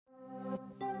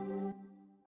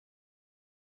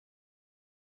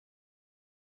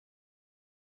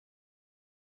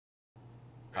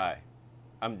Hi,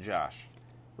 I'm Josh.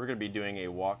 We're going to be doing a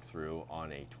walkthrough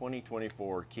on a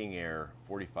 2024 King Aire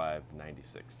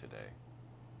 4596 today.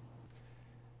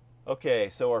 Okay,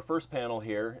 so our first panel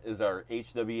here is our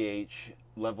HWH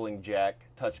leveling jack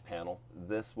touch panel.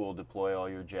 This will deploy all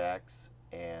your jacks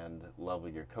and level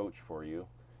your coach for you.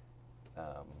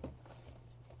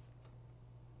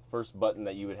 First button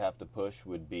that you would have to push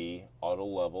would be auto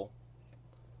level.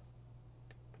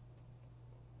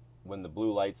 When the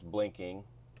blue light's blinking,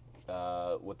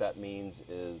 what that means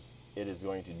is it is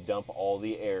going to dump all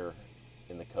the air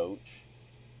in the coach.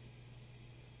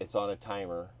 It's on a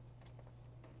timer,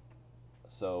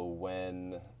 so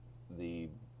when the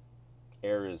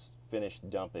air is finished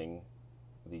dumping,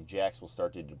 the jacks will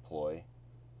start to deploy.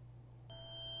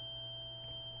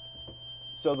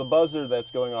 So the buzzer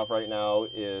that's going off right now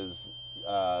is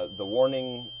the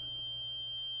warning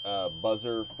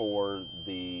buzzer for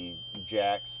the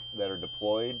jacks that are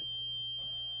deployed,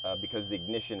 because the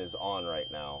ignition is on right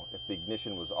now. If the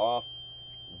ignition was off,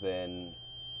 then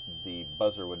the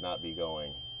buzzer would not be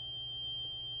going.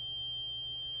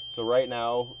 So right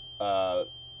now,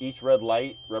 each red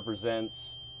light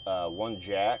represents one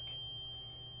jack,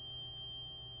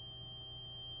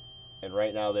 and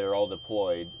right now they're all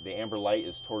deployed. The amber light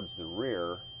is towards the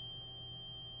rear,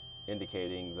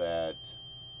 indicating that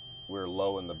we're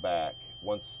low in the back.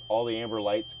 Once all the amber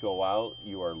lights go out,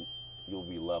 you'll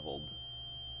be leveled.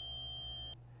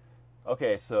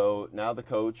 Okay, so now the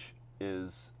coach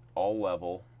is all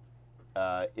level.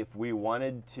 If we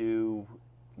wanted to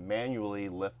manually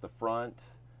lift the front,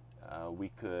 we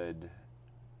could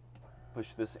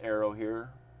push this arrow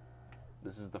here.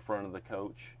 This is the front of the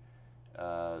coach.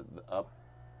 The up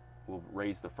will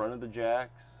raise the front of the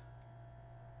jacks.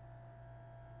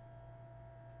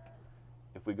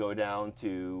 If we go down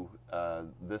to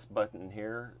this button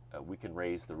here, we can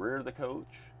raise the rear of the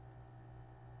coach.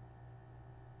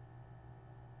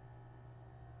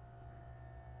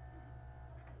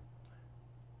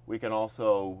 We can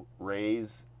also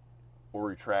raise or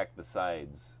retract the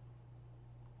sides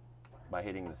by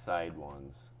hitting the side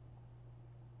ones.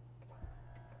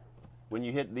 When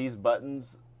you hit these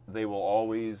buttons, they will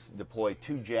always deploy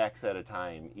two jacks at a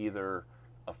time, either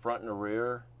a front and a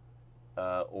rear,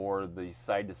 or the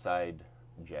side-to-side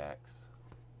jacks.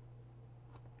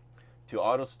 To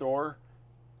auto store,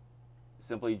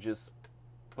 simply just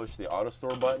push the auto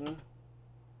store button.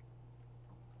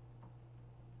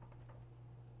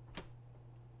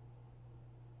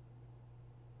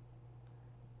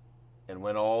 And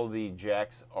when all the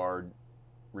jacks are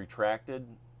retracted,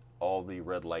 all the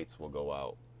red lights will go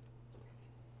out.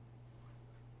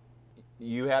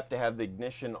 You have to have the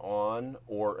ignition on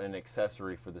or an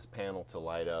accessory for this panel to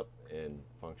light up and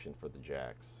function for the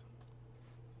jacks.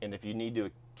 And if you need to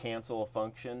cancel a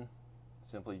function,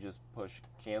 simply just push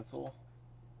cancel.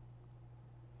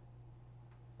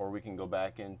 Or we can go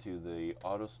back into the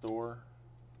auto store.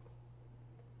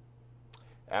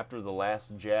 After the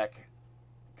last jack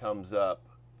comes up,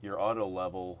 your auto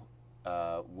level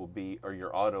will be, or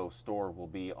your auto store will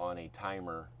be on a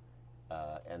timer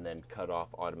and then cut off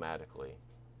automatically.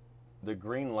 The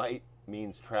green light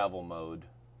means travel mode.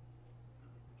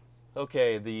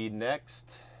 Okay, the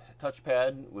next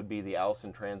touchpad would be the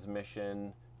Allison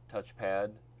transmission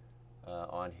touchpad.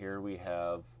 On here we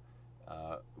have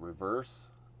reverse,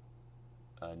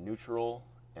 neutral,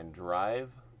 and drive.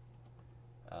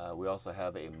 We also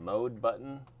have a mode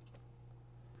button.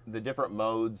 The different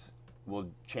modes will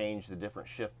change the different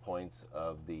shift points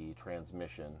of the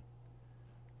transmission.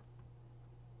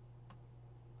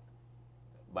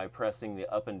 By pressing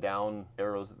the up and down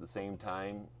arrows at the same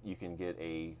time, you can get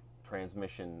a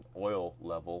transmission oil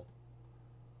level.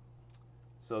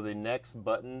 So the next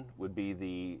button would be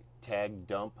the tag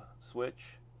dump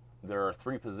switch. There are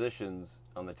three positions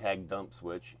on the tag dump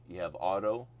switch. You have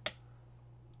auto,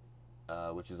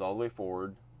 which is all the way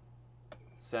forward.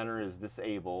 Center is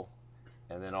disable,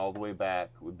 and then all the way back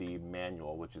would be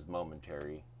manual, which is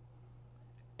momentary.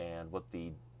 And what the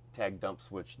tag dump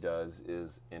switch does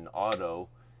is, in auto,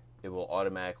 it will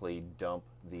automatically dump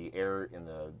the air in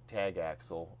the tag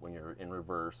axle when you're in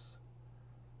reverse.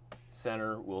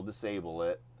 Center will disable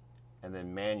it, and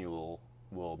then manual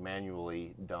will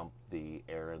manually dump the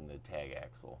air in the tag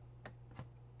axle.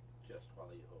 Just while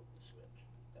you hold the switch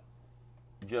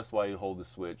down. Just while you hold the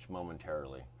switch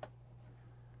momentarily.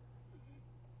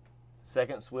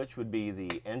 Second switch would be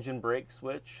the engine brake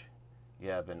switch. You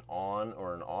have an on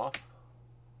or an off.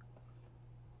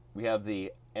 We have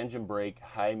the engine brake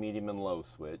high, medium, and low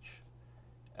switch.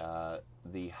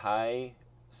 The high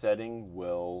setting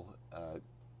will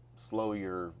slow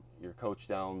your coach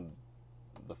down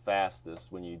the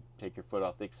fastest when you take your foot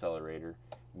off the accelerator.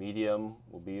 Medium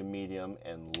will be a medium,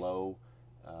 and low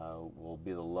will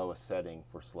be the lowest setting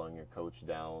for slowing your coach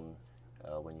down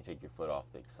when you take your foot off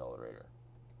the accelerator.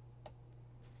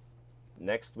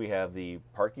 Next, we have the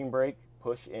parking brake.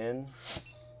 Push in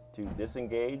to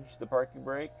disengage the parking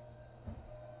brake,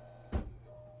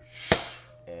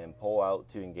 and pull out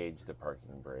to engage the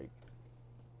parking brake.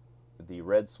 The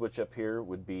red switch up here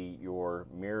would be your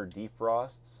mirror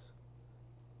defrosts.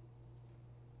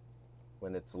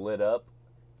 When it's lit up,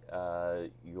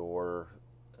 your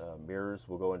mirrors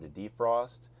will go into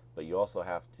defrost, but you also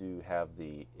have to have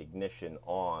the ignition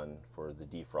on for the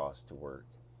defrost to work.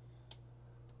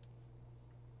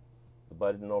 The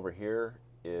button over here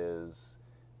is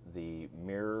the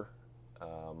mirror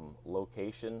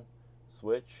location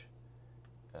switch.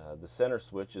 The center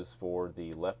switch is for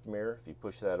the left mirror. If you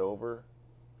push that over,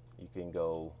 you can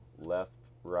go left,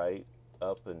 right,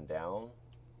 up, and down.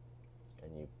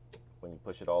 And when you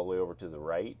push it all the way over to the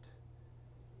right,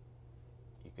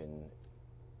 you can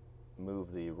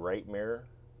move the right mirror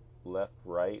left,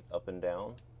 right, up, and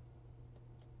down.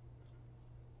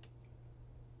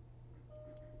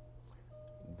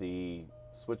 The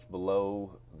switch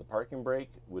below the parking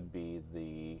brake would be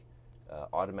the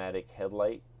automatic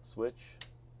headlight switch.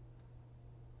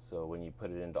 So when you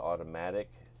put it into automatic,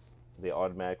 they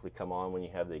automatically come on when you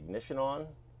have the ignition on.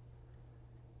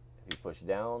 If you push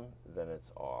down, then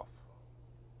it's off.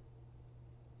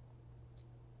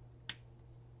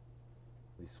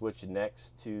 The switch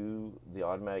next to the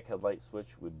automatic headlight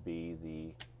switch would be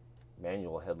the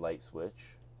manual headlight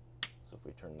switch. So if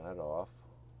we turn that off,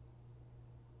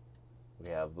 we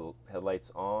have the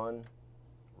headlights on,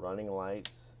 running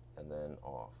lights, and then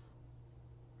off.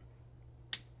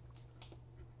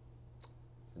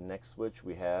 The next switch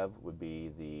we have would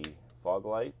be the fog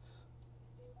lights.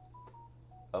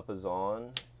 Up is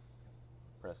on,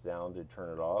 press down to turn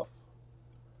it off.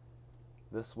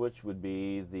 This switch would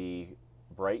be the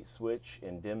bright switch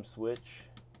and dim switch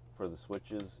for the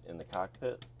switches in the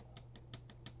cockpit.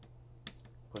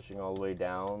 Pushing all the way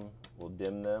down will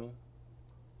dim them.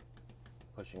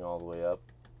 Pushing all the way up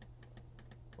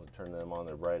will turn them on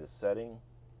their brightest setting.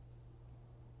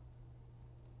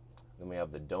 Then we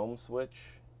have the dome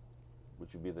switch,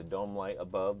 which would be the dome light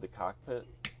above the cockpit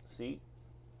seat.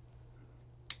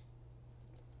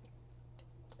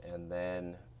 And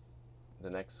then the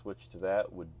next switch to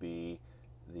that would be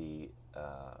the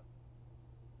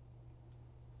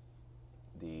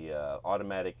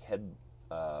automatic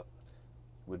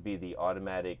would be the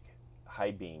automatic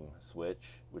high beam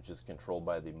switch, which is controlled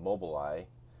by the mobile eye.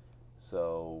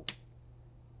 So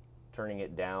turning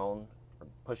it down or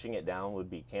pushing it down would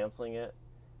be canceling it,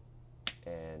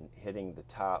 and hitting the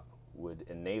top would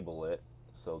enable it,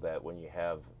 so that when you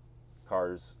have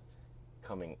cars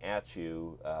coming at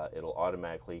you, it'll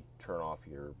automatically turn off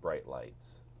your bright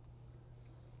lights.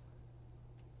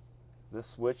 This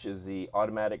switch is the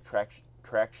automatic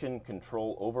traction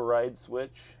control override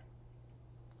switch.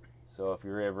 So if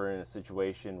you're ever in a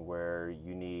situation where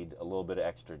you need a little bit of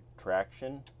extra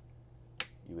traction,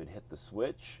 you would hit the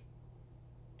switch,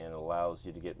 and it allows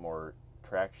you to get more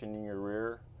traction in your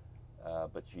rear,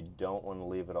 but you don't want to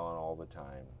leave it on all the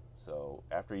time. So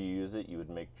after you use it, you would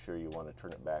make sure you want to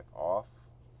turn it back off.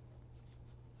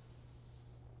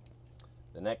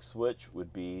 The next switch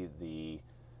would be the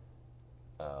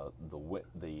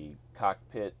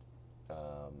cockpit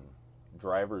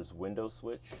driver's window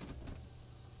switch.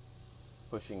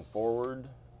 Pushing forward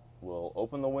will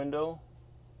open the window,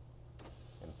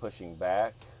 and pushing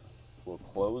back will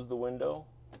close the window.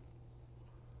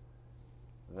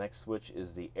 The next switch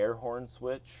is the air horn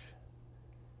switch.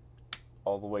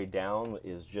 All the way down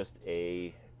is just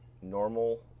a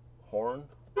normal horn.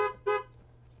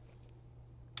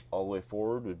 All the way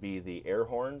forward would be the air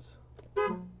horns.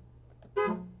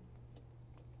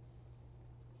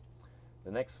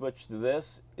 The next switch to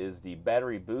this is the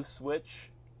battery boost switch,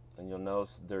 and you'll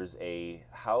notice there's a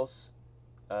house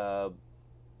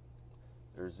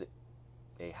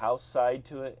side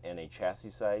to it and a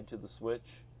chassis side to the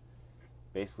switch.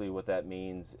 Basically what that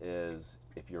means is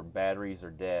if your batteries are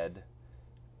dead,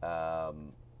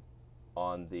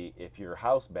 if your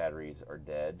house batteries are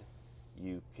dead,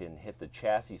 you can hit the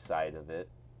chassis side of it,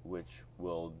 which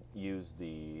will use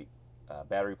the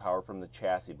battery power from the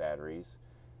chassis batteries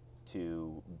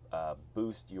to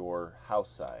boost your house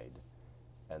side.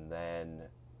 And then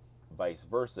vice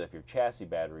versa, if your chassis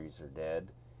batteries are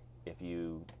dead, if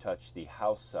you touch the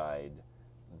house side,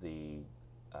 the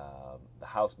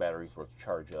house batteries will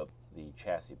charge up the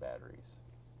chassis batteries.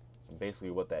 And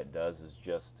basically what that does is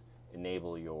just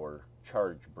enable your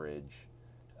charge bridge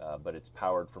but it's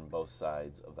powered from both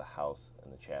sides of the house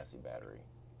and the chassis battery.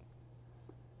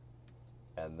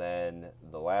 And then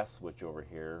the last switch over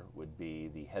here would be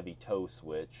the heavy tow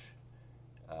switch,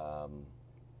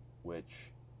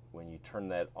 which when you turn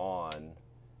that on,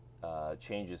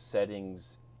 changes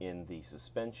settings in the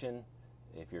suspension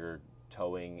if you're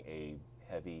towing a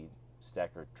heavy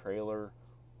stacker trailer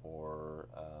or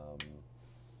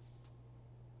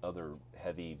other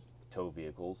heavy tow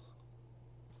vehicles.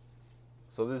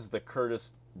 So this is the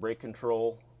Curtis brake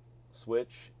control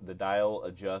switch. The dial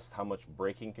adjusts how much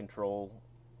braking control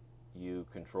you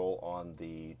control on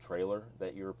the trailer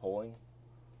that you're pulling.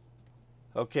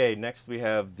 Okay, next we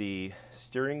have the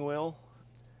steering wheel.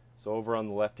 So over on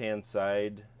the left hand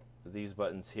side, these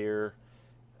buttons here,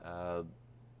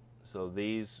 so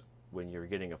these, when you're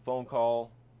getting a phone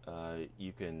call,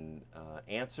 you can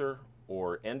answer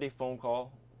or end a phone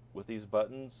call with these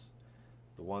buttons.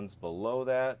 The ones below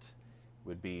that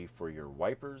would be for your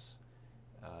wipers.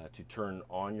 To turn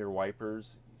on your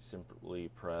wipers, you simply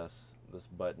press this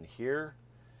button here.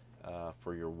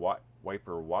 For your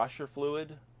wiper washer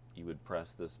fluid, you would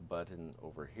press this button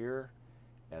over here.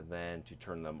 And then to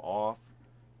turn them off,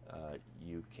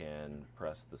 you can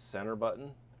press the center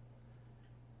button.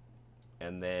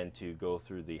 And then to go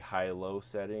through the high-low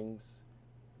settings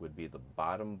would be the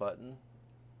bottom button.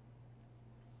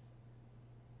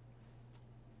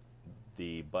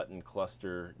 The button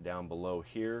cluster down below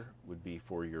here would be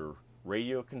for your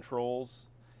radio controls.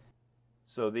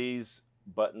 So these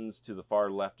buttons to the far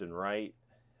left and right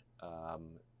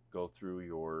go through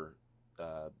your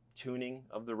tuning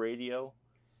of the radio.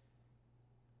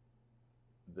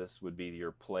 This would be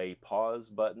your play pause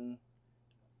button.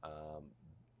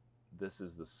 This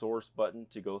is the source button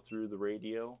to go through the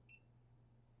radio.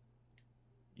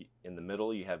 In the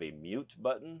middle you have a mute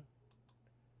button,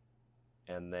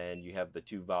 and then you have the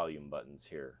two volume buttons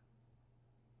here.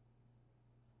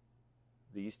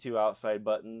 These two outside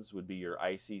buttons would be your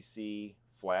ICC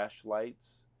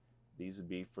flashlights. These would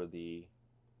be for the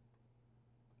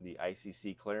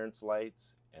ICC clearance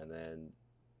lights, and then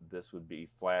this would be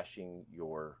flashing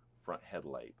your front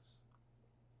headlights.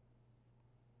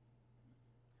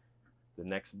 The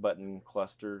next button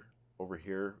cluster over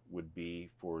here would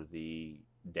be for the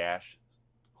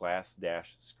glass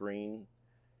dash screen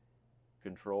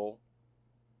control.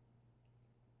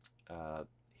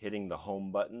 Hitting the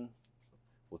home button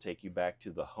will take you back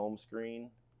to the home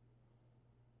screen.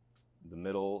 The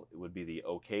middle would be the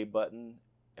OK button,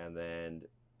 and then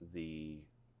the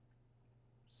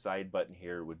side button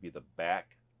here would be the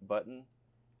back button,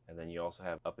 and then you also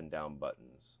have up and down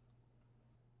buttons.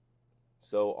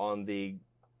 So on the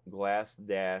glass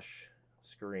dash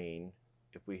screen,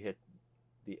 if we hit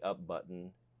the up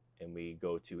button and we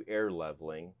go to air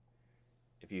leveling,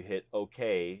 if you hit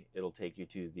OK, it'll take you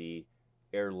to the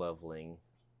air leveling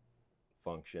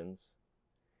functions.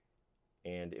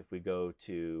 And if we go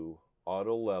to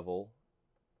auto level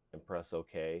and press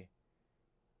OK,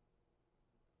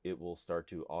 it will start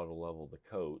to auto level the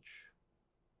coach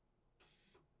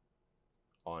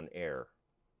on air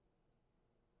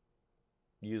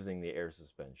using the air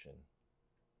suspension.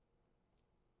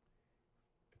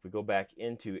 If we go back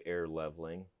into air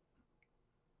leveling,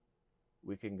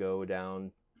 we can go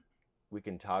down, we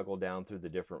can toggle down through the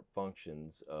different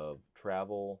functions of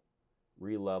travel,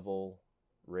 re-level,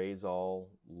 raise all,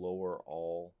 lower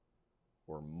all,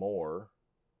 or more.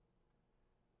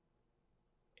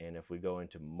 And if we go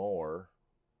into more,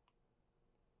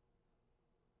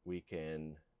 we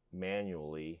can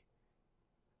manually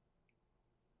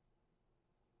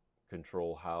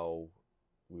control how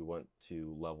we want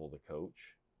to level the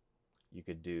coach. You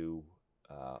could do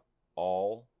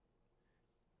all.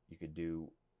 You could do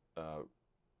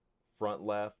front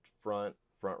left, front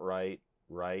right,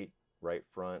 right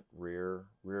front, rear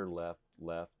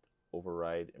left,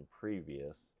 override, and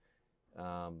previous.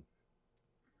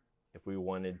 If we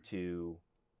wanted to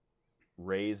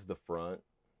raise the front,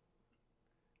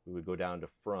 we would go down to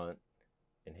front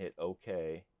and hit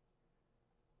OK,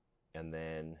 and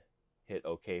then hit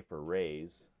OK for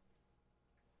raise,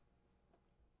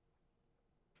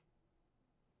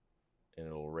 and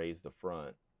it'll raise the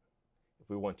front. If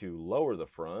we want to lower the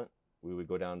front, we would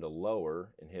go down to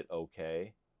lower and hit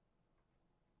OK,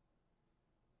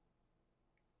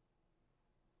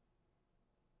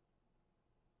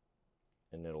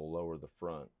 and it'll lower the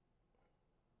front.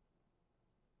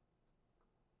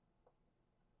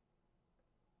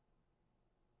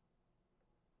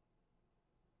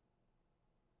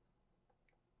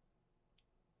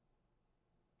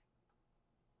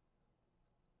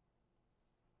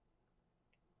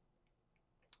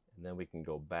 And then we can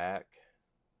go back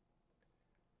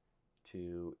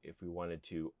to, if we wanted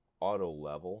to auto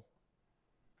level,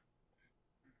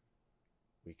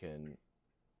 we can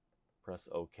press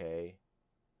OK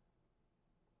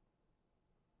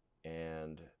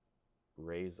and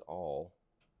raise all.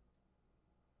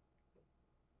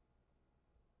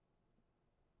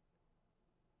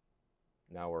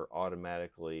 Now we're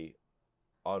automatically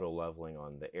auto leveling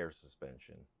on the air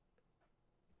suspension.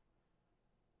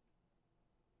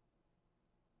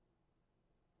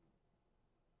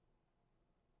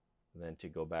 And then to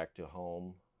go back to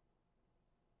home,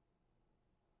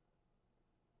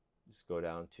 just go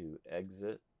down to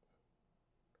exit,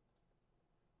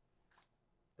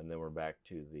 and then we're back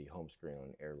to the home screen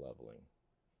on air leveling.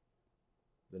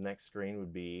 The next screen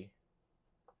would be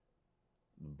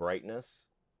brightness.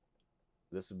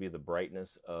 This would be the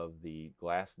brightness of the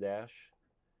glass dash.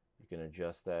 You can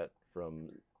adjust that from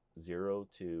 0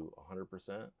 to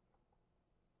 100%.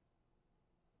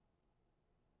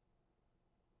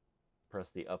 Press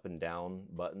the up and down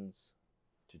buttons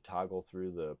to toggle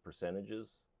through the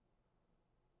percentages.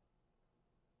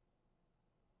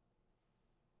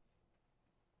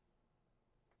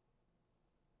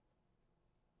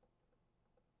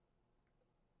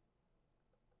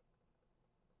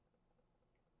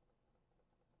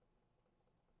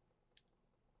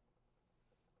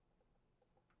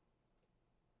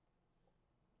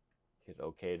 Hit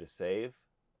OK to save.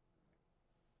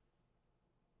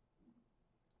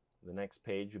 The next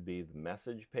page would be the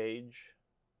message page.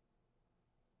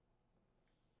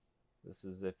 This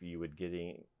is if you were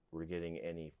getting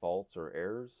any faults or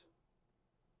errors.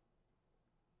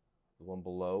 The one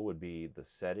below would be the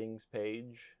settings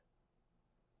page.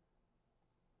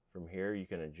 From here you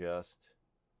can adjust,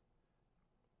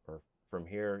 or from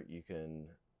here you can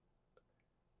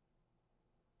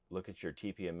look at your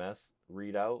TPMS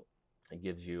readout. It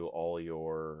gives you all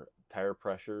your tire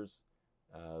pressures,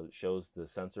 shows the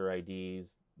sensor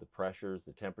IDs, the pressures,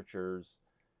 the temperatures,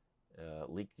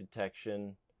 leak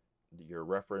detection, your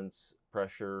reference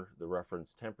pressure, the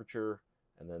reference temperature,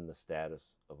 and then the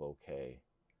status of OK.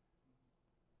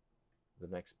 The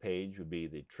next page would be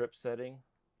the trip setting.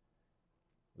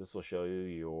 This will show you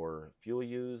your fuel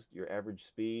used, your average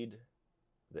speed,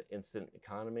 the instant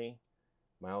economy,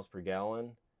 miles per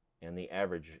gallon, and the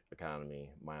average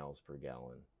economy, miles per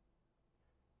gallon.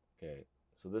 Okay,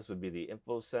 so this would be the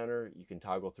info center. You can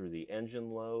toggle through the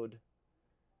engine load,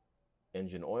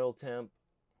 engine oil temp,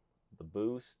 the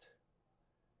boost,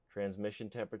 transmission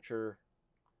temperature,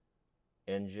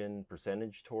 engine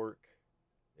percentage torque,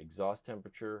 exhaust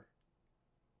temperature.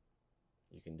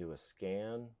 You can do a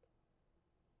scan,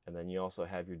 and then you also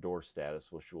have your door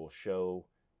status, which will show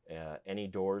any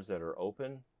doors that are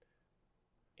open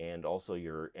and also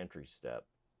your entry step.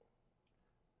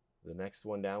 The next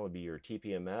one down would be your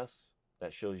TPMS.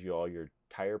 That shows you all your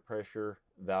tire pressure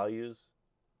values,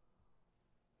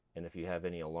 and if you have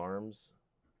any alarms,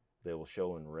 they will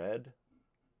show in red.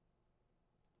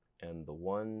 And the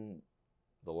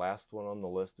last one on the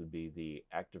list would be the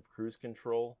active cruise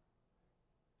control.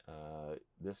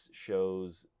 This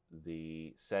shows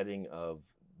the setting of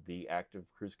the active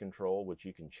cruise control, which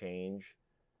you can change.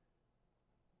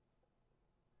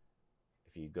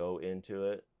 If you go into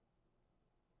it,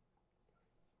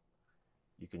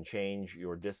 you can change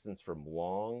your distance from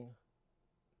long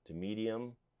to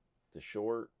medium to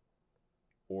short,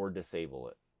 or disable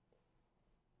it.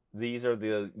 These are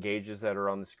the gauges that are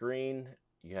on the screen.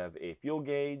 You have a fuel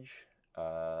gauge,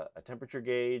 a temperature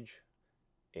gauge,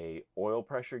 a oil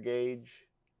pressure gauge.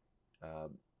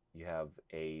 You have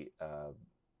a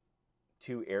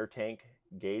 2 air tank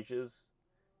gauges,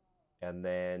 and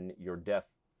then your DEF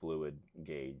fluid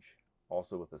gauge,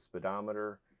 also with a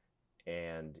speedometer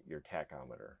and your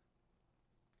tachometer.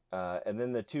 And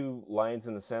then the 2 lines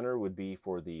in the center would be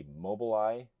for the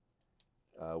Mobileye,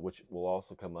 which will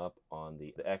also come up on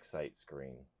the Excite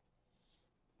screen.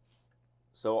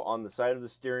 So on the side of the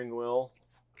steering wheel,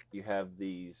 you have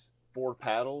these 4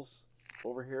 paddles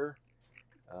over here.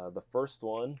 The first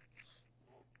one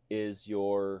is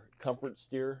your comfort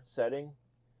steer setting.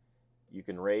 You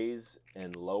can raise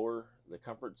and lower the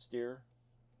comfort steer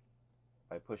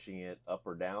by pushing it up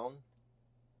or down.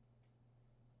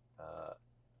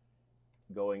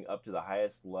 Going up to the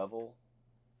highest level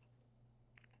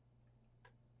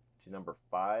to number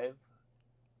 5,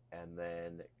 and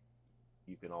then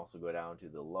you can also go down to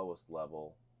the lowest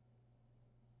level,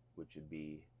 which would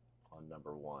be on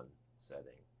number 1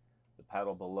 setting. The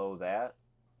paddle below that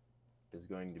is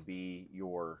going to be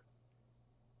your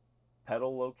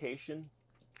pedal location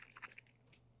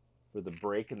for the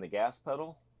brake and the gas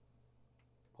pedal.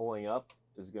 Pulling up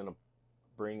is going to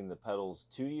bring the pedals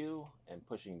to you, and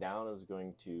pushing down is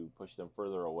going to push them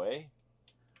further away.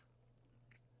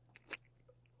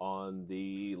 On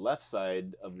the left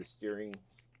side of the steering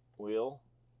wheel,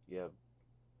 you have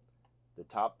the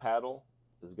top paddle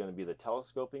is going to be the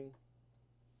telescoping.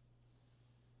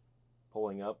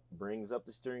 Pulling up brings up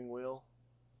the steering wheel,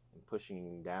 and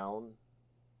pushing down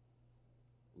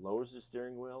lowers the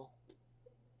steering wheel.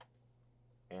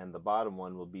 And the bottom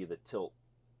one will be the tilt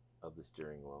of the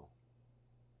steering wheel.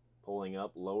 Pulling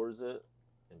up lowers it,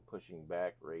 and pushing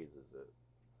back raises it.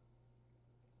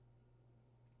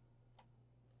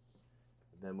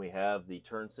 And then we have the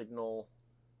turn signal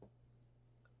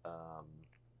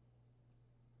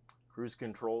cruise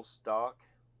control stalk.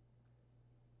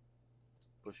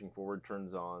 Pushing forward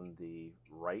turns on the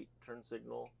right turn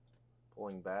signal.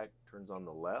 Pulling back turns on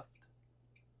the left.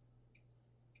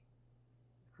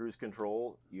 Cruise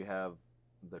control, you have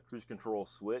the cruise control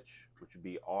switch, which would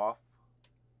be off,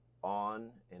 on,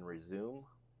 and resume.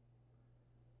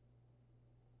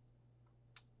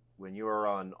 When you are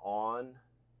on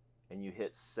and you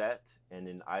hit set and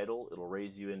in idle, it'll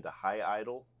raise you into high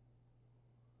idle.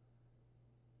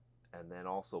 And then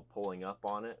also pulling up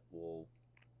on it will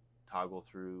toggle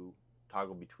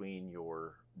between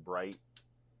your bright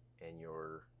and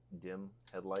your dim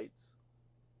headlights.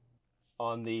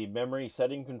 On the memory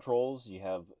setting controls, you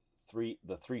have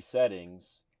the three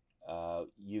settings.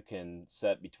 You can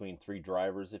set between 3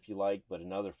 drivers if you like, but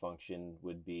another function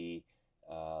would be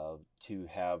to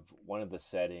have one of the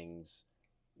settings,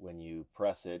 when you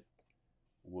press it,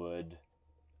 would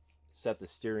set the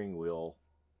steering wheel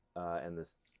and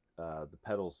the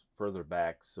pedals further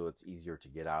back so it's easier to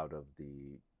get out of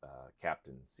the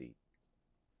captain's seat.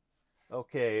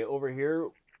 Okay, over here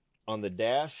on the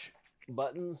dash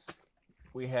buttons,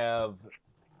 we have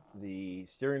the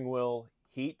steering wheel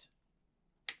heat,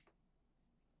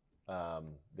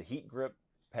 the heat grip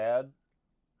pad.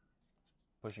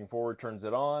 Pushing forward turns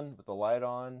it on with the light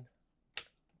on.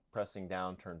 Pressing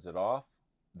down turns it off.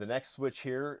 The next switch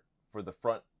here for the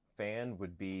front fan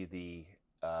would be the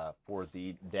for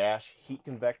the dash heat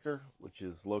convector, which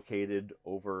is located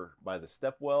over by the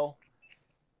stepwell.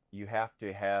 You have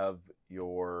to have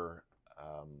your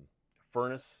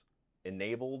furnace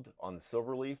enabled on the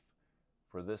Silverleaf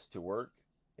for this to work,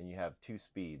 and you have 2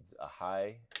 speeds, a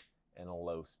high and a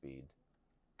low speed,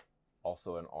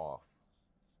 also an off.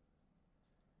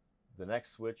 The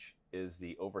next switch is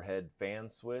the overhead fan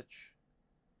switch.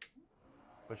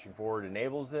 Pushing forward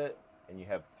enables it, and you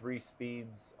have 3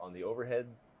 speeds on the overhead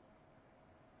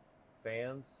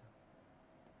fans: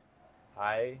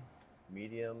 high,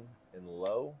 medium, and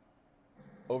low.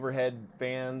 Overhead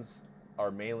fans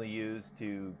are mainly used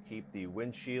to keep the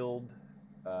windshield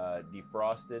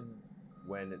defrosted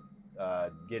when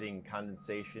getting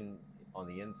condensation on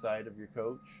the inside of your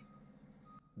coach.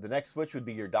 The next switch would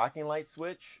be your docking light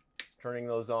switch. Turning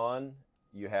those on,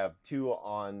 you have 2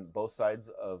 on both sides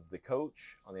of the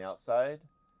coach on the outside.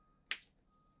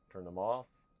 Turn them off.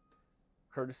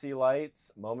 Courtesy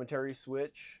lights, momentary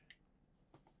switch.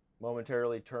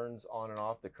 Momentarily turns on and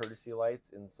off the courtesy lights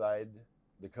inside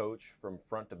the coach from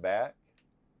front to back.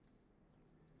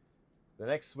 The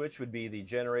next switch would be the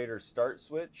generator start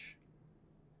switch.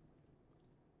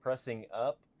 Pressing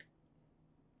up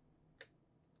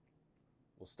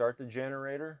will start the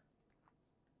generator.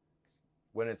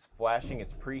 When it's flashing,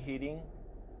 it's preheating.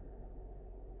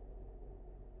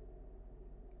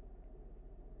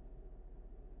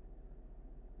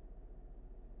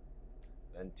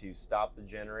 Then to stop the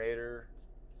generator,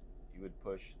 you would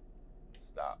push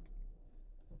stop.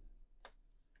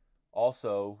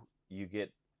 Also, you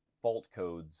get fault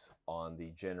codes on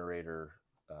the generator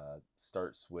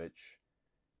start switch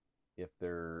if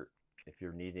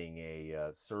you're needing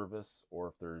a service, or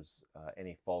if there's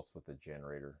any faults with the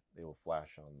generator, they will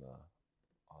flash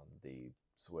on the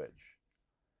switch.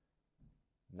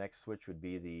 Next switch would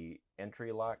be the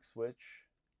entry lock switch.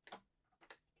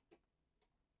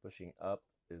 Pushing up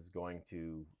is going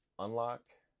to unlock,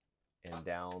 and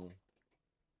down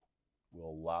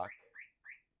will lock.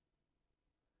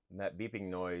 And that beeping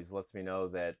noise lets me know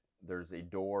that there's a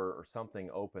door or something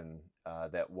open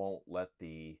that won't let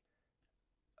the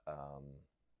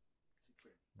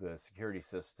security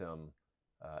system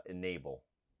enable.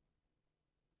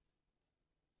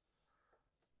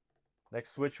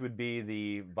 Next switch would be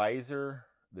the visor,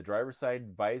 the driver's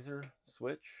side visor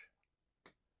switch.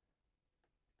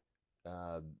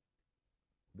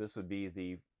 This would be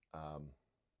the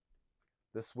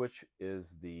this switch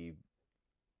is the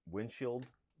windshield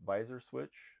visor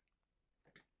switch.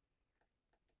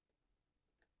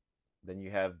 Then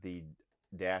you have the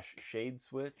dash shade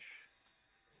switch.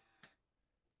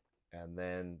 and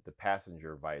then the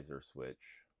passenger visor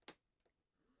switch.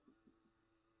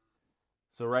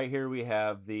 So right here we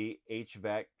have the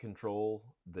HVAC control,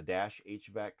 the dash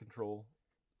HVAC control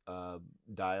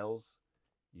dials.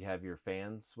 You have your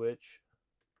fan switch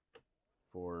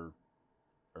for,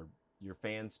 or your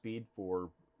fan speed for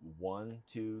 1,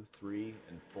 2, 3,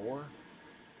 and 4.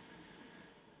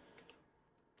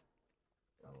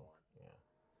 Oh, yeah.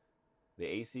 The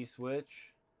AC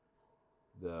switch,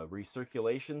 the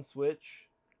recirculation switch,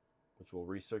 which will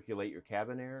recirculate your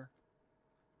cabin air,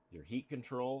 your heat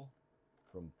control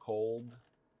from cold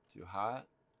to hot,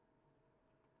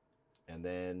 and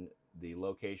then the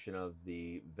location of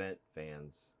the vent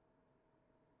fans.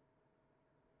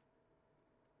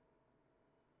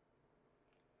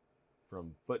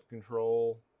 From foot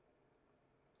control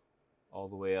all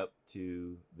the way up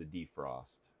to the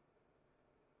defrost.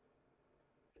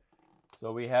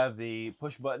 So we have the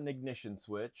push button ignition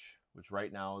switch, which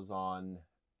right now is on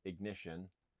ignition.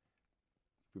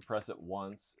 If we press it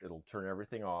once, it'll turn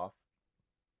everything off.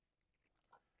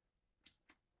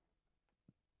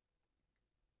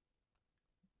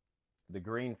 The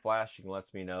green flashing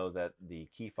lets me know that the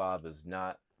key fob is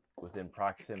not within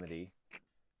proximity.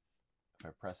 If I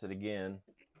press it again,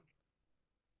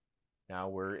 now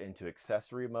we're into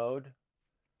accessory mode.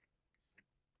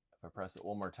 If I press it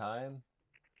one more time,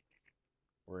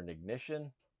 we're in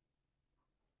ignition.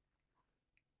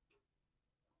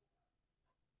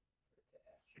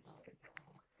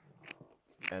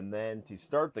 And then to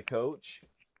start the coach,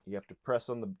 you have to press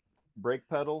on the brake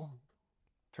pedal,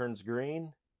 turns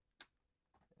green,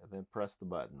 and then press the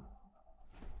button.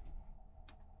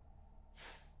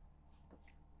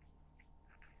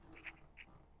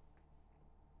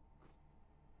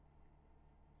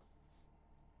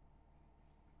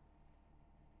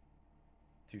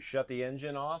 To shut the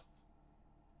engine off,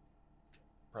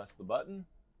 press the button.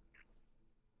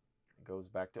 It goes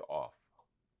back to off.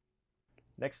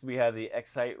 Next we have the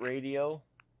Excite radio.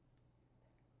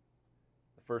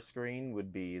 The first screen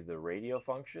would be the radio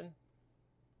function.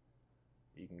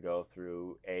 You can go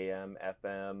through AM,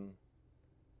 FM,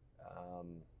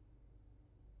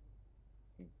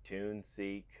 tune,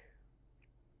 seek,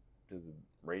 to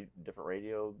the different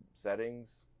radio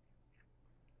settings.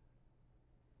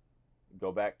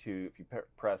 Go back to, if you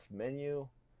press menu,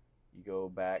 you go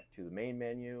back to the main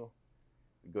menu.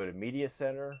 You go to Media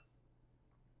Center.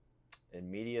 In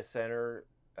Media Center,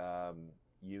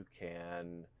 you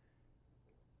can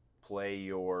play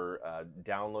your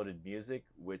downloaded music,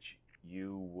 which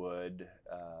you would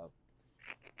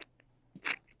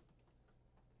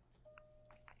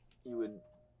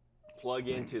plug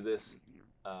into this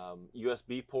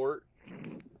USB port,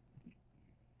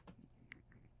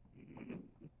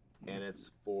 and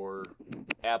it's for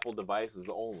Apple devices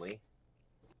only.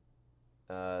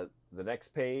 The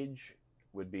next page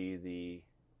would be the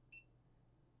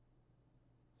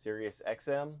Sirius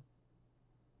XM.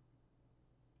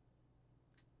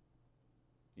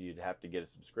 You'd have to get a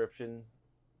subscription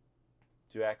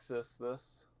to access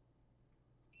this.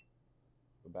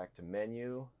 Go back to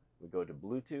menu. We go to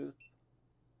Bluetooth.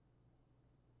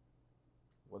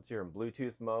 Once you're in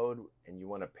Bluetooth mode and you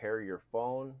want to pair your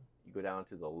phone, you go down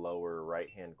to the lower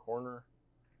right-hand corner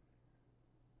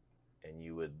and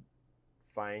you would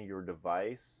find your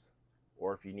device,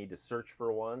 or if you need to search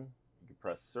for one, you can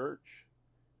press search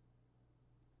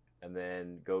and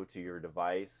then go to your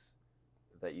device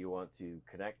that you want to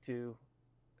connect to.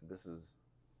 This is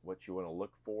what you want to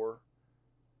look for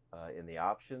in the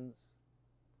options,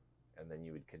 and then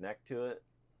you would connect to it.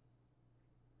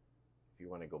 If you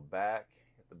want to go back,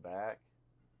 hit the back.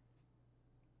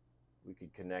 We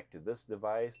could connect to this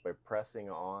device by pressing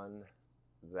on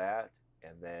that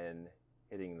and then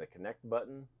hitting the connect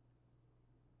button.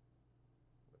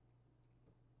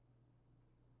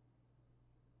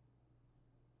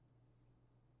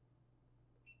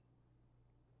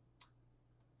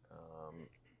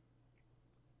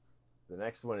 The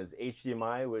next one is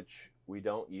HDMI, which we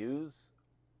don't use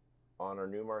on our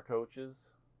Newmar coaches.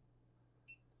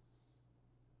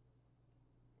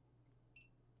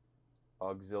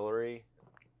 Auxiliary.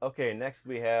 Okay, next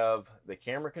we have the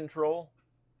camera control.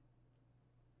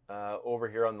 Over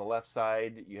here on the left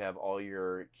side, you have all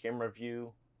your camera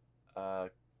view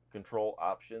control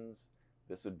options.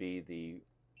 This would be the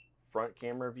front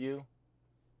camera view,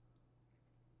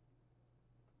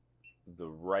 the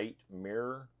right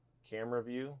mirror camera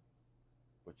view,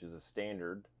 which is a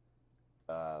standard.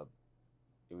 It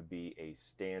would be a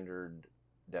standard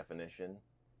definition.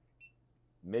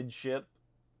 Midship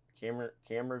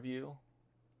camera view,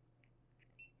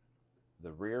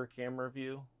 the rear camera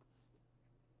view,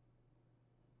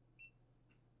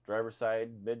 driver's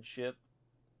side midship,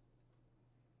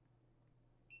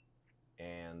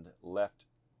 and left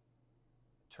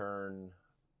turn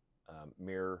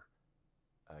mirror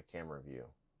camera view.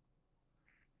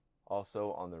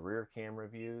 Also on the rear camera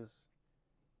views,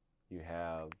 you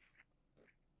have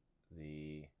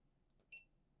the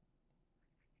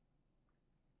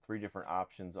 3 different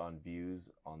options on views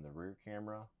on the rear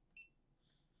camera.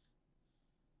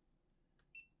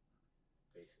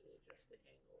 Basically adjust the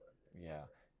angle of the Yeah.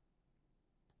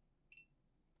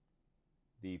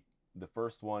 The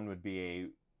first one would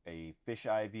be a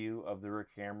fisheye view of the rear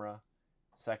camera.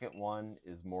 Second one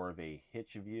is more of a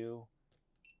hitch view,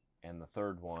 and the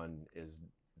third one is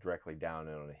directly down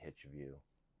on a hitch view.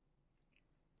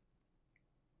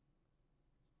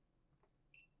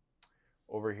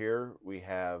 Over here we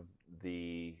have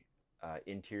the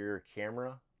interior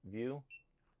camera view,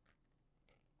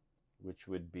 which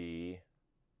would be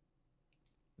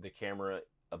the camera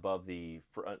above the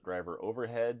front driver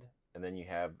overhead, and then you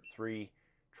have 2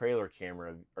 trailer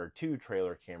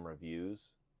camera views,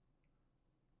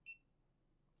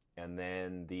 and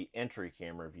then the entry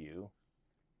camera view,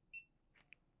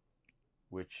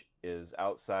 which is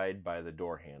outside by the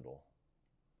door handle.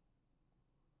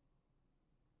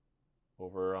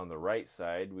 Over on the right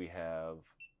side, we have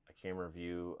a camera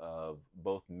view of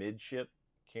both midship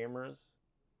cameras.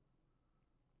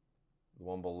 The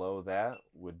one below that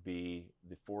would be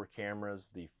the 4 cameras,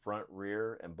 the front,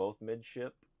 rear, and both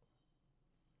midship.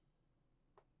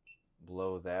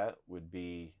 Below that would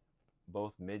be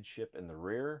both midship and the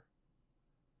rear.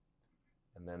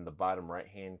 And then the bottom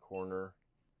right-hand corner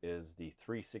is the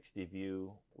 360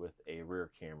 view with a rear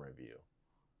camera view.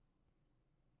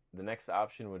 The next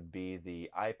option would be the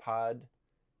iPod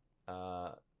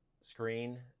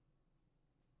screen,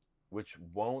 which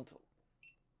won't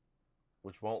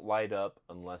light up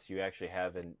unless you actually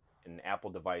have an Apple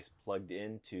device plugged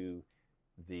into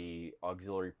the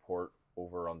auxiliary port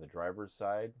over on the driver's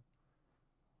side.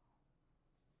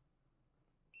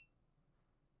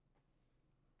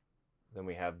 Then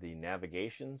we have the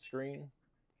navigation screen.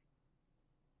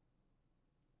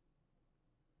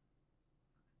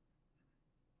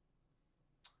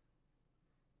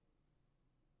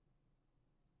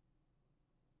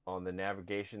 On the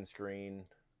navigation screen,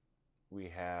 we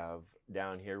have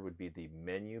down here would be the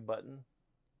menu button.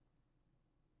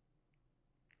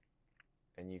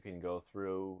 And you can go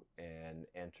through and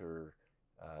enter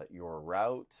your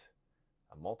route,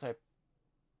 a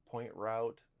multi-point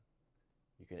route.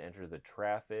 You can enter the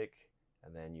traffic,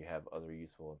 and then you have other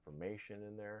useful information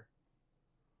in there.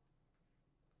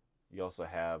 You also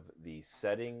have the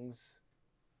settings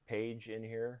page in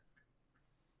here,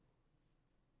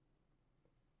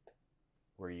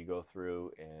 where you go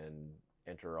through and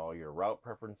enter all your route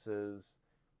preferences,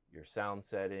 your sound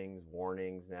settings,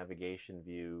 warnings, navigation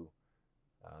view,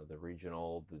 the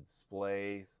regional, the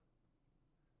displays,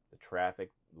 the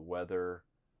traffic, the weather,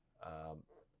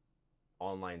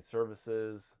 online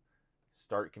services,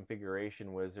 start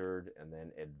configuration wizard, and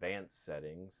then advanced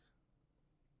settings.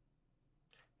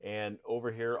 And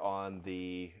over here on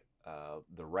the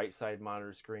right side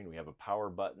monitor screen, we have a power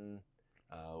button.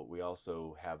 We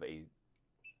also have a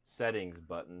settings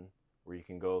button where you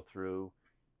can go through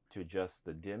to adjust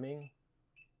the dimming.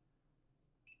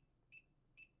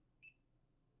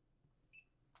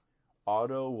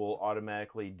 Auto will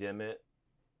automatically dim it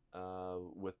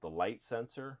with the light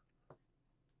sensor.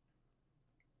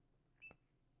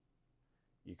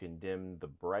 You can dim the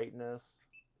brightness,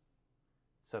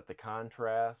 set the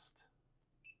contrast,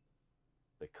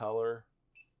 the color,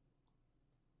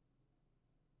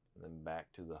 and then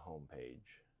back to the home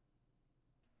page.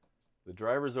 The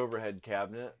driver's overhead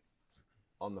cabinet.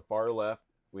 On the far left,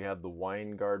 we have the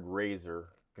Winegard Razor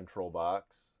control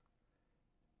box.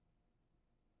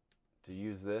 To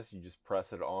use this, you just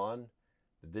press it on.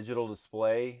 The digital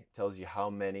display tells you how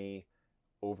many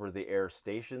over-the-air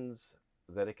stations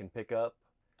that it can pick up.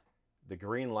 The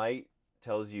green light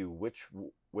tells you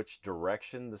which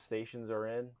direction the stations are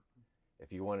in.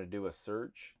 If you want to do a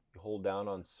search, you hold down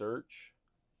on search.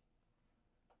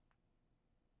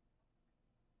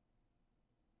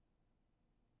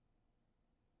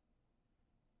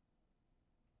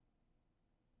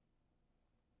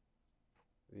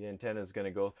 The antenna is going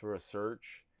to go through a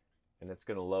search, and it's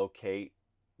going to locate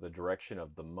the direction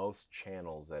of the most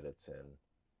channels that it's in. Will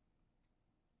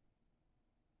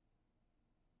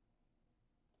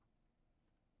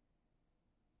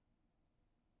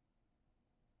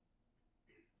it get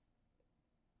anything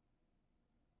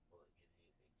since we're in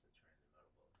the middle of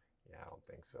it? Yeah, I don't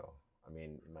think so. I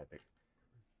mean, it might pick.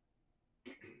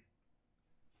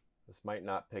 This might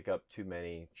not pick up too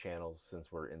many channels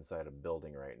since we're inside a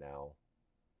building right now.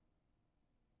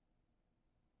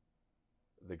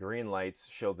 The green lights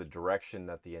show the direction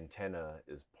that the antenna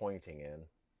is pointing in.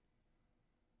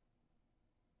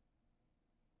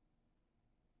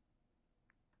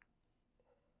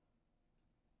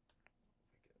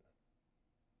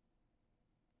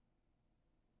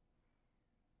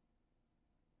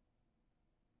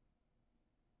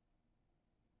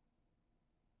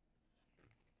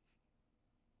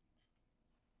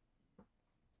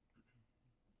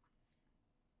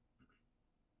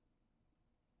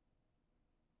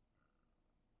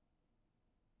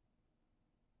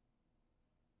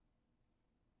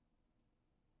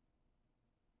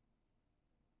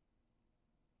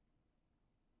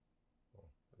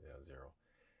 Yeah, 0.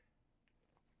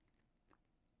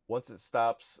 Once it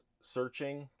stops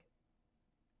searching,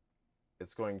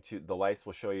 the lights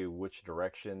will show you which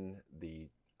direction the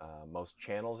most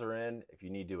channels are in. If you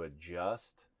need to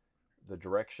adjust the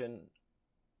direction,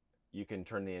 you can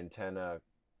turn the antenna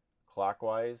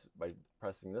clockwise by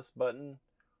pressing this button,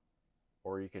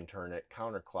 or you can turn it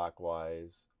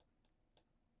counterclockwise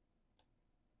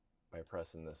by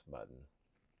pressing this button.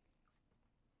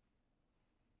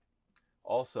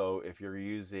 Also, if you're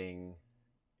using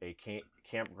a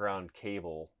campground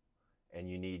cable and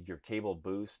you need your cable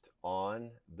boost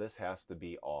on, this has to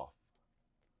be off.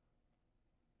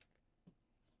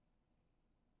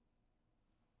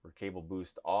 For cable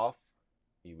boost off,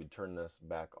 you would turn this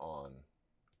back on.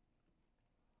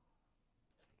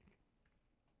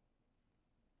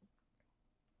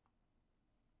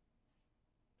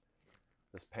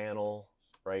 This panel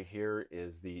right here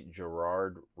is the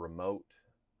Girard remote,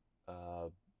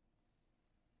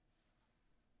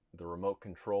 the remote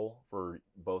control for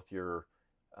both your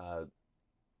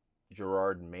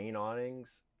Girard main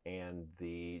awnings and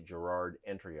the Girard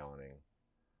entry awning.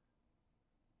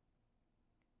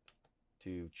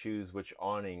 To choose which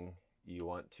awning you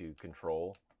want to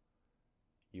control,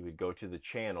 you would go to the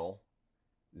channel.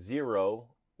 0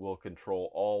 will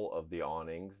control all of the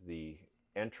awnings, the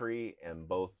entry and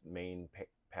both main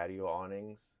patio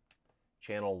awnings.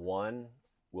 Channel 1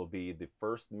 will be the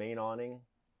first main awning.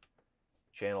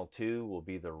 Channel 2 will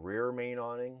be the rear main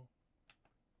awning.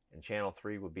 And channel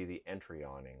 3 would be the entry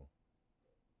awning.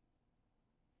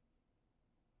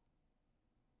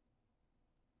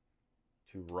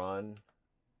 To run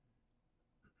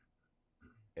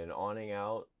an awning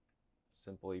out,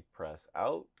 simply press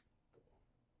out.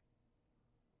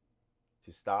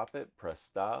 To stop it, press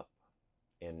stop,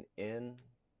 and in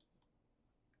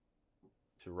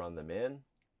to run them in.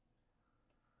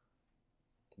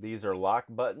 These are lock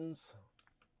buttons.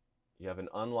 You have an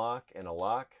unlock and a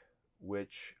lock,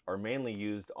 which are mainly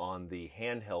used on the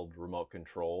handheld remote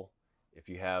control. If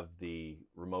you have the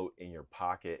remote in your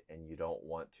pocket and you don't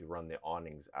want to run the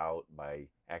awnings out by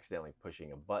accidentally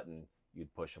pushing a button,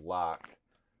 you'd push lock.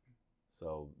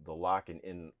 So the lock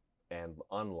and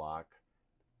unlock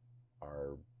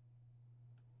are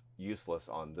useless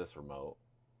on this remote.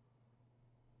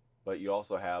 But you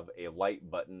also have a light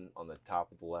button on the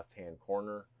top of the left hand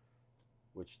corner,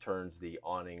 which turns the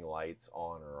awning lights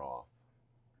on or off.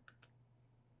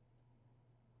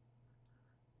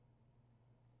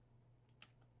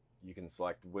 You can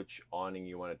select which awning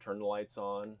you want to turn the lights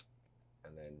on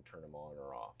and then turn them on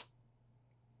or off.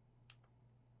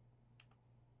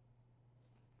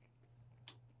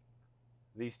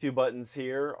 These two buttons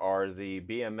here are the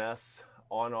BMS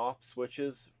on-off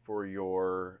switches for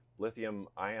your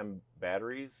lithium-ion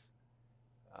batteries.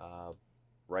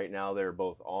 Right now they're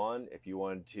both on. If you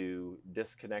wanted to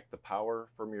disconnect the power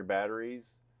from your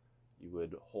batteries, you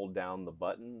would hold down the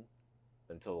button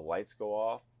until the lights go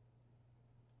off.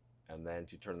 And then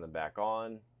to turn them back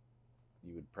on,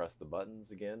 you would press the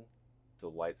buttons again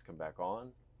until the lights come back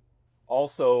on.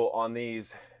 Also on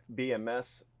these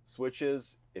BMS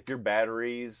switches, if your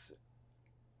batteries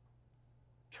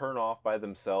turn off by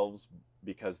themselves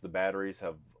because the batteries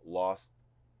have lost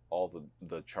all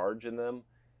the charge in them,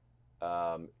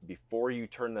 before you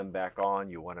turn them back on,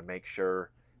 you want to make sure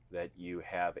that you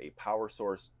have a power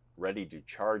source ready to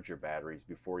charge your batteries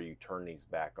before you turn these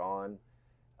back on.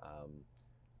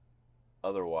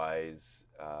 Otherwise,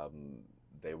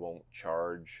 they won't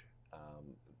charge.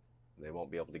 They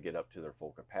won't be able to get up to their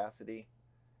full capacity.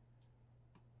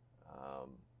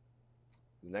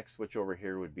 The next switch over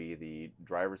here would be the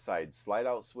driver's side slide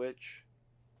out switch.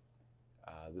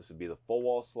 This would be the full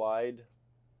wall slide.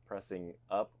 Pressing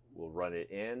up will run it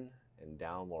in and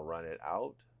down will run it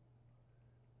out.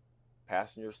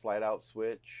 Passenger slide out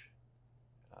switch.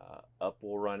 Up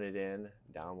will run it in,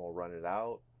 down will run it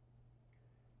out.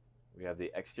 We have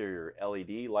the exterior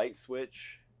LED light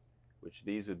switch, which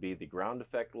these would be the ground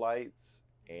effect lights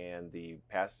and the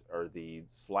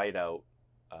slide out,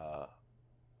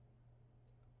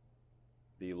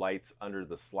 the lights under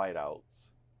the slide outs.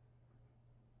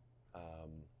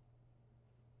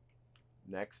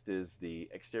 Next is the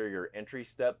exterior entry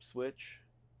step switch.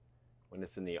 When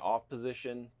it's in the off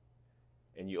position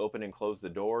and you open and close the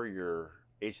door, your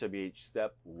HWH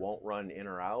step won't run in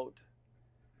or out.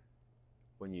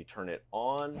 When you turn it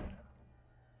on,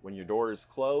 when your door is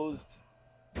closed,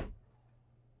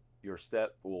 your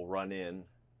step will run in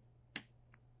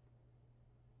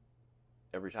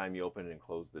every time you open and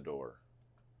close the door.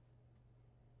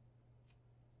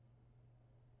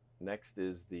 Next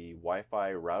is the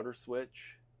Wi-Fi router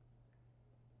switch.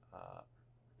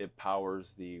 It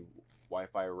powers the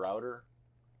Wi-Fi router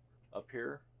up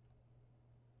here.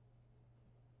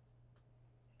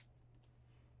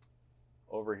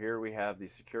 Over here we have the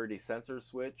security sensor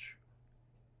switch.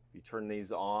 If you turn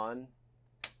these on,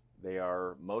 they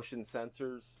are motion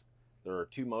sensors. There are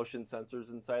 2 motion sensors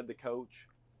inside the coach,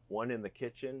 one in the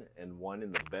kitchen and one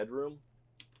in the bedroom.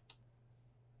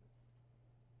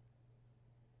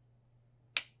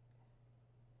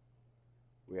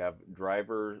 We have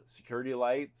driver security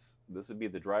lights. This would be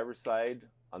the driver's side.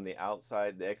 On the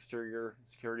outside, the exterior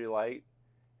security light,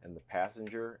 and the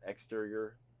passenger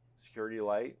exterior security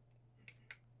light.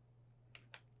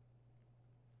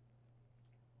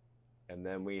 And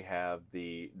then we have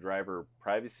the driver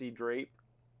privacy drape,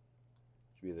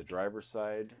 which would be the driver's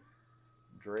side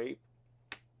drape.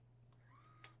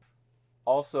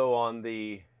 Also on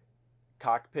the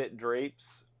cockpit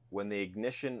drapes, when the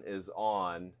ignition is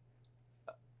on,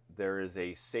 there is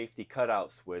a safety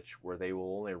cutout switch where they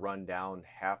will only run down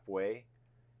halfway.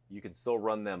 You can still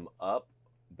run them up,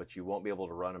 but you won't be able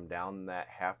to run them down that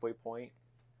halfway point.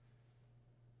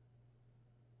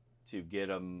 To get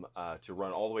them to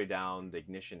run all the way down, the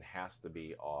ignition has to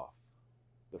be off.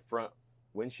 The front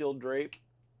windshield drape,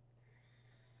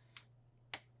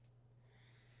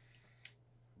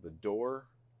 the door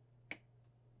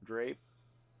drape,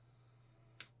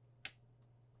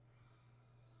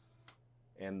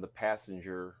 and the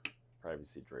passenger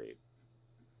privacy drape.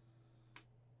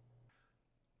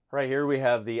 Right here we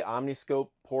have the Omniscope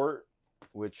port,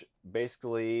 which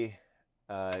basically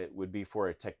would be for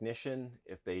a technician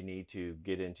if they need to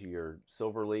get into your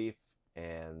Silverleaf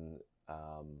and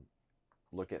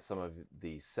look at some of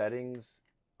the settings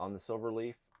on the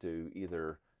Silverleaf to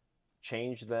either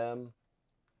change them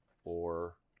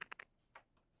or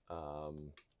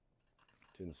to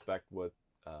inspect what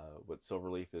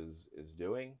Silverleaf is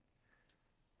doing.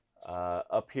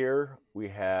 Up here we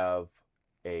have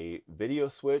a video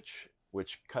switch,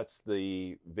 which cuts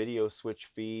the video switch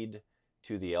feed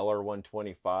to the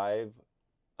LR125,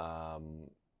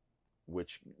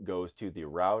 which goes to the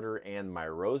router and my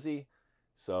Rosie.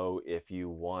 So if you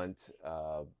want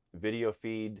video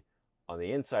feed on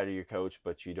the inside of your coach,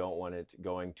 but you don't want it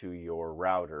going to your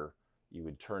router, you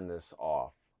would turn this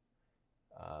off.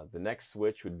 The next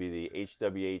switch would be the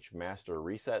HWH master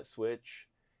reset switch.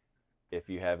 If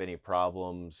you have any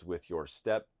problems with your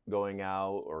step going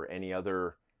out or any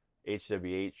other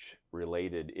HWH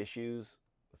related issues,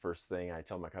 the first thing I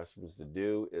tell my customers to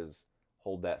do is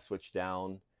hold that switch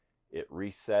down. It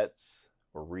resets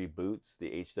or reboots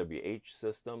the HWH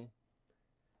system.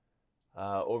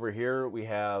 Over here we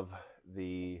have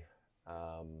the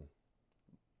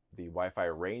Wi-Fi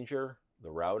Ranger,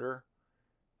 the router,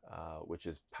 which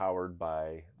is powered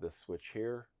by this switch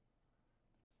here.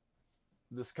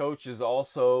 This coach is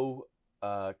also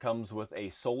comes with a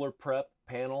solar prep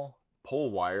panel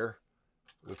pull wire,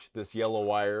 which this yellow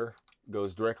wire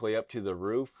goes directly up to the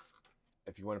roof.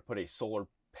 If you want to put a solar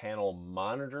panel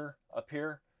monitor up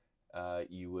here,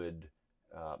 you would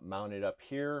mount it up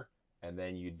here, and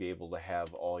then you'd be able to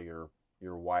have all your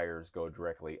wires go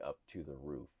directly up to the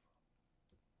roof.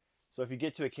 So if you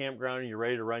get to a campground and you're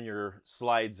ready to run your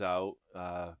slides out,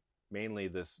 mainly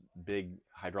this big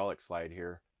hydraulic slide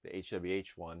here, the HWH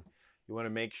one, you want to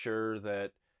make sure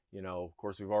that, you know, of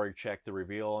course, we've already checked the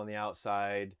reveal on the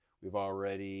outside. We've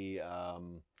already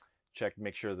checked,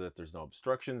 make sure that there's no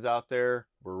obstructions out there.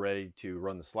 We're ready to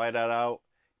run the slide out.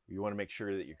 You want to make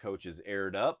sure that your coach is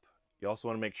aired up. You also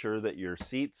want to make sure that your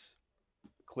seats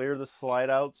clear the slide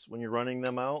outs when you're running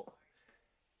them out.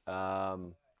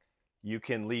 You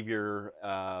can leave your,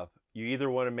 you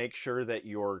either want to make sure that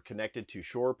you're connected to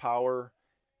shore power,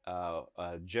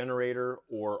 a generator,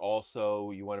 or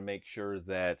also you want to make sure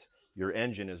that your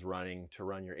engine is running to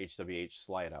run your HWH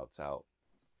slide outs out.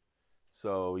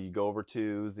 So you go over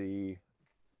to the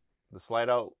slide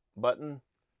out button,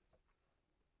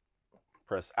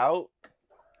 Press out.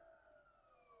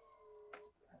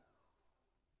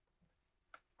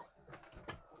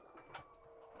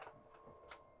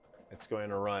 It's going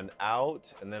to run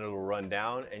out and then it'll run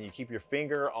down, and you keep your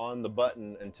finger on the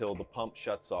button until the pump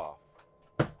shuts off.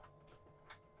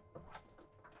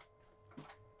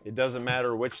 It doesn't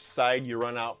matter which side you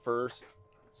run out first.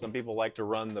 Some people like to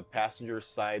run the passenger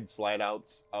side slide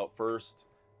outs out first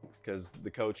because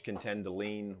the coach can tend to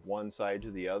lean one side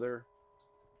to the other.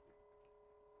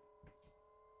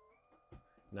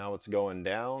 Now it's going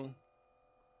down.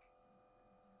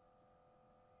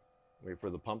 Wait for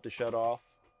the pump to shut off.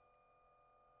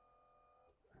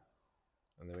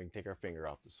 And then we can take our finger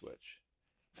off the switch.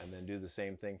 And then do the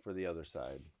same thing for the other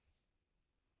side.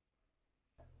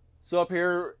 So up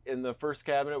here in the first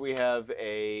cabinet, we have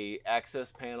a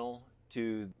access panel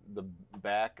to the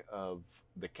back of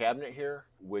the cabinet here,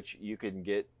 which you can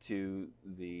get to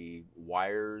the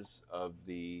wires of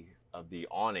the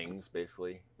awnings,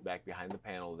 basically, back behind the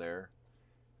panel there.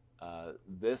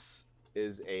 This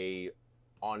is a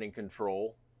awning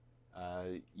control.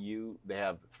 They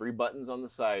have 3 buttons on the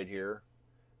side here.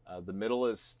 The middle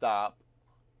is stop,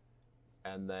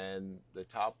 and then the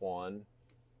top one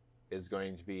is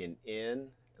going to be an in,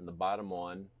 and the bottom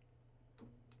one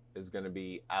is going to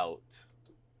be out.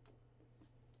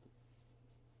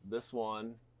 This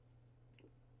one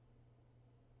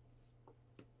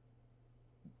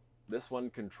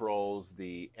controls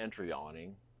the entry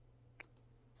awning.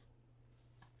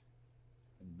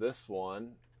 This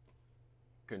one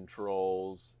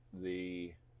controls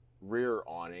the rear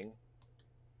awning.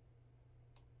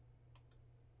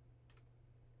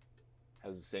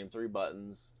 Has the same 3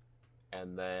 buttons.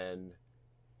 And then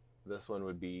this one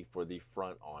would be for the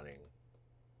front awning.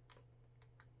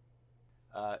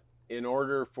 In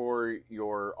order for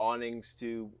your awnings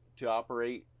to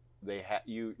operate,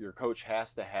 your coach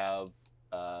has to have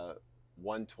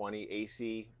 120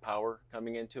 AC power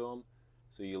coming into them.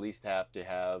 So you at least have to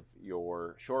have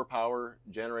your shore power,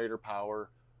 generator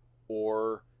power,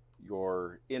 or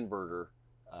your inverter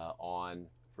on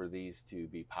for these to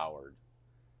be powered.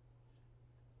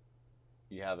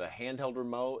 You have a handheld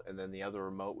remote, and then the other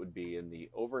remote would be in the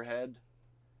overhead.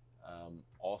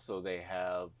 Also, they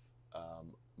have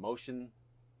motion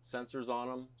sensors on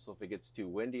them, so if it gets too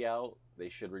windy out, they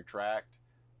should retract.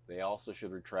 They also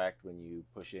should retract when you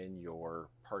push in your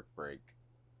park brake.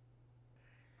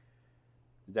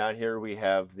 Down here we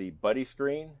have the buddy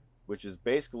screen, which is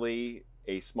basically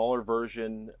a smaller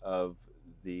version of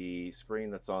the screen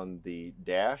that's on the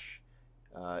dash.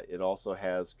 It also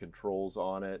has controls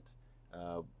on it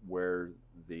where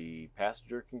the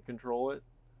passenger can control it.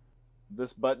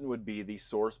 This button would be the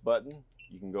source button.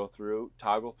 You can go through,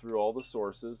 toggle through all the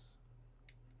sources.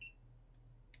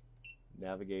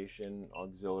 Navigation,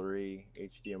 auxiliary,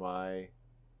 HDMI,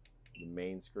 the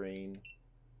main screen.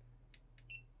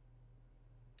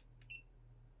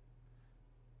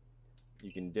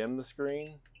 You can dim the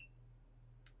screen.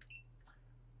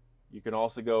 You can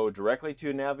also go directly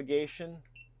to navigation.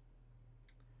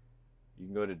 You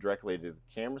can go directly to the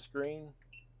camera screen,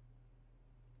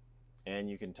 and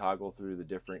you can toggle through the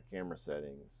different camera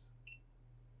settings.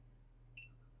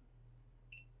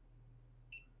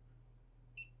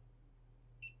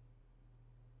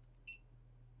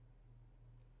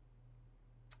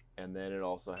 And then it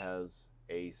also has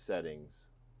a settings,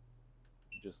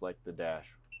 just like the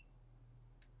dash.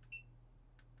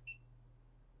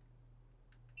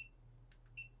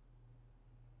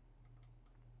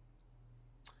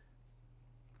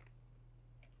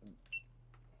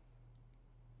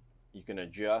 You can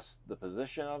adjust the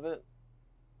position of it.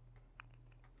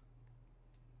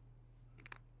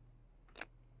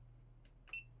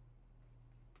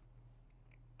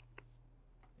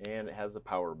 And it has a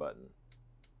power button.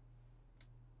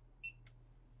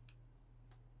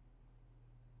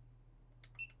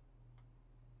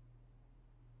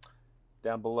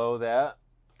 Down below that,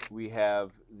 we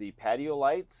have the patio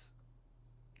lights.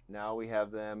 Now we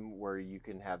have them where you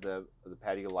can have the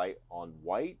patio light on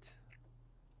white.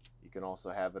 You can also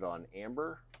have it on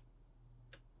amber.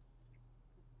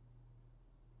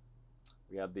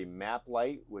 We have the map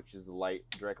light, which is the light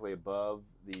directly above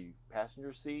the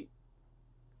passenger seat.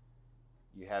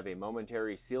 You have a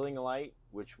momentary ceiling light,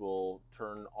 which will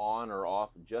turn on or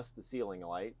off just the ceiling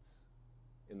lights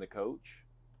in the coach.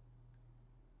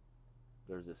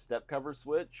 There's a step cover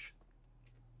switch.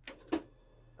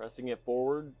 Pressing it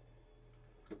forward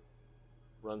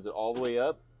runs it all the way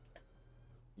up.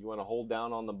 You want to hold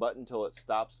down on the button until it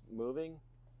stops moving,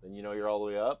 then you know you're all the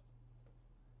way up.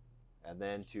 And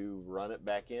then to run it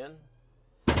back in,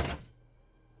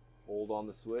 hold on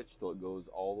the switch till it goes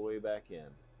all the way back in.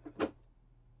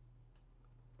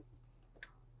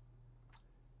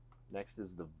 Next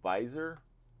is the visor,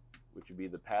 which would be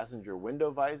the passenger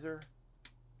window visor.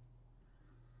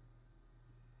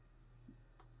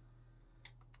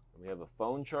 We have a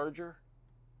phone charger.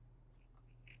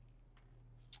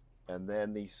 And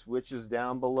then the switches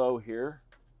down below here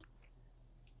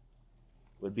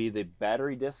would be the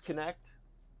battery disconnect.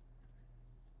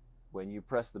 When you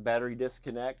press the battery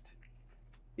disconnect,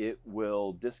 it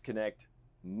will disconnect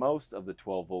most of the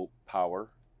 12-volt power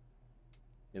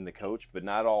in the coach, but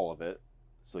not all of it.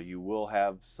 So you will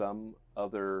have some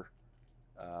other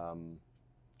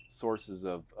sources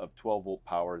of 12-volt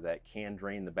power that can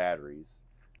drain the batteries.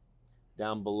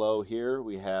 Down below here,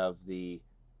 we have the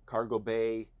cargo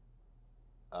bay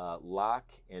lock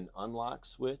and unlock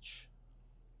switch.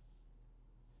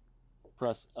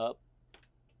 Press up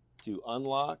to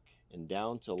unlock and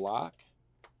down to lock.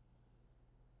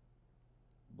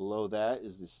 Below that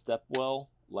is the stepwell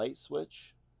light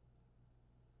switch.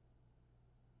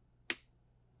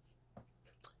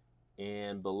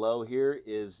 And below here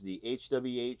is the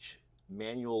HWH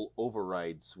manual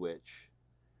override switch.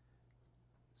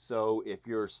 So if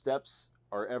your steps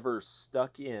are ever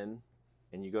stuck in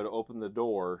and you go to open the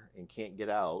door and can't get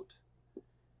out,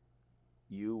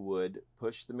 you would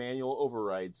push the manual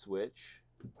override switch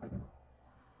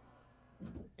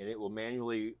and it will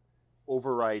manually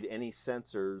override any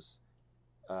sensors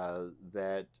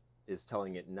that is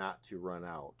telling it not to run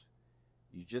out.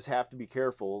 You just have to be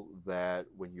careful that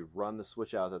when you run the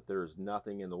switch out that there's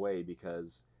nothing in the way,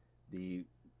 because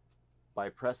by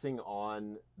pressing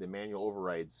on the manual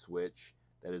override switch,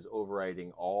 that is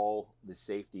overriding all the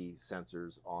safety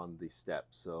sensors on the step.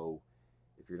 So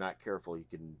if you're not careful, you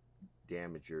can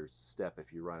damage your step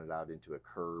if you run it out into a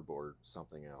curb or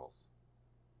something else.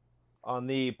 On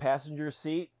the passenger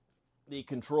seat, the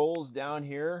controls down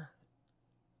here,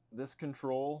 this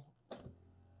control,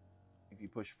 if you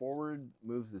push forward,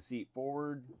 moves the seat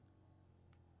forward.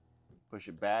 Push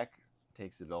it back,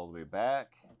 takes it all the way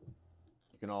back.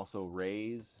 You can also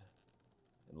raise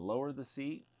and lower the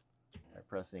seat by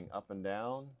pressing up and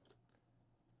down,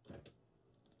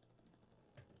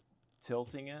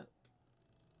 tilting it.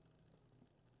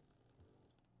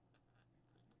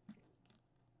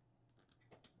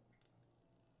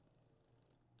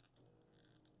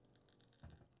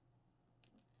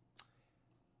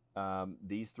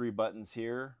 These three buttons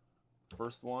here,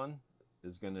 first one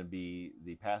is going to be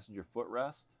the passenger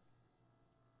footrest.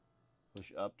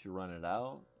 Push up to run it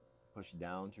out, push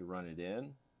down to run it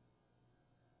in.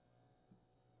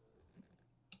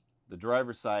 The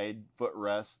driver's side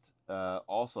footrest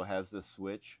also has this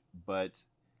switch, but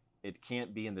it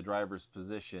can't be in the driver's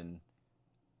position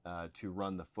to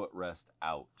run the footrest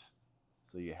out.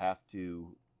 So you have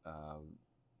to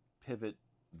pivot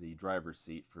the driver's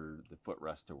seat for the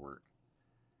footrest to work.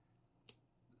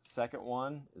 Second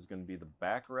one is going to be the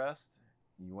backrest.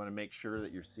 You want to make sure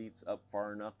that your seat's up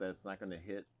far enough that it's not going to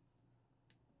hit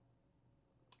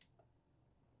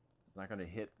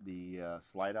the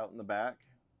slide out in the back.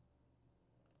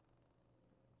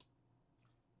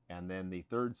 And then the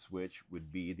third switch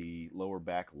would be the lower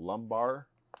back lumbar.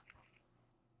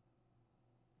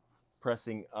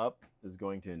 Pressing up is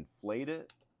going to inflate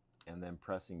it, and then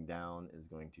pressing down is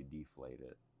going to deflate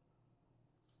it.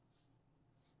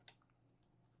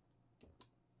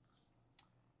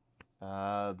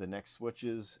 The next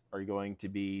switches are going to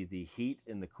be the heat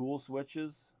and the cool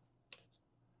switches.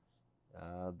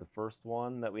 The first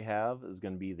one that we have is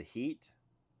going to be the heat.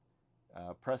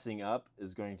 Pressing up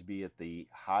is going to be at the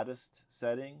hottest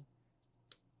setting.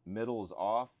 Middle is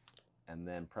off, and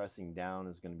then pressing down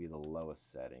is going to be the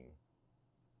lowest setting.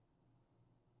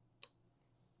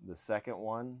 The second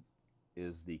one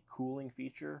is the cooling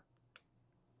feature.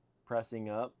 Pressing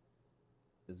up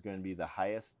is going to be the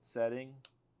highest setting.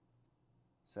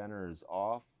 Center is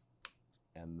off,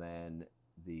 and then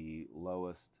the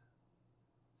lowest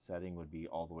setting would be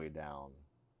all the way down.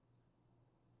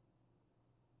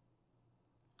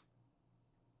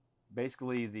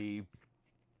 Basically, the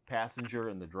passenger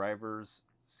and the driver's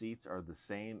seats are the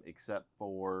same, except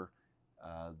for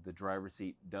the driver's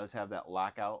seat does have that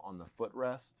lockout on the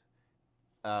footrest.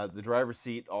 The driver's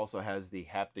seat also has the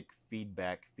haptic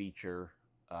feedback feature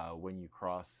when you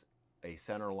cross a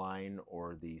center line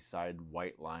or the side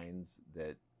white lines,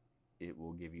 that it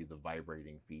will give you the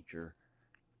vibrating feature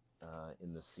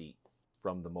in the seat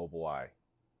from the mobile eye.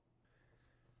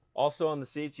 Also on the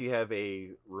seats you have a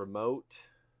remote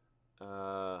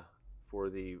for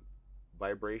the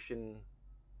vibration,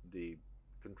 the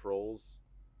controls.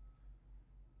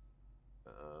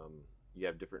 You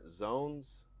have different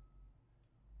zones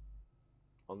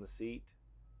on the seat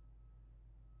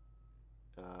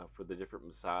for the different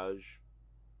massage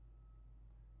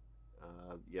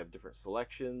You have different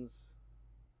selections.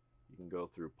 You can go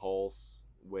through pulse,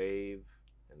 wave,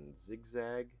 and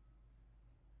zigzag,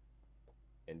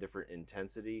 and different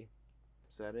intensity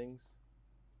settings.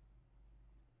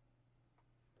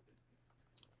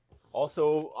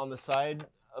 Also on the side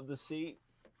of the seat,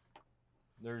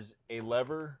 there's a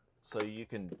lever so you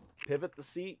can pivot the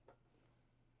seat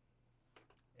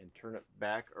and turn it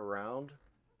back around.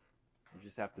 You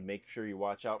just have to make sure you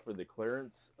watch out for the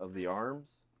clearance of the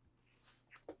arms.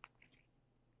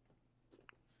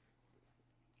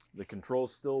 The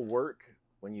controls still work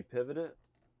when you pivot it.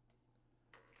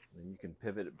 Then you can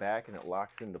pivot it back and it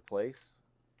locks into place.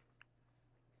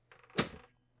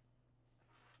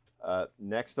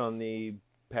 Next on the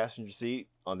passenger seat,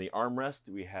 on the armrest,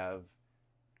 we have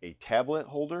a tablet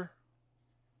holder,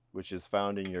 which is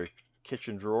found in your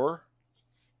kitchen drawer.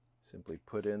 Simply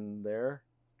put in there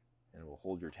and it will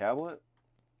hold your tablet.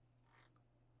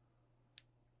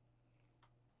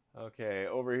 Okay,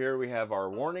 over here we have our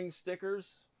warning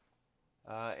stickers,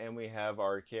 and we have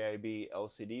our KIB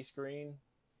LCD screen,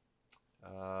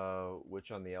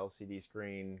 which on the LCD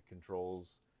screen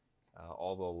controls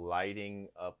all the lighting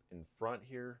up in front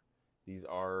here. These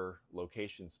are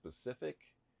location specific.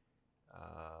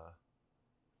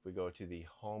 If we go to the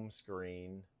home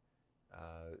screen,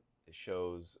 it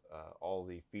shows all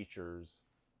the features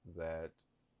that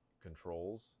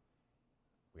controls.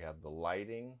 We have the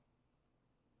lighting,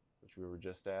 which we were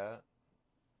just at.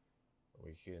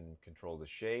 We can control the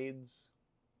shades.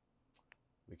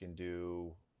 We can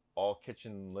do all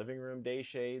kitchen living room day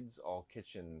shades, all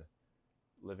kitchen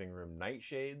living room night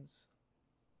shades.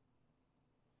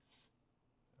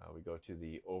 We go to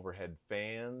the overhead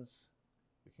fans.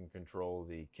 We can control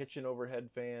the kitchen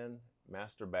overhead fan,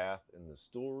 master bath, and the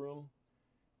stool room.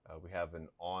 We have an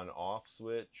on-off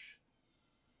switch.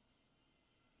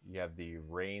 You have the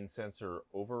rain sensor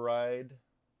override.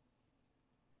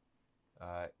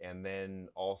 And then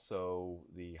also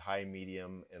the high,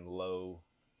 medium, and low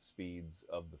speeds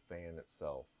of the fan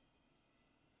itself.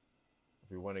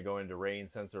 If we want to go into rain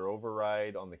sensor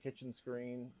override on the kitchen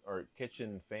screen or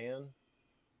kitchen fan,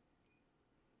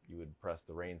 you would press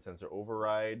the rain sensor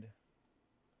override.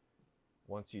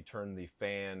 Once you turn the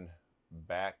fan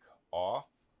back off,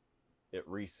 it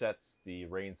resets the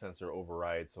rain sensor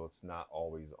override so it's not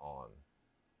always on.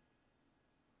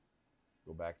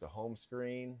 Go back to home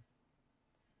screen,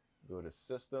 go to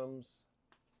systems.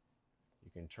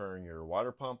 You can turn your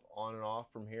water pump on and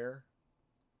off from here.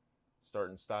 Start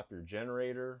and stop your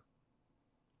generator,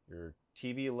 your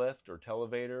TV lift or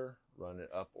televator, run it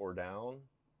up or down.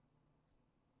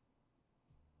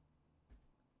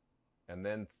 And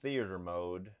then theater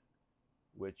mode,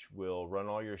 which will run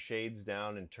all your shades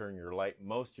down and turn your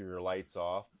most of your lights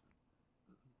off,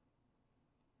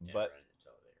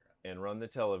 and run the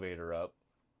televator up.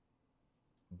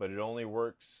 But it only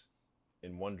works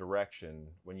in one direction.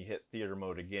 When you hit theater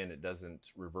mode again, it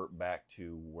doesn't revert back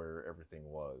to where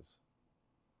everything was.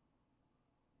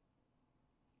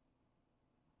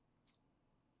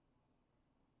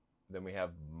 Then we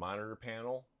have monitor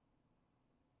panel,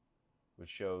 which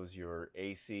shows your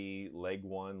AC leg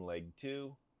 1, leg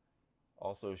 2.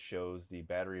 Also shows the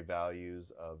battery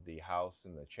values of the house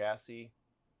and the chassis,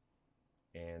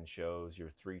 and shows your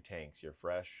 3 tanks, your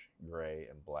fresh, gray,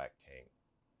 and black tank.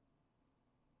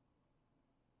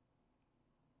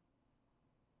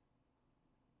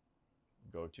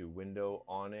 Go to window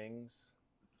awnings.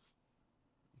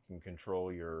 You can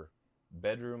control your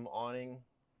bedroom awning,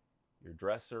 your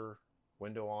dresser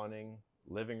window awning,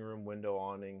 living room window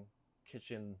awning,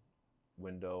 kitchen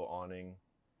window awning,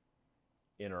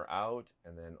 in or out,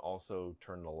 and then also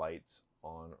turn the lights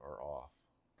on or off.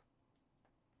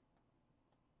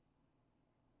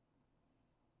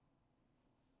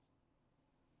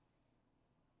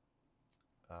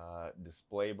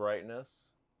 Display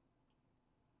brightness.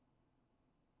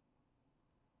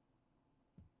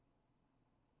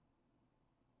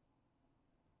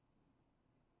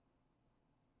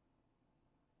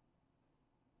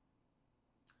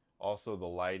 Also, the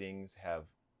lightings have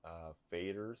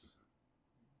faders.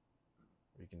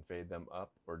 You can fade them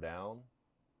up or down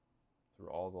through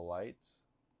all the lights.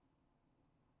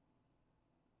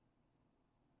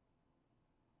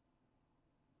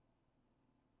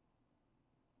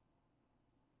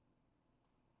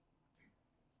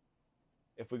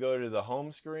 If we go to the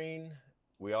home screen,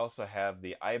 we also have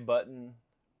the I button.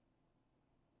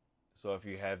 So if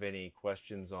you have any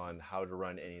questions on how to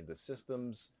run any of the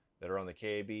systems that are on the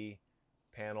KAB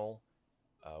panel,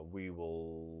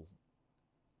 we'll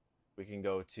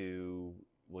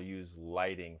use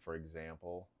lighting, for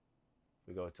example.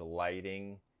 We go to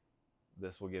lighting,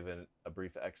 this will give a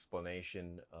brief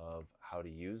explanation of how to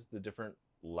use the different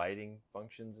lighting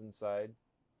functions inside.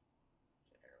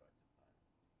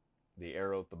 The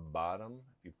arrow at the bottom,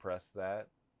 if you press that,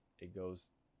 it goes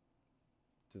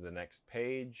to the next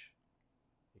page.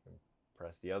 You can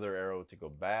press the other arrow to go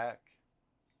back,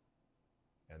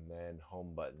 and then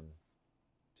home button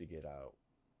to get out.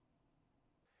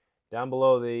 Down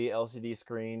below the LCD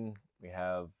screen, we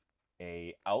have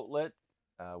a outlet,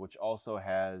 which also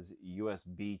has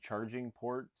USB charging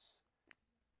ports.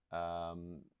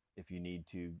 If you need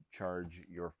to charge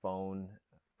your phone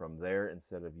from there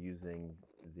instead of using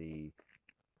the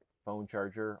phone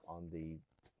charger on the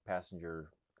passenger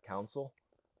console.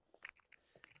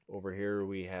 Over here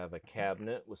we have a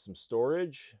cabinet with some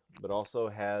storage, but also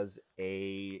has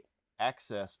a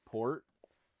access port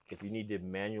if you need to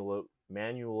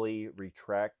manually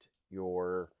retract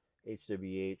your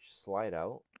HWH slide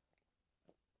out.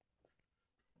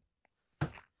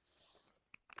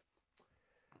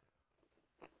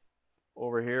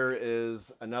 Over here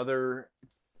is another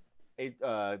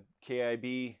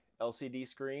KIB LCD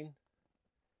screen.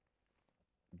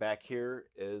 Back here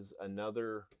is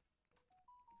another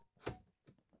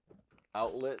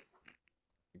outlet.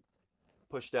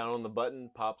 Push down on the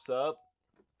button, pops up.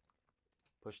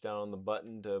 Push down on the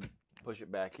button to push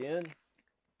it back in.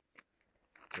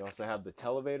 You also have the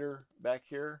televator back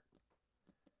here.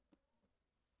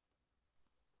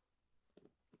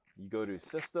 You go to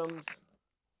Systems,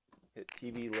 hit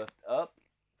TV lift up.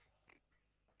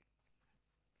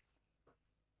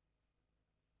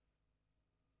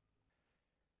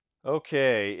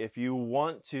 Okay, if you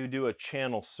want to do a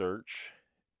channel search,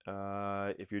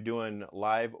 if you're doing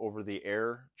live over the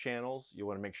air channels, you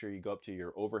want to make sure you go up to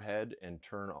your overhead and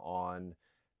turn on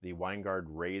the Winegard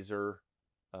Razor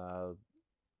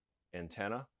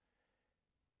antenna.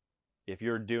 If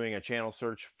you're doing a channel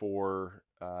search for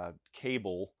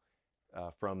cable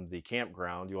from the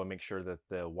campground, you want to make sure that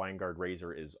the Winegard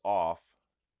Razor is off,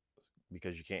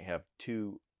 because you can't have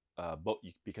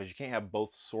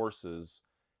both sources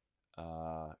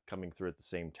coming through at the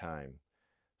same time.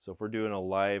 So if we're doing a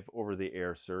live over the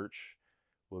air search,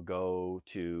 we'll go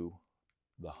to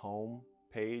the home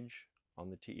page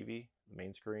on the TV, the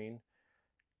main screen.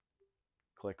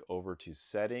 Click over to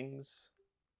settings,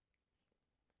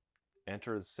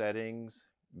 enter the settings,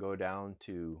 go down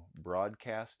to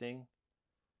broadcasting,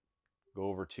 go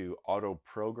over to auto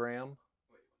program.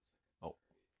 Oh.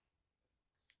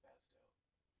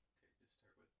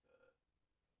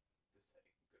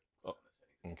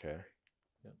 Okay.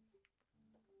 Yep.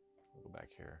 We'll go back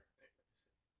here.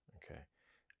 Okay.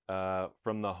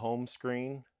 From the home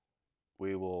screen,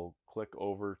 we will click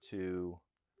over to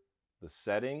the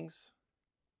settings,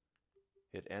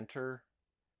 hit enter,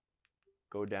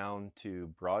 go down to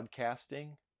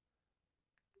broadcasting.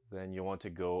 Then you want to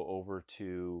go over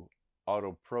to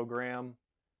auto program,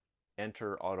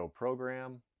 enter auto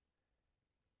program,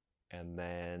 and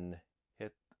then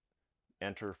hit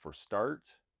enter for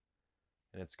start.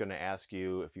 And it's going to ask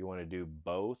you if you want to do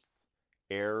both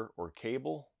air or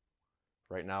cable.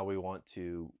 Right now we want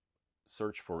to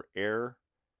search for air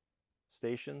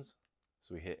stations.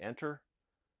 So we hit enter,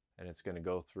 and it's going to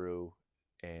go through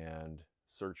and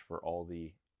search for all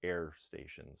the air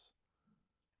stations.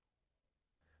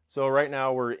 So right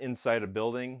now we're inside a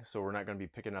building, so we're not going to be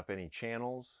picking up any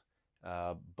channels.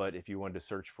 But if you wanted to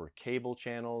search for cable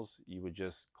channels, you would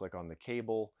just click on the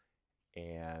cable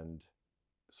and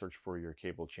search for your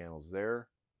cable channels there.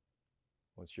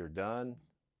 Once you're done,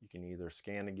 you can either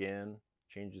scan again,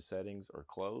 change the settings, or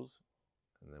close.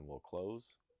 And then we'll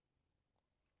close.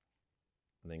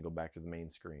 And then go back to the main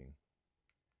screen.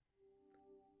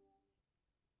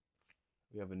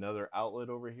 We have another outlet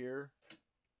over here.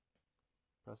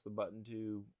 Press the button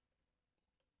to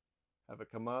have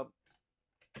it come up.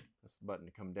 Press the button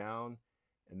to come down.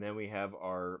 And then we have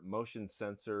our motion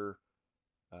sensor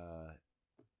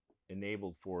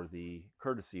enabled for the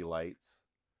courtesy lights.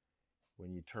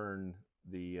 When you turn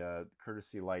the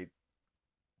courtesy light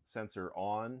sensor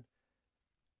on,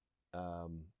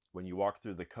 when you walk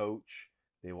through the coach,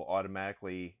 they will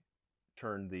automatically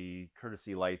turn the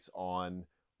courtesy lights on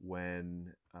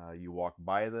when you walk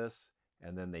by this,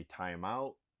 and then they time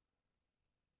out.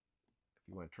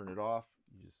 If you want to turn it off,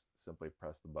 you just simply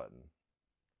press the button.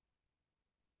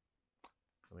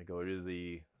 Let me go to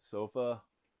the sofa.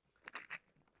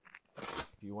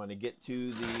 If you want to get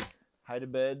to the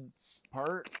hide-a-bed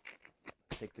part,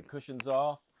 take the cushions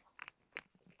off.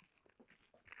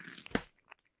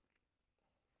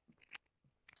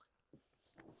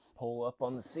 Pull up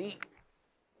on the seat.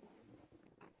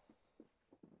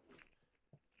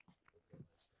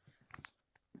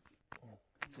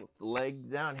 with the legs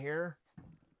down here.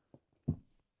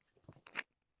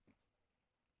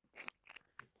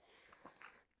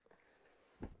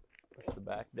 Push the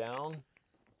back down.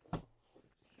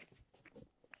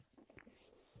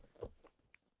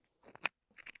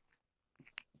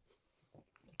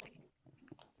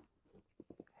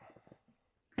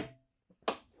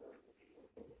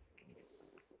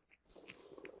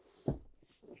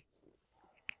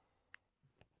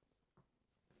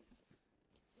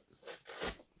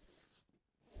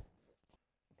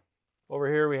 Over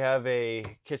here we have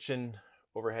a kitchen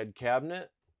overhead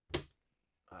cabinet.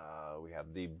 We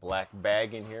have the black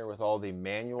bag in here with all the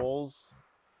manuals.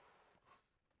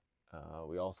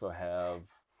 We also have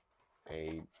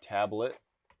a tablet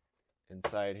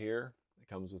inside here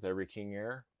that comes with every King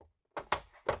Aire.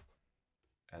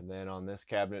 And then on this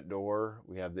cabinet door,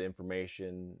 we have the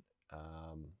information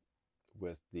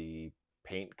with the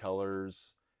paint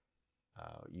colors.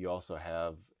 You also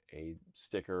have a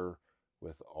sticker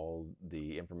with all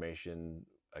the information,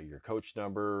 your coach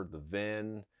number, the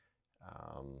VIN,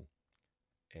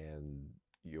 and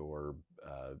your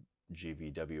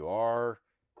GVWR.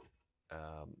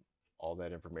 All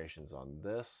that information's on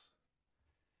this.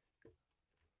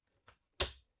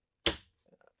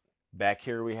 Back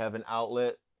here we have an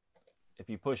outlet. If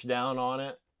you push down on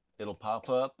it, it'll pop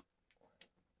up.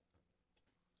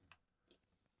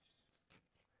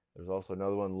 There's also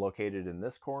another one located in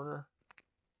this corner.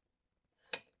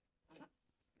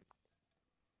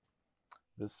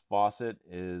 This faucet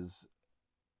is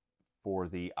for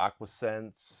the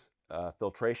AquaSense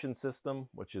filtration system,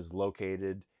 which is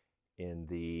located in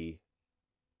the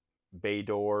bay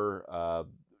door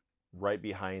right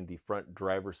behind the front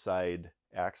driver's side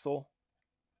axle.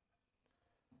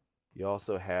 You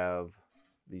also have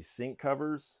these sink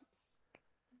covers,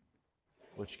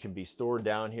 which can be stored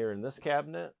down here in this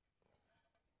cabinet.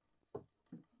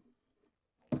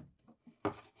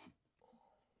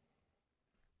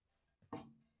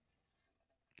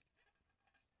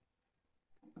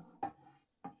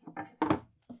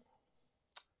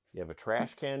 You have a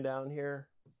trash can down here.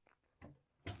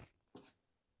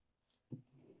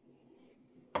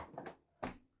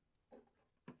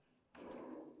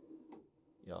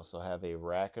 You also have a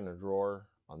rack and a drawer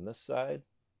on this side.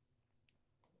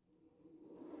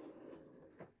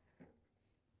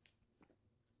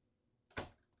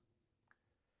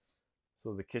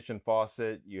 So the kitchen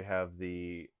faucet, you have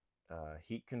the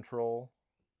heat control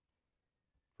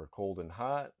for cold and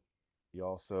hot. You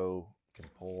also can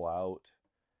pull out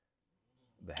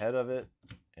the head of it,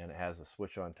 and it has a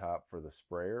switch on top for the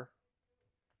sprayer.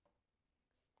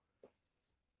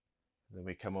 Then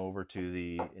we come over to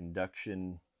the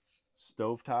induction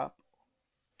stovetop,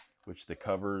 which the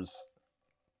covers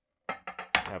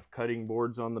have cutting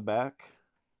boards on the back.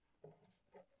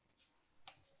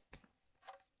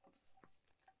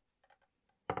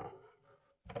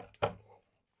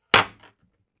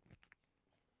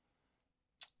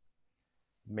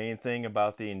 Main thing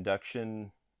about the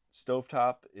induction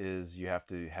stovetop is you have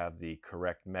to have the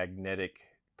correct magnetic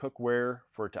cookware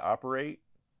for it to operate.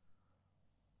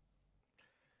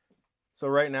 So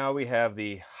right now we have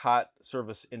the hot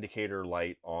surface indicator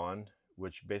light on,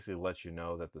 which basically lets you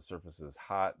know that the surface is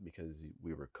hot because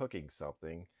we were cooking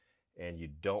something, and you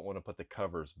don't want to put the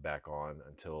covers back on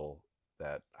until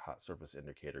that hot surface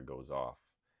indicator goes off.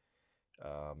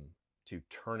 To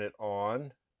turn it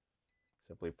on,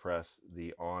 simply press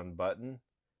the on button.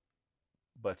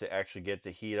 But to actually get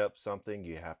to heat up something,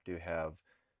 you have to have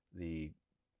the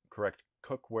correct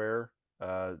cookware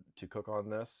to cook on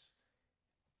this.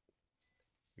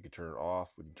 We can turn it off,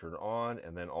 we can turn it on,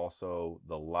 and then also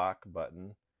the lock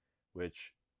button,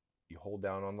 which you hold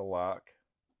down on the lock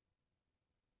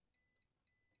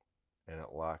and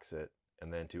it locks it.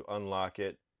 And then to unlock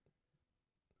it,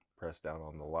 press down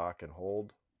on the lock and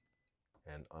hold,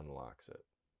 and unlocks it.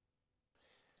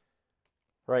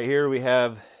 Right here we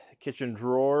have kitchen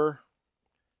drawer.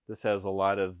 This has a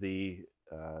lot of the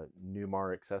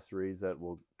Newmar accessories that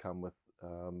will come with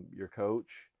your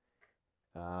coach.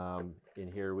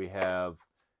 In here we have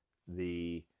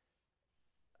the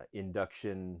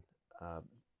induction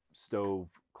stove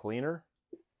cleaner.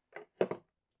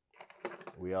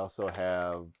 We also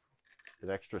have an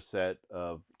extra set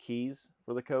of keys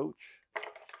for the coach.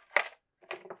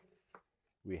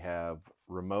 We have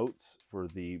remotes for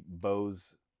the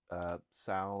Bose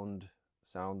sound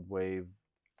wave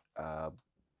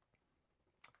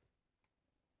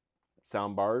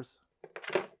sound bars.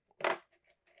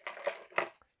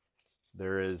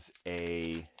 There is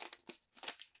a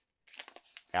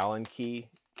Allen key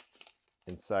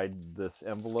inside this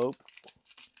envelope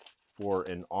for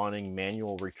an awning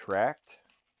manual retract.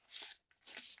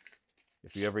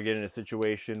 If you ever get in a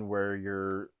situation where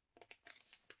your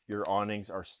awnings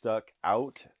are stuck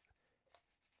out,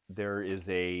 there is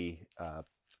a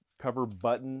cover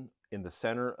button in the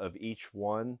center of each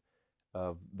one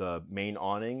of the main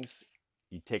awnings.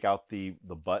 You take out the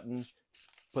button,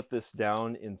 put this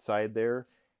down inside there,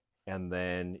 and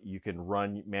then you can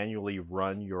manually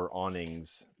run your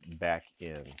awnings back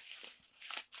in.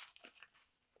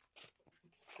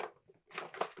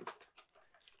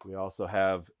 We also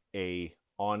have a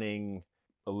awning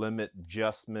limit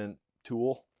adjustment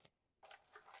tool.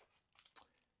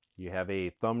 You have a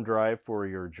thumb drive for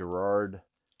your Girard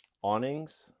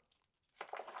awnings,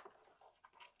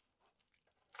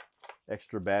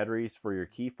 extra batteries for your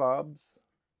key fobs,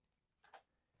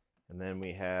 and then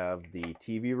we have the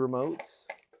TV remotes,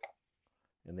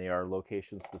 and they are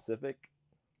location specific.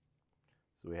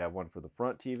 So we have one for the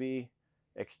front TV,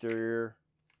 exterior,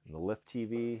 and the lift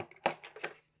TV,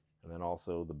 and then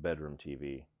also the bedroom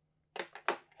TV.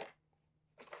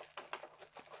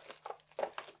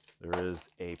 There is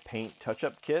a paint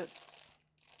touch-up kit.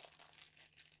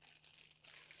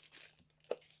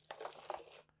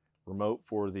 Remote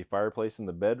for the fireplace in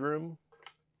the bedroom.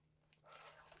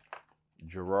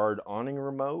 Girard awning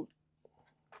remote.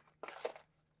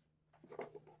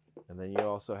 And then you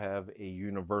also have a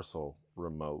universal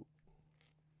remote.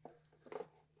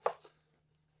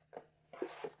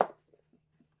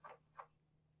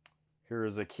 Here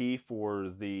is a key for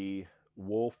the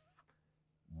Wolf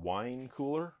wine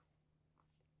cooler.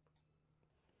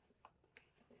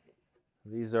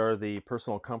 These are the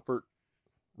personal comfort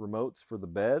remotes for the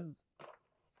beds,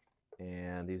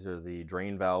 and these are the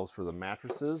drain valves for the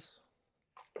mattresses.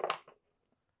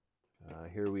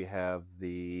 Here we have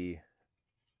the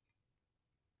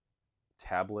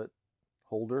tablet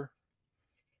holder.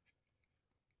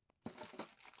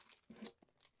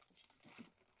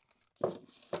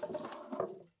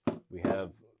 We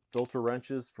have filter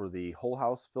wrenches for the whole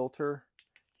house filter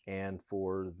and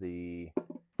for the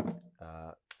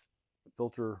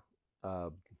filter,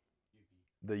 the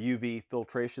UV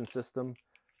filtration system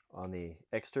on the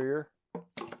exterior.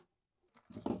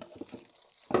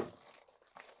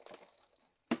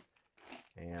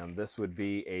 And this would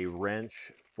be a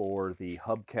wrench for the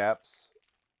hubcaps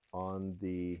on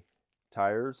the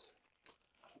tires.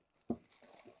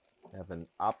 I have an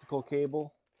optical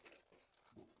cable.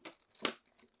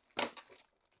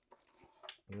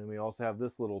 And then we also have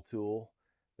this little tool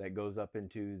that goes up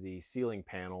into the ceiling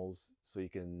panels so you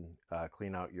can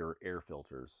clean out your air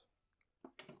filters.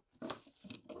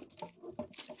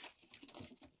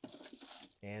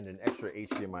 And an extra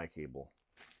HDMI cable.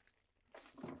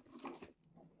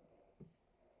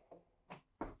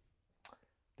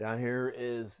 Down here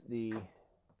is the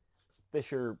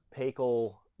Fisher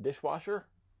Paykel dishwasher.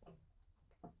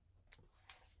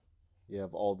 You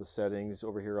have all the settings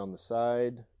over here on the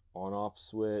side, on-off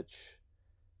switch.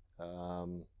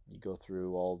 You go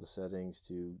through all the settings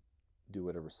to do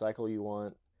whatever cycle you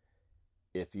want.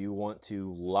 If you want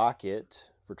to lock it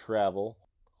for travel,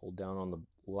 hold down on the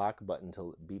lock button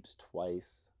until it beeps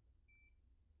twice.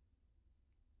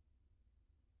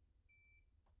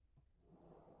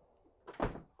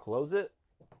 Close it.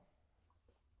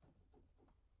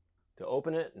 To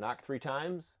open it, knock 3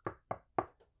 times.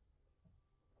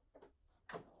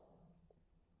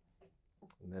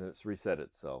 And then it's reset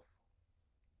itself.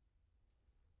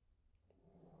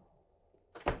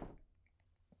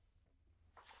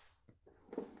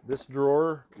 This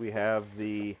drawer, we have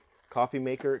the coffee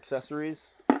maker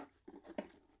accessories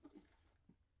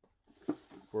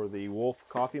for the Wolf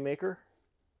coffee maker.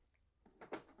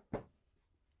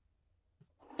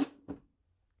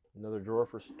 Another drawer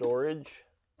for storage,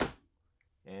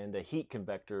 and a heat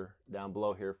convector down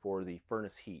below here for the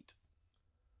furnace heat.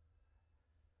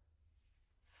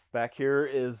 Back here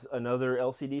is another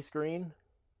LCD screen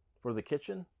for the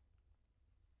kitchen,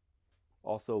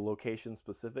 also location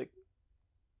specific.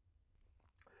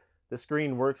 This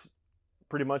screen works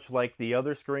pretty much like the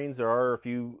other screens. There are a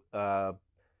few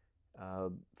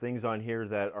things on here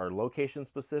that are location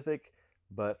specific,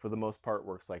 but for the most part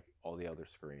works like all the other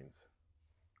screens.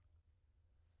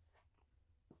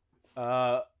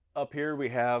 Up here we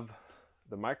have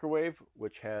the microwave,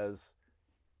 which has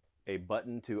a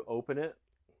button to open it.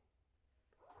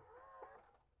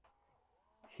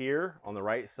 Here on the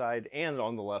right side and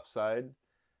on the left side,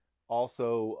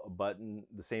 also a button,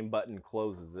 the same button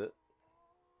closes it.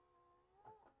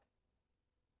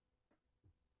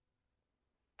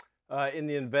 In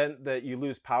the event that you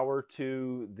lose power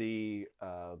to the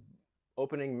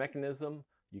opening mechanism,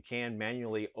 you can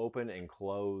manually open and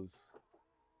close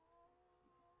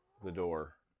the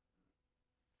door.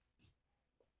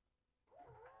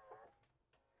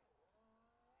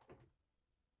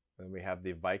 Then we have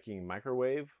the Viking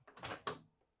microwave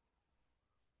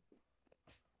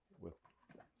with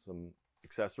some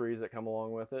accessories that come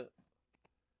along with it.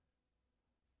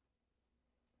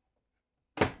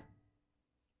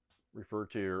 Refer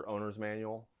to your owner's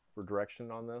manual for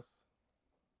direction on this.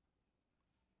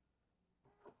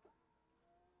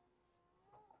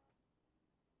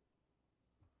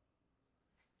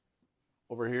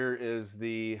 Over here is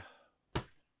the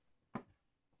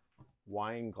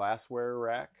wine glassware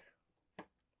rack.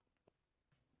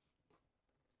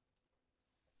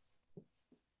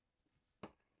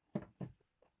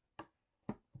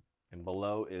 And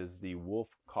below is the Wolf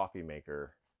coffee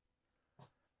maker.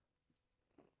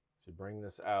 To bring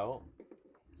this out,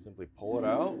 simply pull it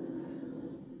out.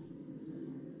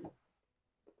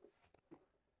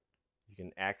 You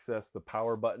can access the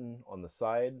power button on the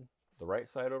side, the right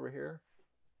side over here,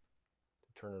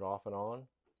 to turn it off and on.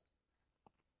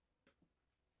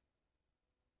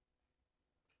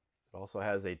 It also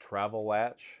has a travel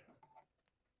latch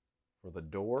for the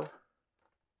door.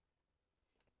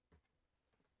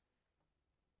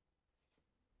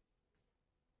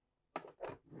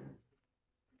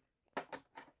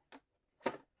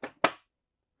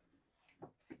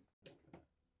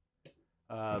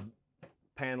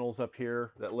 Panels up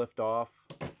here that lift off.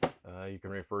 You can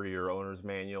refer to your owner's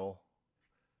manual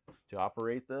to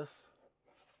operate this.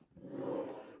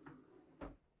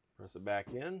 Press it back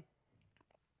in.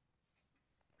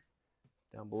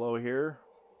 Down below here,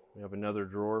 we have another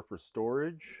drawer for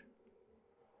storage.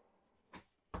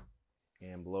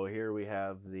 And below here we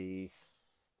have the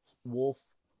Wolf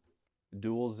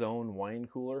dual zone wine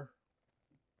cooler.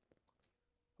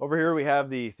 Over here we have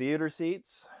the theater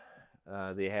seats.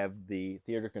 They have the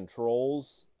theater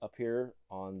controls up here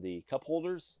on the cup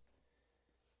holders.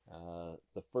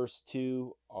 The first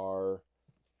two are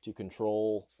to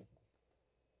control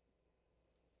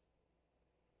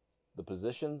the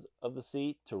positions of the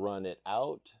seat to run it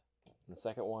out. The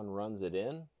second one runs it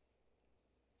in.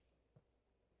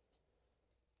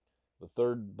 The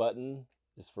third button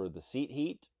is for the seat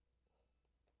heat.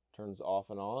 Turns off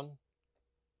and on.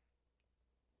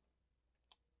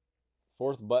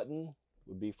 Fourth button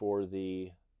would be for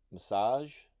the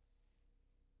massage.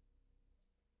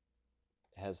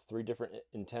 It has 3 different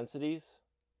intensities.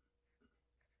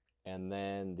 And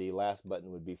then the last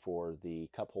button would be for the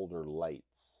cup holder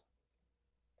lights.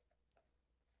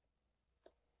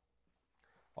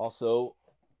 Also,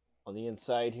 on the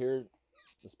inside here,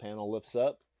 this panel lifts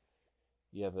up.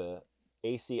 You have a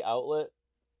AC outlet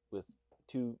with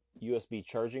 2 USB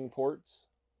charging ports.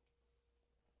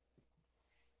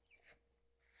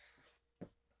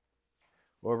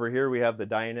 Over here we have the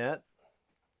dinette.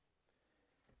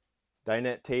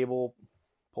 Dinette table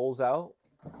pulls out.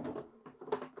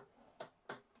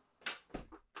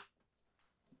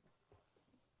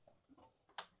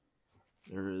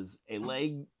 There is a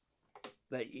leg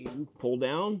that you pull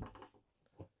down,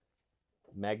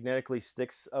 magnetically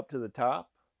sticks up to the top,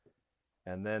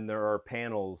 and then there are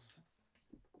panels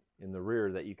in the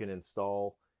rear that you can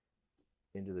install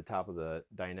into the top of the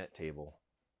dinette table.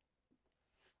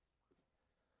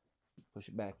 Push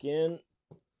it back in.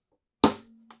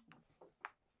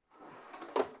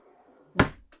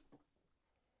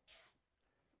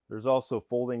 There's also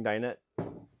folding dinette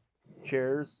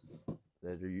chairs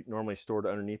that are normally stored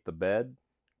underneath the bed.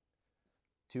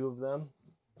 2 of them.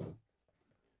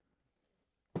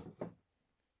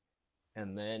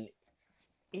 And then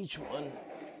each one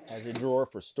has a drawer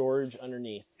for storage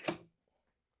underneath.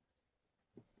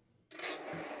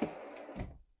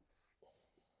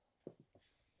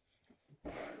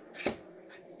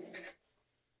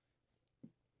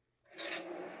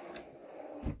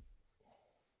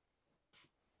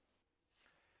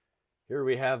 Here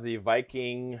we have the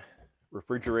Viking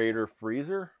refrigerator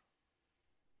freezer.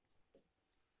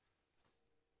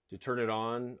 To turn it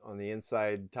on the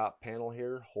inside top panel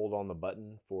here, hold on the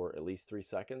button for at least 3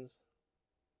 seconds.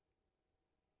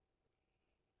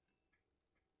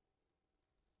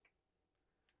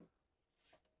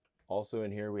 Also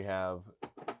in here we have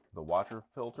the water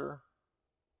filter,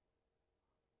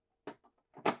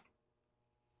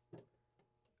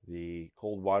 the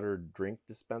cold water drink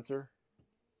dispenser,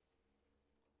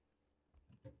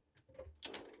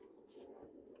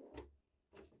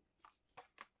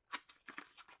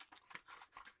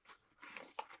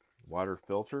 water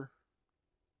filter,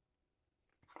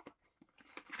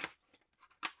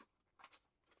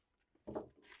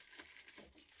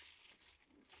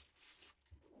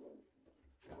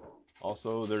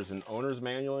 also there's an owner's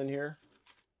manual in here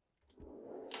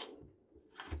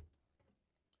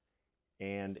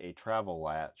and a travel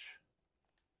latch.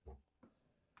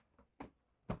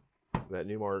 that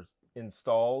Newmar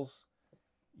installs,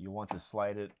 you want to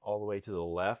slide it all the way to the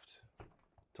left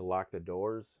to lock the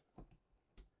doors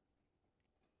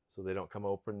so they don't come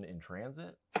open in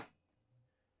transit.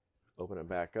 Open it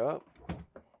back up.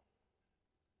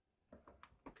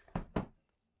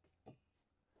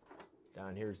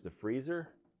 Down here's the freezer.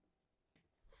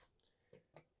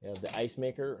 You have the ice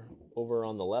maker over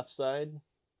on the left side,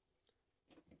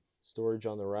 storage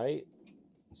on the right,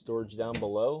 storage down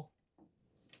below.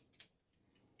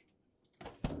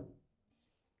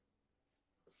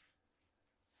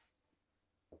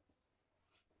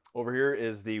 Over here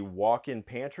is the walk-in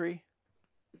pantry.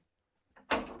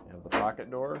 You have the pocket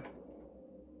door.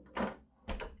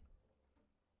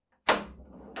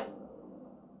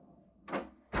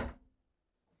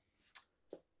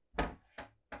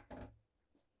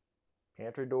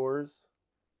 Pantry doors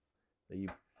that you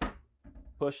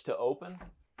push to open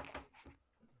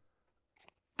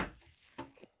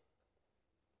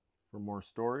for more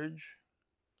storage.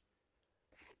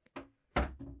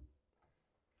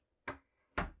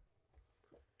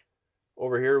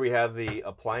 Over here we have the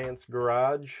appliance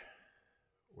garage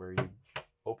where you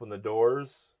open the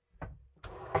doors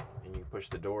and you push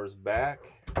the doors back.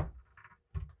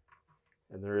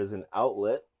 And there is an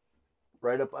outlet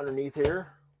right up underneath here.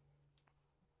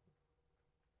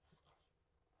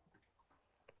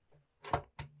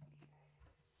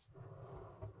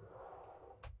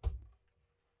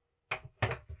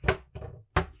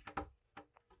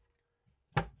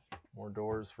 More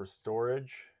doors for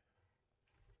storage.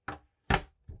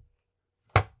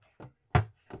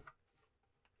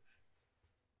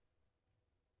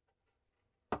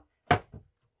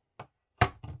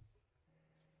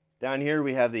 Down here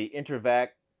we have the Intervac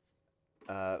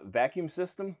vacuum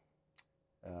system.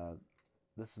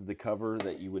 This is the cover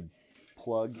that you would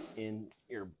plug in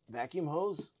your vacuum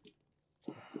hose.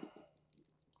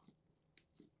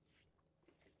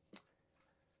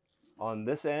 On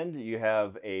this end you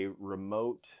have a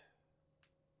remote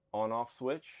on-off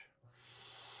switch.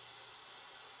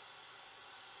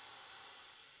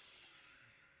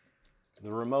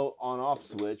 The remote on-off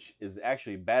switch is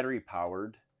actually battery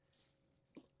powered.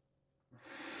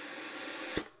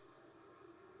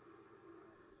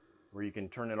 Where you can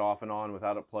turn it off and on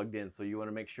without it plugged in. So you want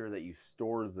to make sure that you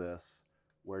store this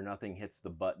where nothing hits the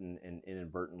button and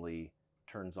inadvertently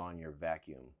turns on your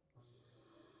vacuum.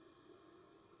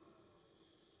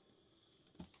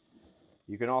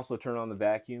 You can also turn on the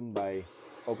vacuum by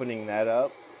opening that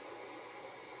up,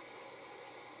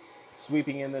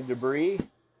 sweeping in the debris,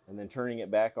 and then turning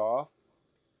it back off.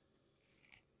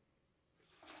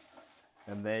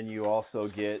 And then you also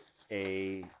get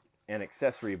an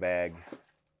accessory bag,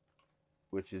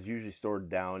 which is usually stored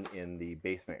down in the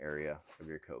basement area of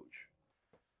your coach.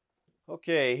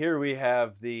 Okay, here we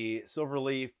have the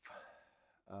Silverleaf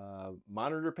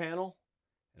monitor panel.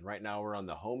 And right now we're on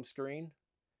the home screen.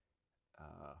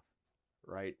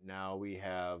 Right now we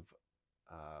have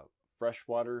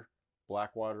freshwater,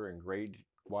 blackwater, and gray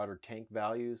water tank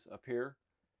values up here.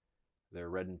 They're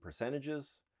read in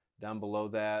percentages. Down below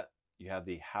that, you have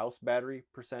the house battery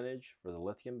percentage for the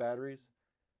lithium batteries.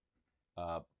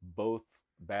 Both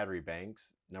battery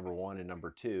banks, number 1 and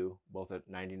number 2, both at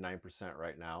 99%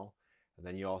 right now. And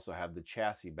then you also have the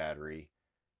chassis battery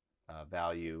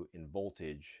value in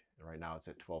voltage. And right now it's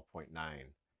at 12.9.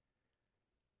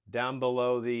 Down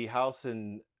below the house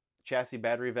and chassis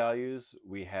battery values,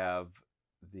 we have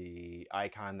the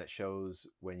icon that shows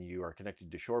when you are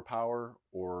connected to shore power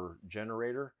or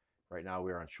generator. Right now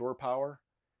we're on shore power,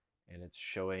 and it's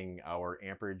showing our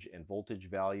amperage and voltage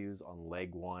values on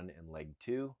leg 1 and leg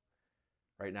 2.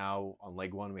 Right now on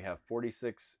leg 1 we have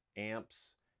 46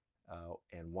 amps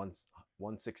and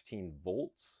 116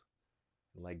 volts.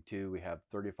 In leg 2 we have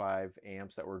 35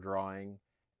 amps that we're drawing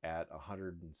at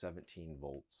 117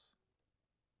 volts.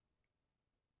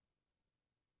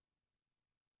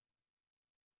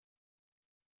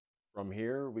 From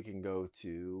here we can go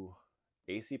to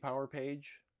AC power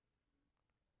page,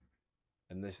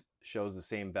 and this shows the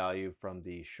same value from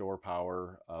the shore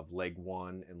power of leg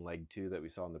 1 and leg 2 that we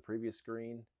saw on the previous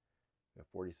screen. We have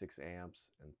 46 amps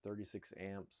and 36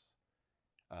 amps.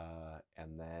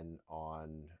 And then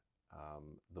on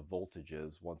the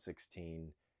voltages, 116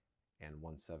 and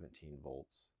 117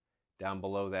 volts. Down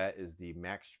below that is the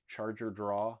max charger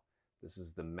draw. This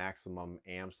is the maximum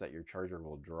amps that your charger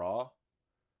will draw.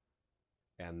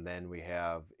 And then we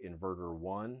have inverter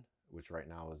 1, which right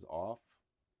now is off,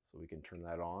 so we can turn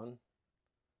that on.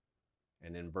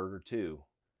 And inverter 2.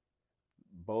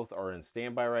 Both are in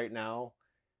standby right now.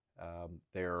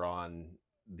 They're on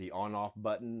the on-off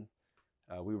button.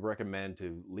 We recommend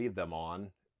to leave them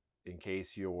on in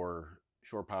case your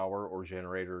shore power or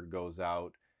generator goes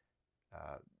out,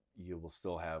 you will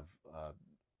still have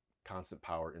constant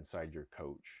power inside your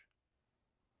coach.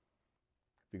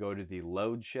 If we go to the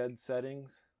load shed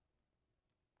settings,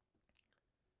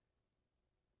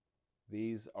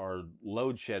 these are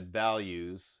load shed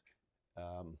values.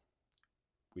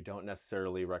 We don't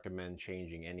necessarily recommend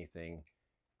changing anything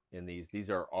in these. These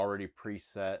are already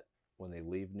preset when they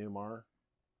leave Newmar.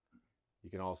 You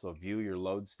can also view your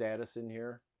load status in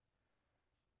here.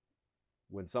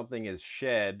 When something is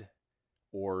shed,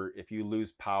 or if you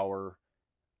lose power,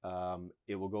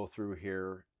 it will go through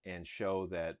here and show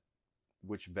that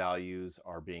which values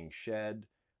are being shed.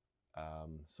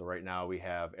 So right now we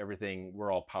have everything,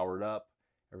 we're all powered up,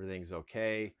 everything's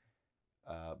okay.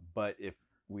 But if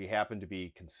we happen to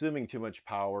be consuming too much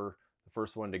power, the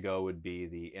first one to go would be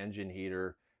the engine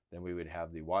heater, then we would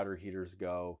have the water heaters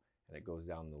go, and it goes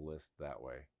down the list that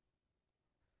way.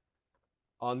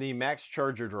 On the max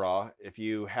charger draw, if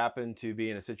you happen to be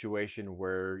in a situation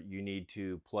where you need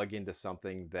to plug into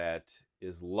something that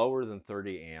is lower than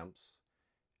 30 amps,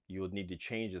 you would need to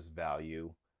change this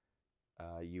value.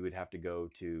 You would have to go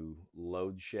to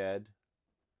load shed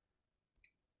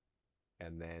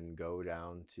and then go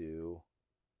down to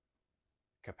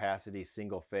capacity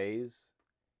single phase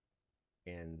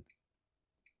and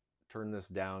turn this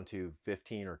down to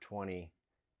 15 or 20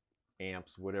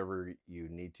 amps, whatever you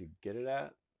need to get it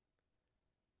at,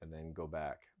 and then go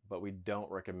back. But we don't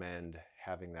recommend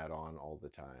having that on all the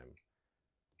time.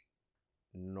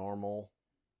 Normal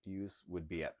use would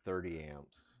be at 30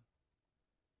 amps.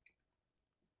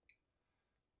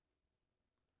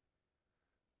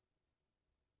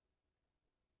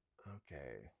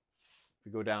 Okay, if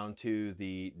we go down to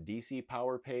the DC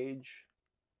power page,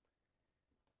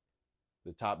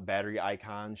 the top battery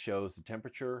icon shows the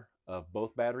temperature of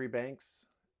both battery banks.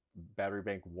 Battery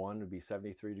bank 1 would be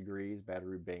 73 degrees,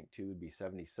 battery bank 2 would be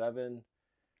 77.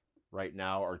 Right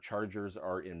now our chargers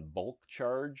are in bulk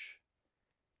charge.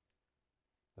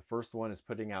 The first one is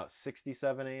putting out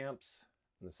 67 amps,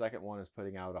 and the second one is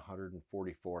putting out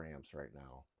 144 amps right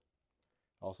now.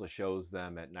 Also shows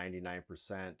them at 99%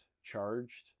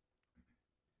 charged.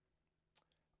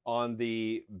 On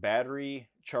the battery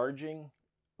charging,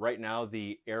 right now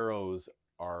the arrows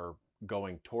are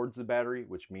going towards the battery,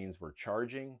 which means we're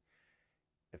charging.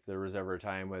 If there was ever a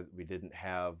time when we didn't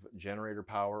have generator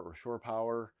power or shore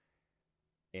power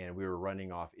and we were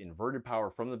running off inverted power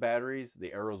from the batteries,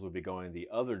 the arrows would be going the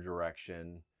other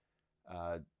direction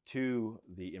to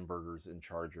the inverters and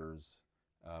chargers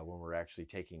when we're actually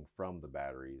taking from the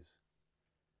batteries.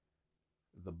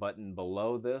 The button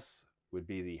below this would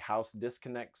be the house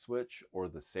disconnect switch or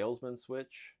the salesman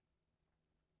switch.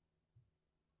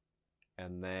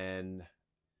 And then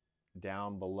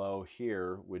down below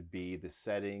here would be the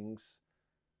settings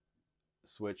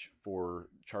switch for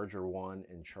charger 1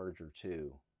 and charger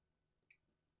 2.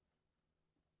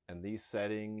 And these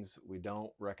settings, we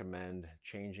don't recommend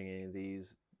changing any of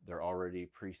these. They're already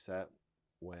preset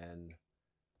when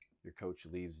your coach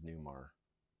leaves Newmar.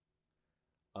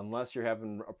 Unless you're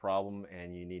having a problem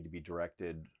and you need to be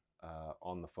directed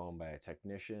on the phone by a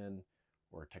technician,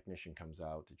 or a technician comes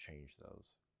out to change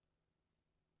those.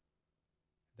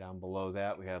 Down below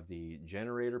that we have the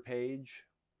generator page,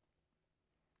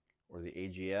 or the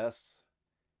AGS.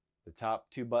 The top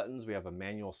two buttons, we have a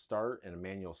manual start and a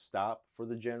manual stop for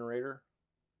the generator.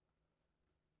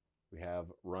 We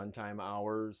have runtime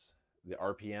hours, the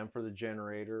RPM for the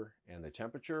generator, and the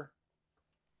temperature.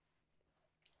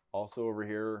 Also over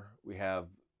here we have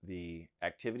the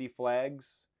activity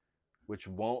flags, which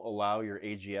won't allow your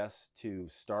AGS to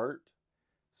start.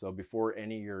 So before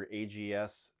any of your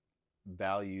AGS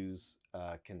values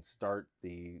can start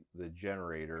the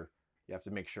generator, you have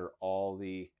to make sure all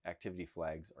the activity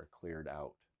flags are cleared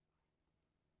out.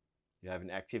 You have an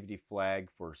activity flag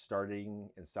for starting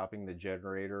and stopping the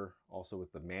generator, also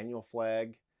with the manual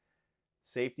flag.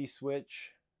 Safety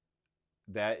switch,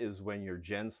 that is when your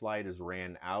gen slide is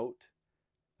ran out.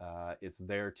 It's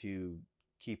there to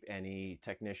keep any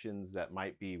technicians that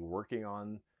might be working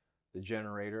on the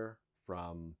generator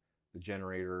from the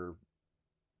generator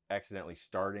accidentally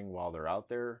starting while they're out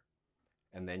there.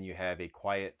 And then you have a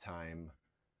quiet time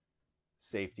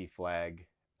safety flag,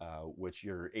 which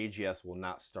your AGS will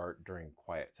not start during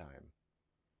quiet time.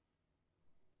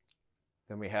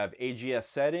 Then we have AGS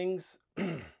settings.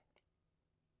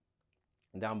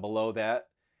 Down below that,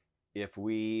 if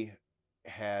we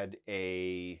had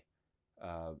AGS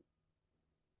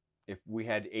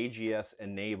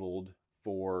enabled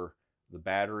for the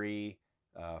battery,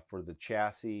 for the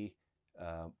chassis,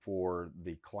 For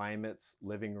the climates,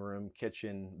 living room,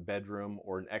 kitchen, bedroom,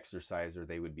 or an exerciser,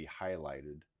 they would be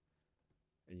highlighted.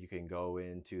 And you can go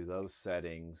into those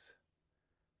settings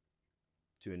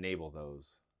to enable those.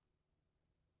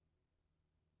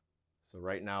 So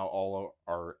right now all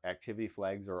our activity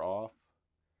flags are off.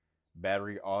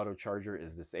 Battery auto charger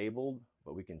is disabled,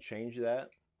 but we can change that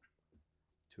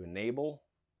to enable.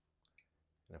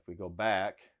 And if we go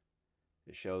back,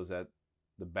 it shows that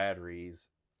the batteries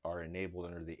are enabled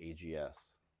under the AGS.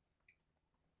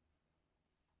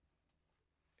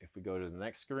 If we go to the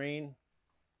next screen,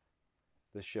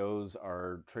 this shows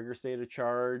our trigger state of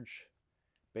charge,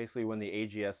 basically when the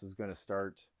AGS is going to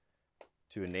start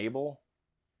to enable.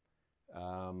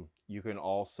 You can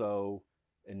also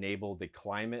enable the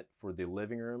climate for the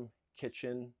living room,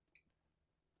 kitchen,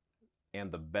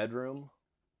 and the bedroom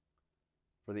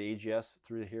for the AGS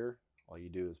through here. All you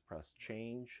do is press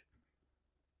change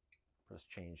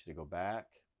to go back,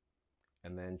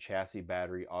 and then chassis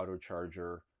battery auto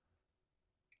charger,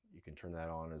 you can turn that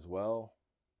on as well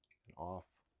and off.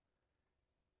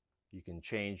 You can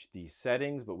change the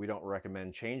settings, but we don't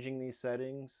recommend changing these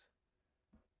settings.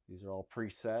 These are all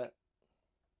preset.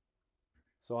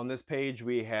 So on this page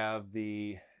we have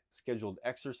the scheduled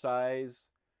exercise,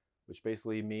 which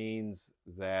basically means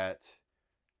that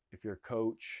if your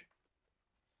coach,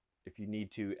 if you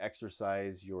need to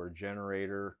exercise your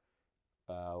generator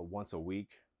once a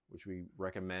week, which we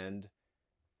recommend,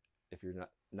 if you're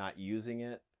not using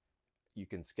it, you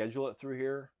can schedule it through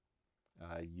here.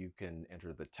 You can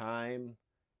enter the time,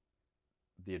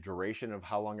 the duration of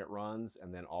how long it runs,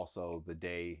 and then also the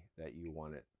day that you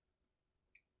want it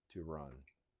to run.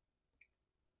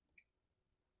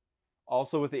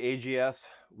 Also with the AGS,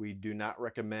 we do not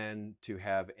recommend to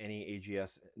have any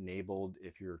AGS enabled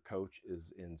if your coach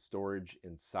is in storage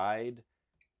inside.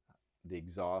 The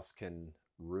exhaust can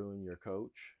ruin your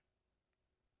coach.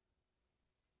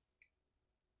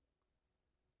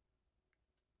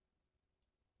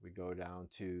 We go down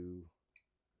to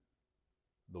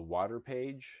the water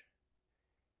page.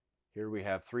 Here we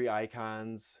have 3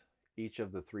 icons, each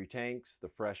of the 3 tanks, the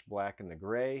fresh, black, and the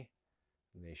gray,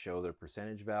 and they show their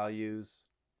percentage values.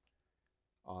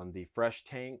 On the fresh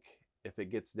tank, if it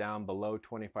gets down below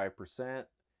 25%,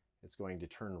 it's going to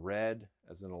turn red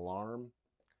as an alarm.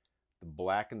 The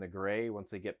black and the gray, once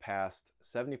they get past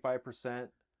 75%,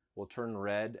 will turn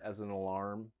red as an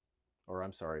alarm. Or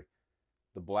I'm sorry,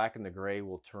 the black and the gray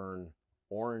will turn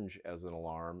orange as an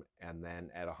alarm, and then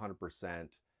at 100%,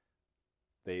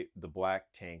 the black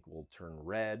tank will turn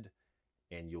red,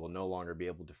 and you will no longer be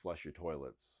able to flush your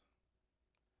toilets.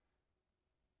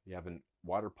 You have a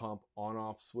water pump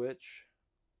on-off switch.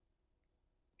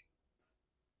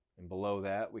 And below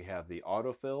that, we have the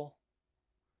autofill.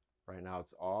 Right now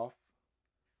it's off.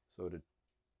 So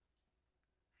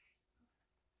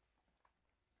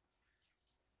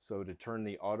to turn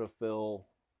the autofill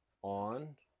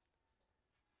on,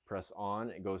 press on,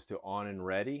 it goes to on and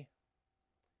ready.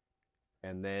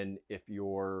 And then if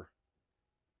your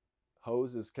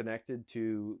hose is connected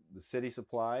to the city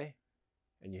supply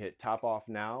and you hit top off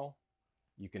now,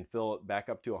 you can fill it back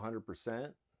up to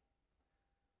 100%.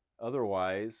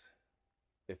 Otherwise,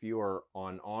 if you are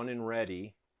on and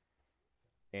ready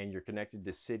and you're connected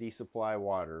to city supply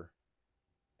water,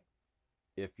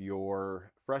 if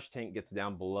your fresh tank gets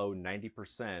down below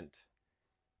 90%,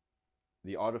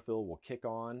 the autofill will kick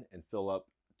on and fill up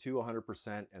to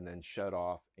 100% and then shut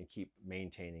off and keep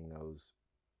maintaining those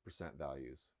percent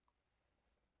values.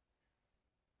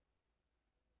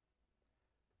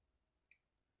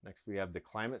 Next we have the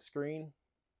climate screen,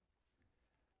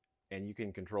 and you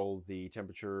can control the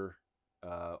temperature,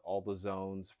 all the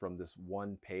zones from this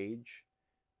one page,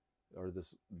 or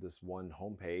this one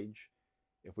home page.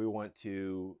 If we want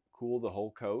to cool the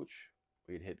whole coach,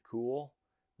 we'd hit cool.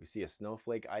 We see a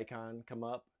snowflake icon come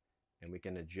up, and we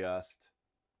can adjust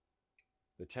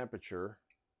the temperature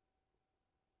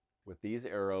with these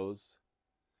arrows.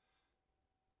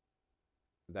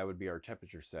 That would be our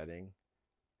temperature setting,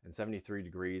 and 73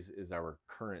 degrees is our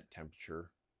current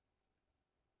temperature.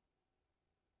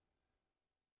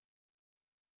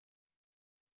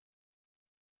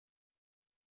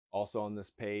 Also on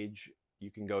this page, you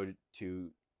can go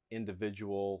to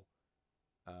individual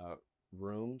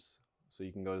rooms. So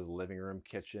you can go to the living room,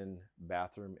 kitchen,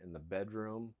 bathroom, and the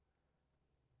bedroom.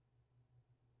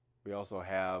 We also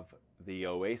have the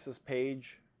Oasis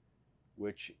page,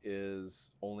 which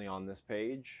is only on this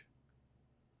page.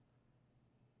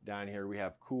 Down here we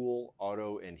have cool,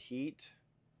 auto, and heat.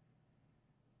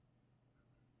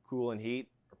 Cool and heat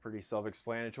are pretty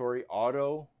self-explanatory.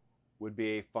 Auto would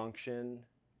be a function.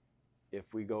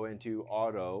 If we go into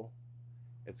auto,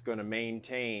 it's going to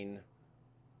maintain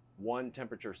one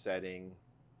temperature setting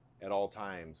at all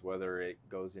times, whether it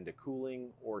goes into cooling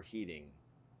or heating.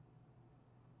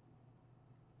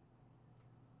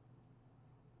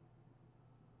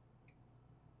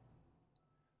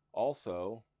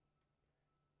 Also,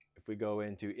 if we go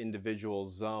into individual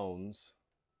zones,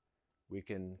 we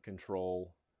can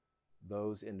control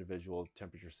those individual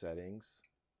temperature settings.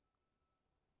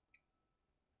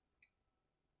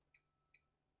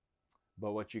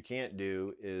 But what you can't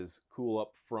do is cool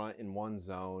up front in one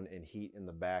zone and heat in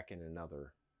the back in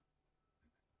another.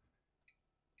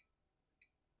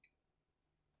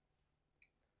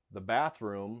 The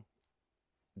bathroom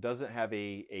doesn't have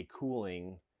a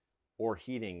cooling or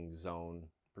heating zone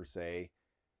per se.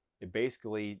 It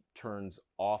basically turns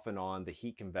off and on the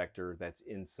heat convector that's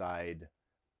inside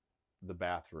the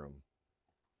bathroom.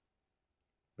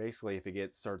 Basically, if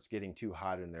it starts getting too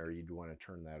hot in there, you'd want to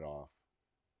turn that off.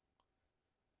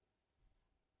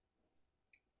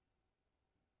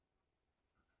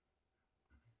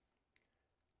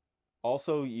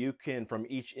 Also, you can, from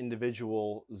each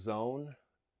individual zone,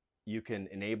 you can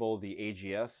enable the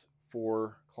AGS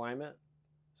for climate.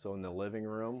 So in the living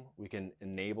room, we can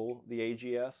enable the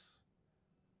AGS.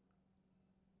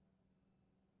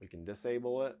 We can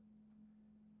disable it.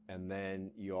 And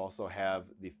then you also have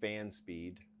the fan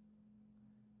speed.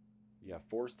 You have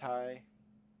forced high,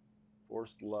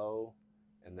 forced low,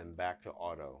 and then back to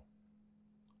auto.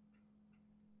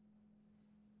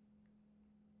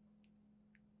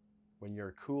 When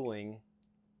you're cooling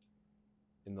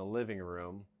in the living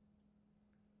room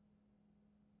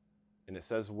and it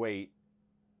says wait,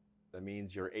 that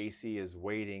means your AC is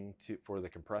waiting for the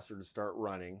compressor to start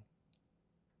running.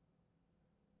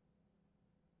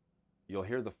 You'll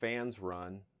hear the fans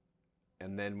run,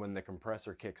 and then when the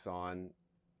compressor kicks on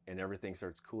and everything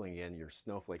starts cooling in, your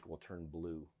snowflake will turn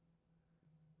blue.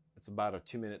 It's about a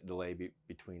 2-minute delay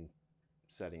between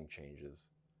setting changes.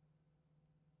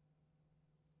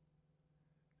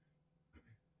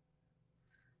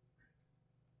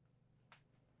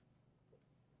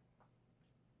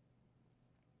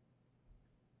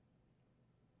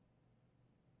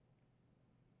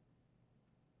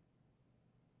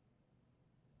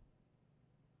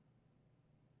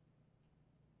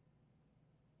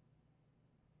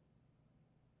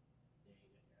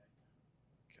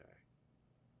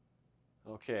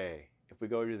 Okay, if we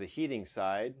go to the heating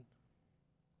side,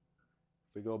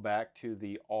 if we go back to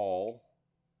the all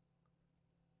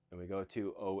and we go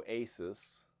to Oasis,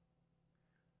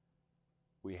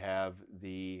 we have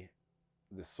the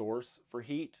source for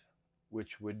heat,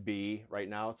 which would be, right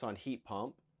now it's on heat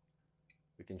pump.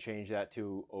 We can change that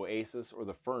to Oasis or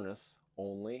the furnace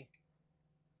only.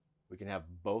 We can have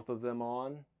both of them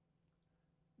on,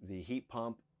 the heat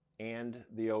pump and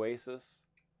the Oasis,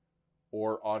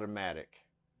 or automatic.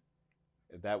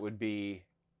 That would be,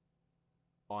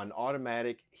 on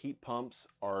automatic, heat pumps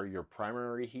are your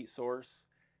primary heat source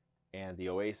and the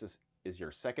Oasis is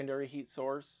your secondary heat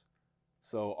source.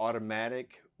 So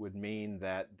automatic would mean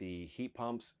that the heat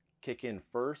pumps kick in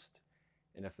first,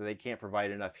 and if they can't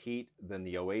provide enough heat, then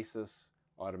the Oasis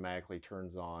automatically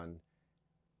turns on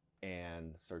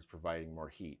and starts providing more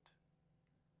heat.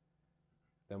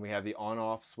 Then we have the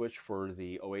on-off switch for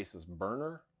the Oasis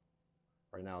burner.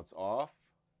 Right now it's off.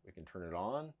 We can turn it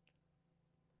on.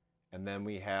 And then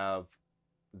we have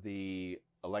the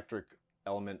electric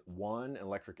element 1 and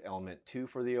electric element 2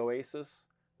 for the Oasis.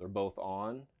 They're both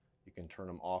on. You can turn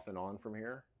them off and on from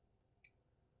here.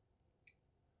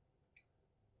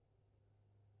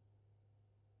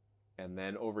 And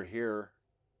then over here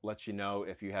lets you know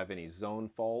if you have any zone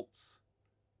faults.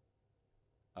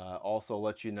 Also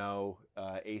lets you know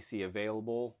AC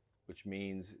available, which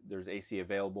means there's AC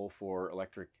available for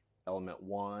electric element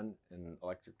 1 and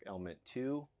electric element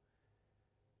 2.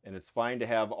 And it's fine to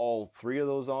have all 3 of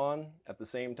those on at the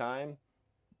same time.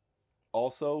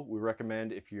 Also, we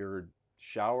recommend, if you're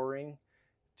showering,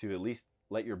 to at least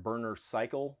let your burner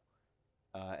cycle,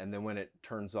 and then when it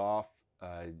turns off,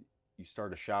 you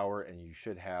start a shower and you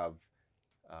should have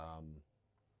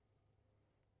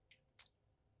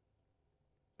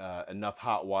enough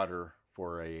hot water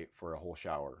for a whole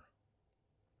shower.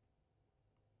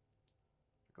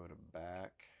 Go to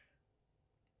back.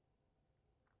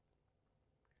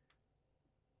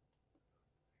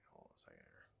 Hold on a second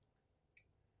here.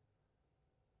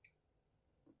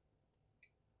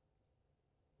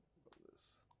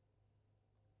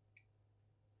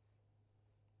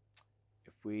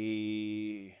 If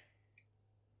we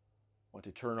want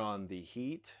to turn on the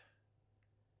heat,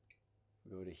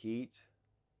 go to heat.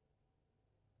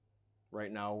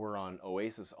 Right now we're on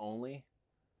Oasis only,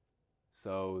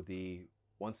 so the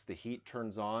once the heat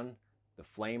turns on, the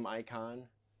flame icon,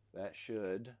 that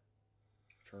should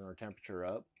turn our temperature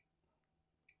up.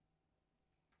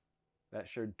 That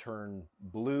should turn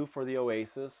blue for the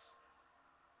Oasis,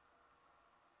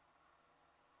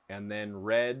 and then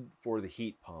red for the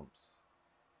heat pumps.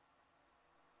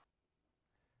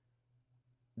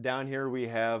 Down here we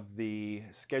have the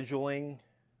scheduling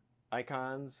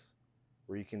icons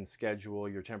where you can schedule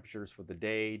your temperatures for the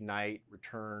day, night,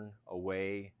 return,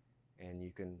 away, and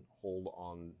you can hold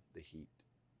on the heat.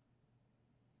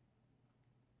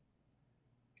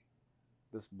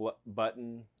 This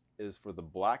button is for the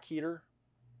block heater,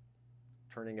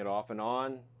 turning it off and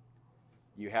on.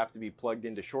 You have to be plugged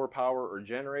into shore power or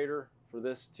generator for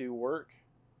this to work.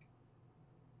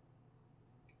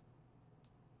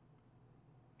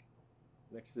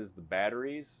 Next is the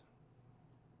batteries.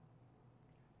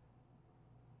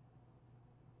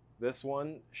 This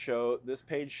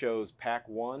page shows pack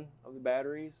 1 of the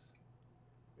batteries.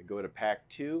 We go to pack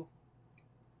 2.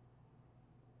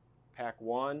 Pack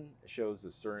 1 shows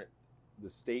the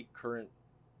state current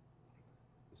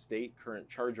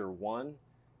charger 1.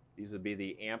 These would be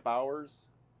the amp hours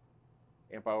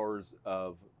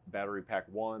of battery pack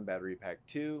 1, battery pack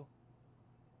 2.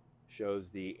 Shows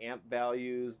the amp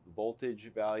values, the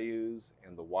voltage values,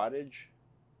 and the wattage.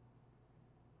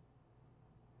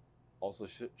 Also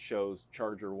shows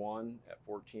charger 1 at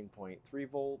 14.3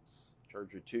 volts,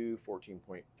 charger 2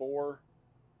 14.4,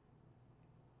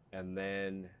 and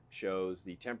then shows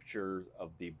the temperature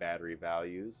of the battery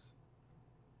values,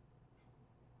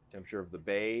 temperature of the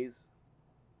bays,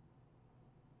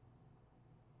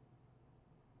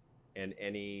 and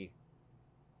any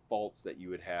faults that you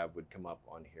would have would come up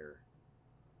on here.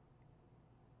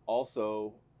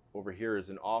 Also, over here is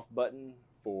an off button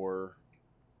for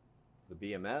the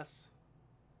BMS,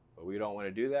 but we don't want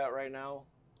to do that right now.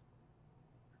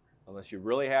 Unless you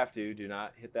really have to, do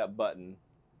not hit that button.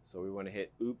 So we want to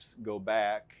hit oops, go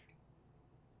back.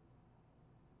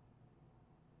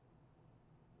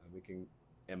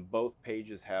 And both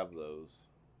pages have those.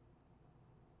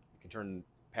 You can turn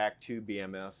pack 2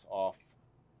 BMS off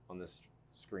on this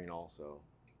screen also.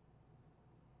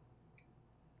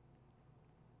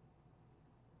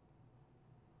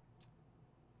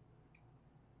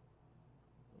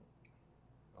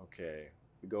 Okay,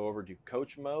 we go over to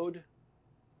coach mode.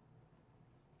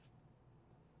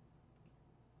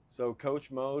 So coach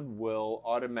mode will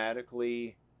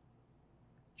automatically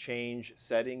change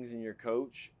settings in your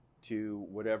coach to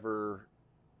whatever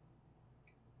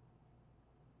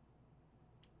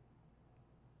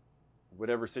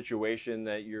situation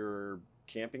that you're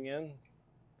camping in.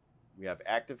 We have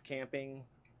active camping,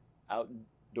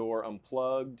 outdoor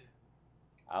unplugged,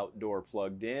 outdoor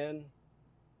plugged in,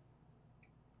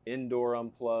 indoor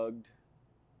unplugged,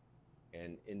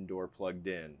 and indoor plugged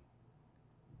in.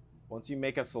 Once you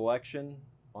make a selection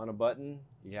on a button,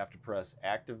 you have to press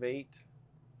activate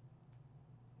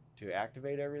to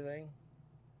activate everything.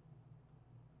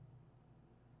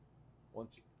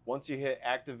 Once you hit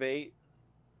activate,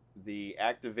 the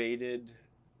activated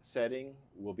setting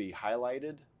will be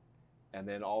highlighted, and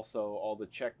then also all the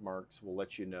check marks will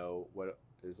let you know what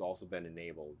has also been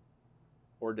enabled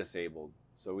or disabled.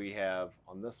 So we have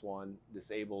on this one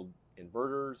disabled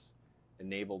inverters,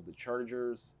 enabled the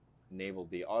chargers,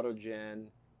 enabled the autogen,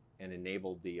 and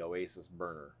enabled the Oasis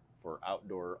burner for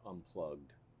outdoor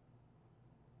unplugged.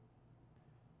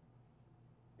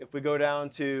 If we go down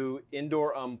to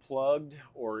indoor unplugged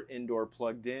or indoor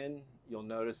plugged in, you'll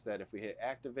notice that if we hit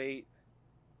activate,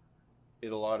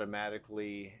 it'll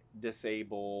automatically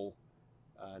disable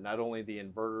not only the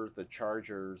inverters, the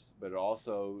chargers, but it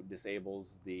also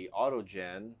disables the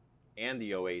autogen and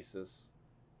the Oasis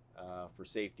for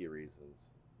safety reasons.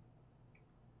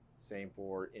 Same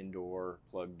for indoor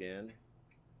plugged in.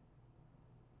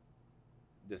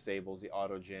 Disables the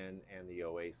autogen and the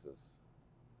Oasis.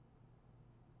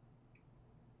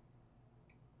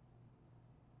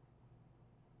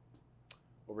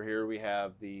 Over here we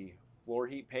have the floor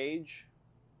heat page.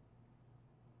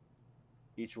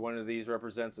 Each one of these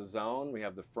represents a zone. We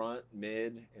have the front,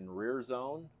 mid, and rear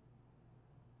zone.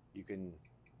 You can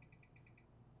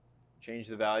change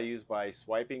the values by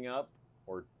swiping up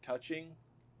or touching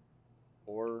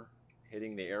or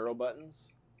hitting the arrow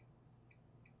buttons.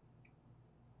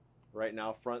 Right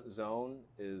now, front zone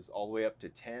is all the way up to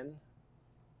 10.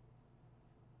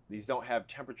 These don't have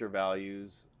temperature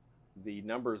values. The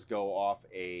numbers go off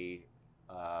a,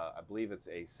 I believe it's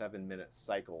a 7-minute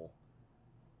cycle.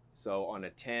 So on a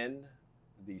 10,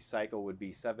 the cycle would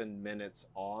be 7 minutes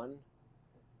on,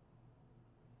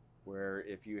 where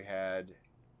if you had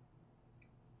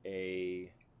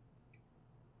a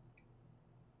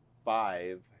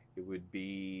 5, it would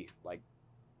be like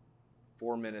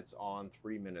 4 minutes on,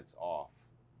 3 minutes off.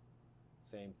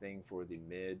 Same thing for the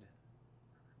mid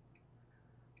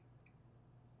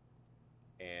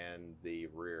and the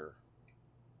rear.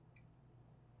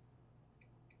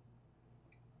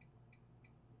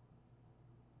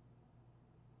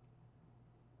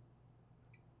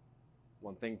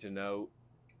 One thing to note,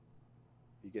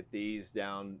 you get these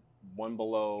down one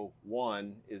below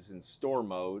 1 is in store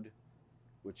mode,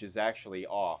 which is actually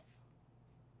off.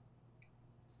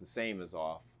 It's the same as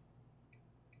off.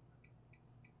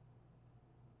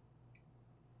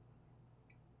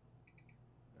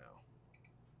 Now,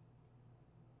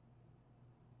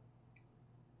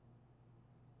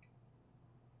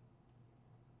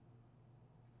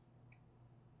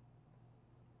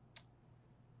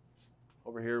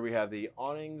 over here we have the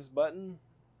awnings button.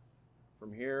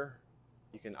 From here,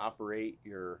 you can operate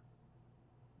your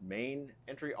main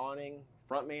entry awning,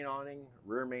 front main awning,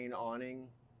 rear main awning,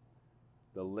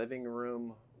 the living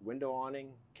room window awning,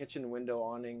 kitchen window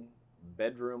awning,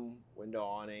 bedroom window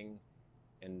awning,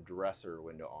 and dresser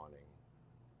window awning.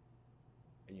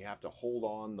 And you have to hold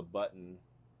on the button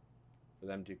for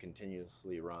them to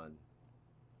continuously run.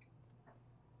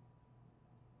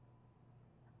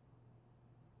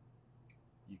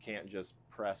 You can't just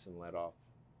press and let off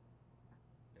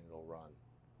and it'll run.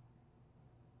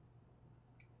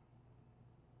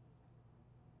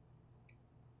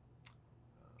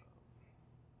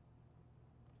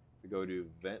 We go to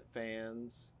vent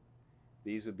fans.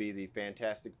 These would be the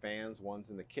fantastic fans. One's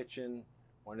in the kitchen,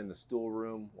 one in the stool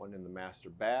room, one in the master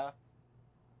bath.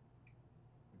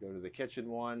 We go to the kitchen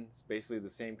one. It's basically the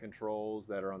same controls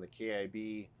that are on the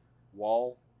KIB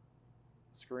wall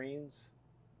screens.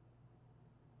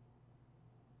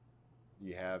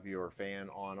 You have your fan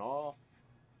on off,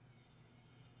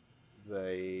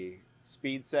 the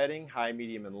speed setting, high,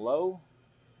 medium, and low,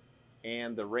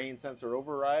 and the rain sensor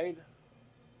override,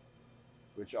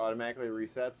 which automatically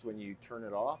resets when you turn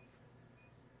it off.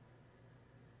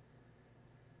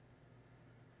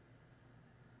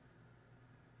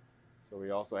 So we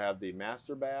also have the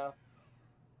master bath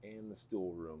and the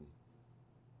stool room.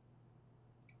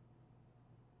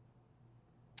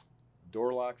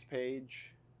 Door locks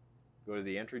page. Go to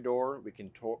the entry door. We can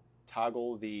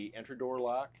toggle the entry door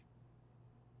lock.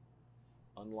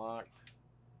 Unlocked,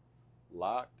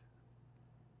 locked.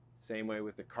 Same way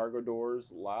with the cargo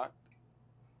doors, locked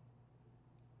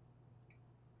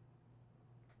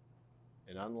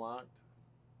and unlocked.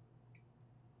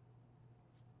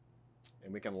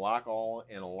 And we can lock all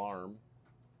and alarm.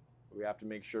 We have to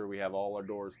make sure we have all our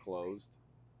doors closed.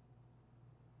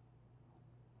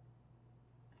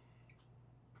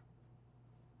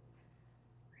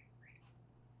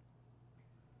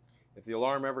 If the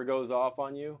alarm ever goes off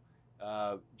on you,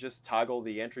 just toggle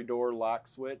the entry door lock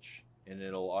switch and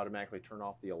it'll automatically turn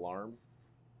off the alarm.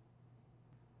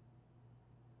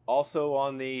 Also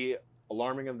on the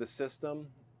alarming of the system,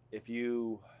 if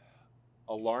you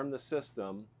alarm the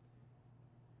system,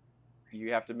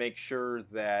 you have to make sure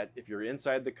that if you're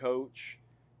inside the coach,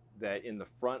 that in the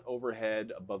front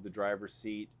overhead above the driver's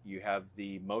seat, you have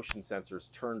the motion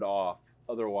sensors turned off.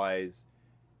 Otherwise,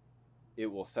 it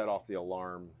will set off the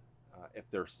alarm if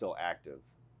they're still active.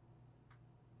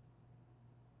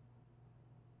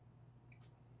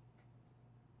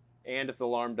 And if the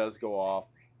alarm does go off,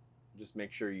 just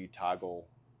make sure you toggle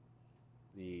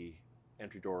the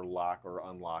entry door lock or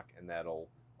unlock, and that'll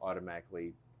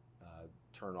automatically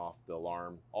turn off the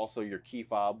alarm. Also, your key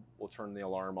fob will turn the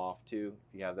alarm off too,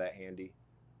 if you have that handy.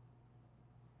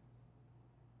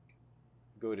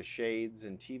 Go to shades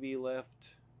and TV lift.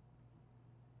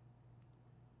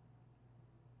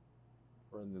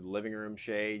 Or in the living room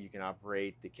shade, you can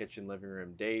operate the kitchen living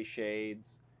room day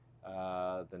shades,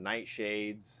 the night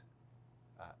shades,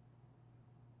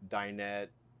 dinette,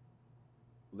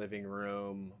 living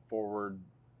room, forward,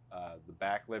 the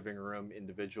back living room,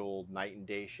 individual night and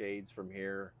day shades from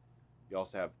here. You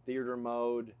also have theater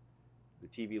mode, the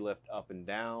TV lift up and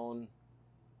down.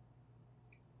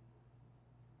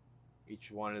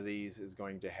 Each one of these is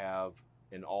going to have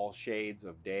in all shades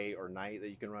of day or night that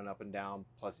you can run up and down,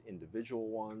 plus individual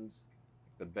ones,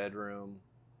 the bedroom,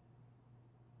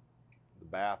 the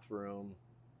bathroom,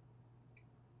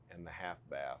 and the half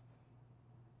bath.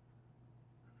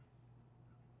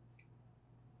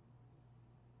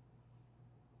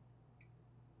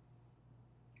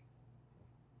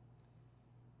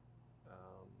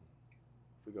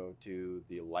 If we go to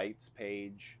the lights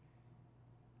page,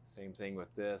 same thing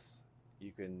with this.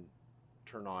 You can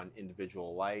turn on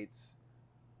individual lights.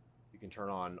 You can turn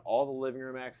on all the living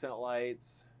room accent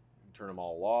lights. You can turn them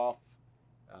all off.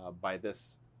 By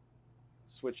this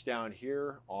switch down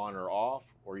here, on or off,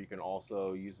 or you can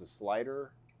also use a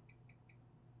slider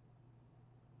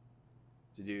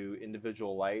to do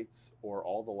individual lights or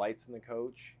all the lights in the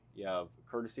coach. You have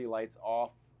courtesy lights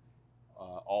off,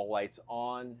 all lights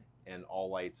on, and all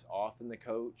lights off in the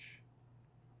coach.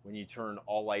 When you turn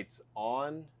all lights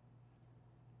on,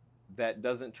 that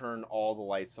doesn't turn all the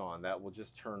lights on. That will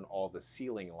just turn all the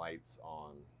ceiling lights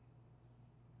on.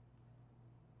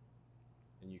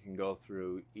 And you can go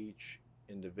through each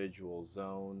individual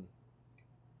zone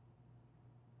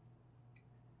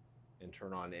and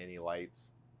turn on any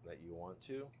lights that you want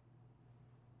to.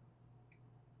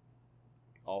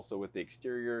 Also with the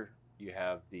exterior, you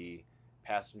have the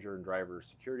passenger and driver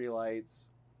security lights,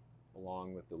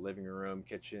 along with the living room,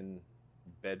 kitchen,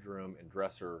 bedroom, and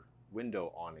dresser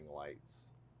window awning lights.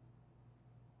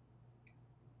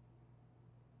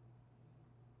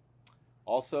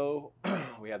 Also,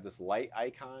 we have this light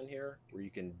icon here where you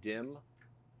can dim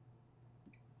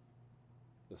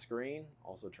the screen,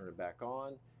 also turn it back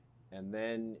on. And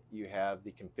then you have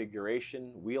the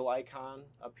configuration wheel icon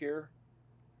up here,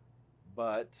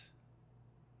 but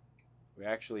we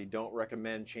actually don't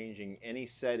recommend changing any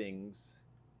settings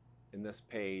in this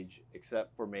page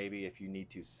except for maybe if you need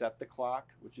to set the clock,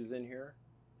 which is in here.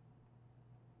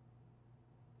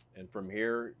 And from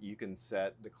here you can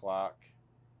set the clock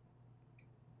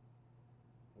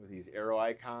with these arrow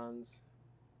icons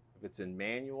if it's in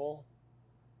manual.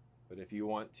 But if you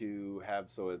want to have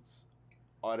so it's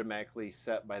automatically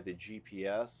set by the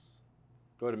GPS,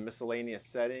 go to miscellaneous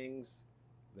settings,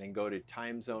 then go to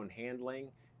time zone handling,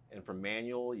 and from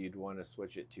manual you'd want to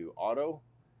switch it to auto.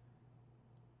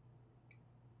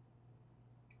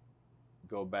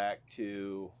 Go back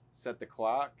to set the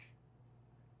clock.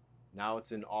 Now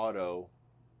it's in auto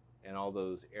and all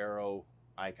those arrow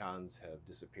icons have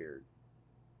disappeared.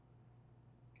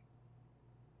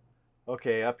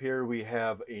 Okay, up here we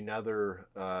have another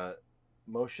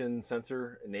motion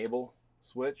sensor enable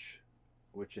switch,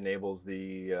 which enables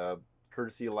the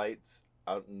courtesy lights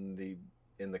out in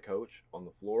the coach on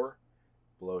the floor.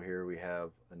 Below here we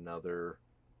have another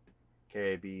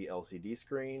KIB LCD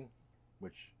screen,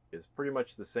 which is pretty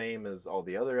much the same as all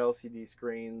the other LCD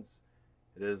screens.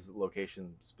 It is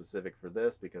location specific for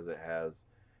this because it has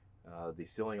the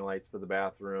ceiling lights for the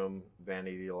bathroom,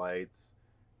 vanity lights,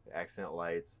 accent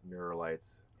lights, mirror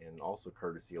lights, and also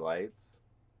courtesy lights.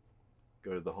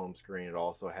 Go to the home screen, it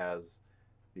also has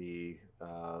the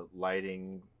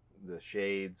lighting, the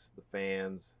shades, the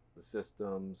fans, the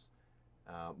systems,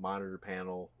 monitor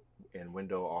panel, and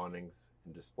window awnings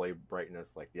and display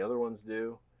brightness like the other ones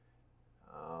do.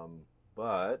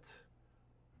 But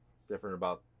it's different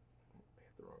about, I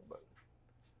hit the wrong button.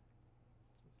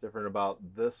 What's different about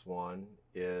this one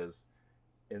is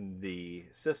in the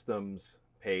systems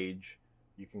page,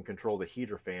 you can control the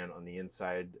heater fan on the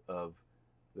inside of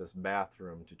this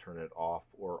bathroom to turn it off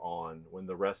or on when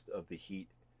the rest of the heat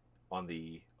on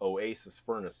the Oasis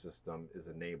furnace system is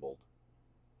enabled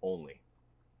only.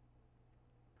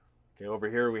 Okay, over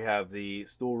here we have the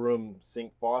stool room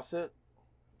sink faucet.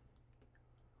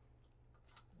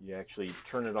 You actually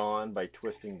turn it on by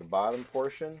twisting the bottom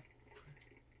portion,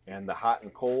 and the hot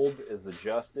and cold is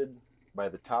adjusted by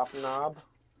the top knob.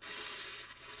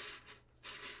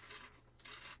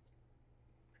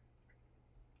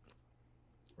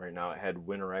 Right now it had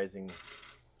winterizing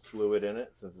fluid in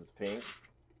it since it's pink.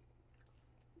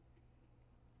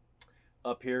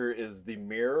 Up here is the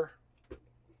mirror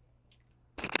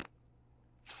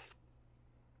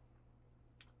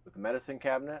with the medicine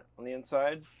cabinet on the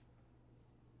inside.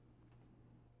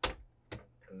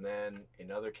 And then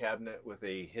another cabinet with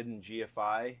a hidden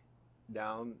GFI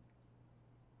down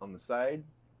on the side.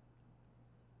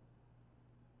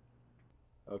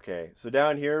 Okay, so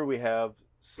down here we have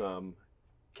some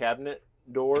cabinet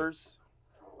doors,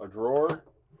 a drawer,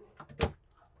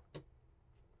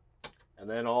 and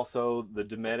then also the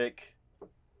Dometic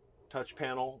touch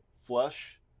panel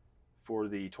flush for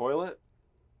the toilet,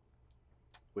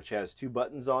 which has 2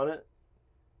 buttons on it.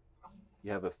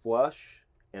 You have a flush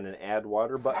and an add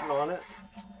water button on it.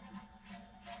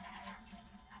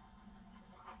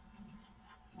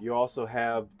 You also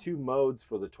have 2 modes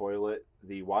for the toilet,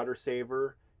 the water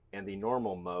saver and the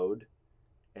normal mode.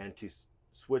 And to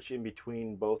switch in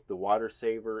between both the water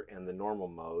saver and the normal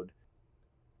mode,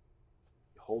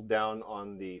 hold down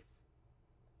on the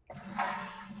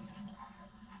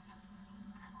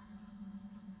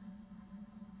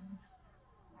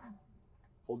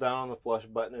flush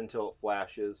button until it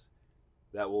flashes.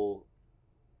 That will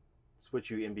switch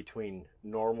you in between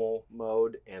normal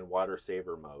mode and water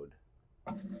saver mode.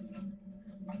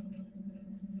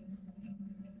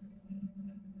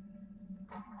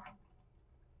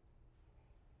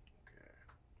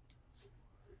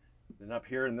 And up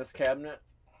here in this cabinet,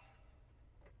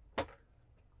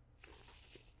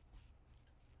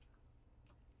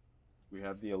 we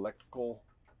have the electrical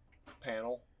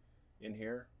panel in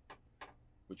here,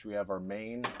 which we have our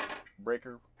main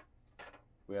breaker.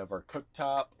 We have our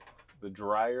cooktop, the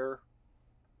dryer,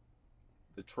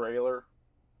 the trailer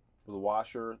for the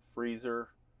washer, freezer,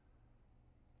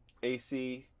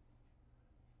 AC.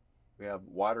 We have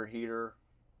water heater,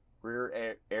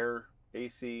 rear air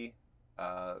AC,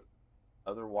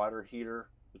 other water heater,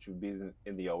 which would be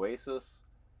in the Oasis.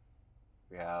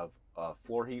 We have a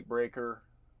floor heat breaker,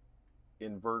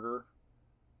 inverter,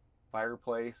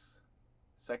 fireplace,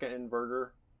 second inverter,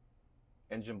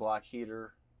 engine block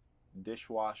heater,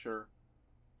 dishwasher,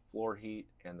 floor heat,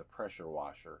 and the pressure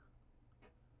washer.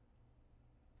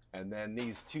 And then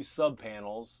these two sub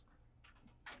panels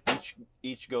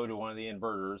each go to one of the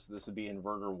inverters. This would be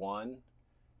inverter 1,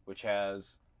 which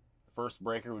has the first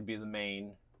breaker would be the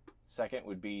main, second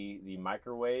would be the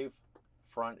microwave,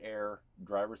 front air,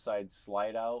 driver's side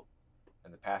slide out,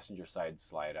 and the passenger side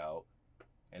slide out.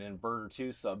 And inverter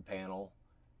 2 sub panel,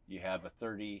 you have a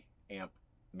 30 amp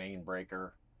main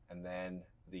breaker, and then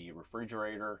the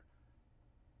refrigerator,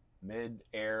 mid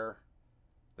air,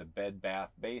 the bed bath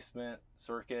basement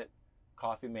circuit,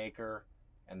 coffee maker,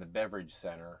 and the beverage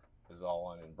center is all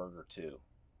on inverter 2.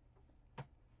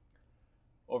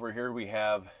 Over here we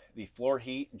have the floor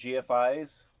heat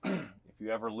GFIs. If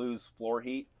you ever lose floor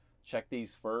heat, check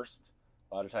these first.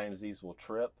 A lot of times these will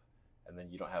trip and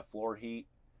then you don't have floor heat.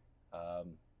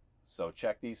 So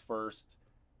check these first.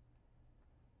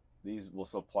 These will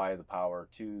supply the power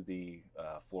to the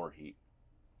floor heat.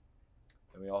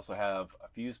 And we also have a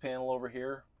fuse panel over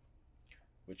here,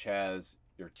 which has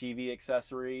your TV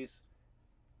accessories.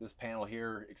 This panel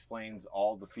here explains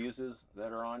all the fuses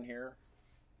that are on here.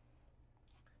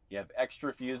 You have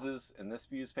extra fuses in this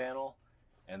fuse panel,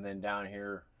 and then down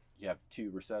here you have 2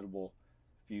 resettable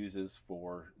fuses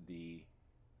for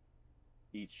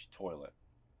each toilet.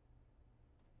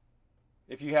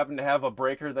 If you happen to have a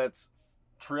breaker that's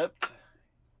tripped,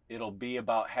 it'll be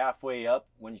about halfway up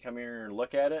when you come here and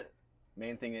look at it.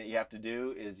 Main thing that you have to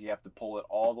do is you have to pull it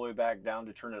all the way back down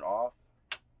to turn it off,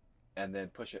 and then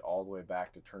push it all the way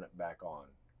back to turn it back on.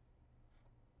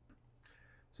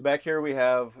 So back here we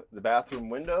have the bathroom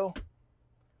window.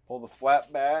 Pull the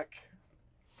flap back.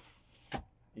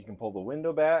 You can pull the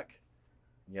window back.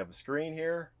 You have a screen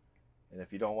here, and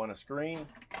if you don't want a screen,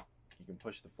 you can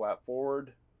push the flap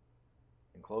forward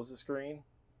and close the screen.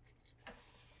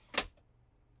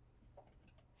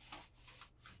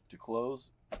 To close,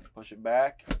 push it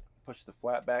back, push the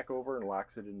flap back over, and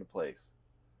locks it into place.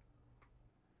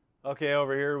 Okay,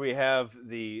 over here we have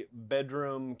the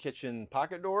bedroom kitchen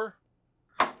pocket door.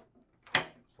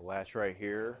 The latch right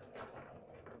here.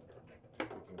 We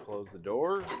can close the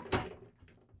door. And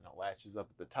it latches up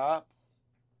at the top.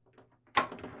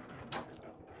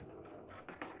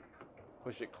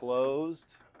 Push it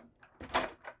closed.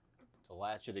 To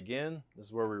latch it again. This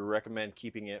is where we recommend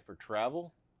keeping it for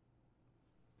travel.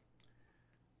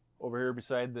 Over here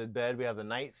beside the bed we have the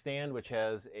nightstand, which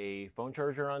has a phone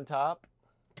charger on top.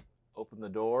 Open the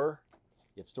door.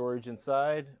 You have storage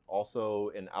inside, also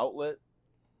an outlet.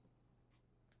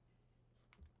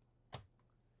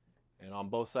 And on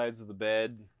both sides of the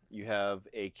bed you have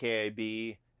a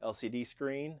KIB LCD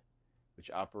screen, which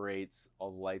operates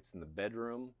all the lights in the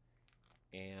bedroom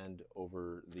and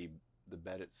over the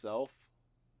bed itself.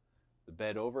 The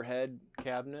bed overhead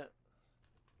cabinet.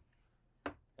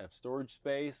 Have storage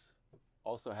space,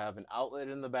 also have an outlet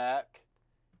in the back,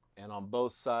 and on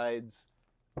both sides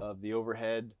of the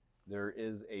overhead there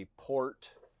is a port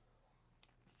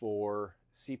for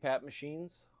CPAP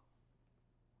machines.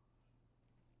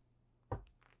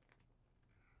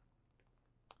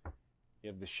 You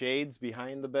have the shades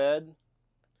behind the bed.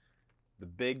 The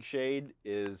big shade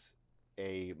is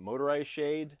a motorized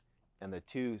shade, and the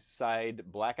 2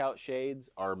 side blackout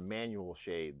shades are manual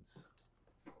shades.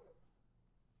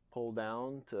 Pull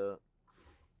down to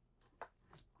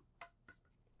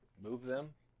move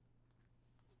them.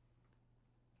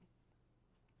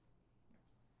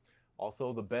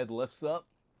 Also, the bed lifts up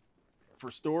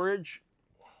for storage.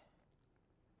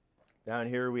 Down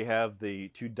here we have the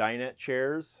 2 dinette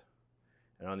chairs,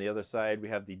 and on the other side we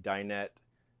have the dinette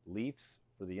leafs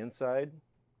for the inside.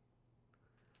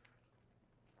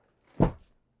 On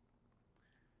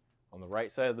the right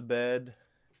side of the bed,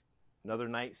 another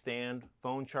nightstand,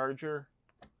 phone charger,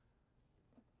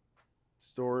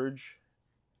 storage,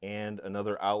 and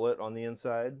another outlet on the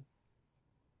inside.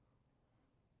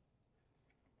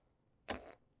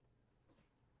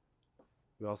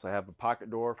 We also have a pocket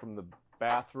door from the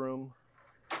bathroom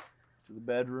to the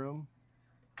bedroom.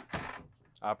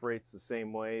 Operates the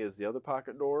same way as the other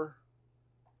pocket door.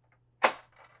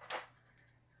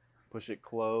 Push it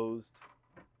closed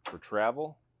for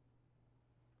travel.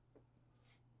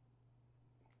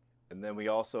 And then we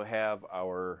also have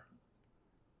our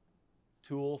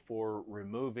tool for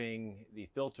removing the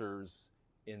filters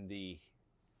in the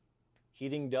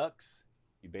heating ducts.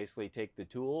 You basically take the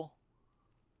tool,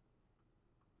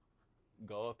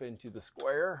 go up into the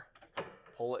square,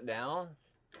 pull it down.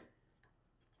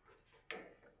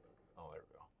 Oh, there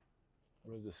we go.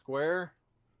 Remove the square.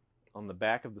 On the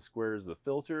back of the square is the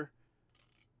filter.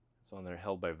 It's on there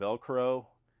held by Velcro.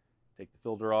 Take the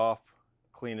filter off,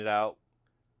 clean it out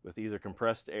with either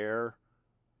compressed air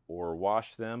or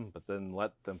wash them, but then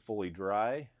let them fully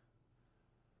dry.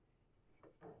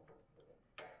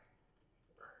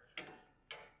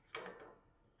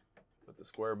 Put the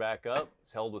square back up.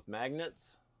 It's held with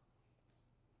magnets.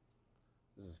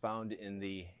 This is found in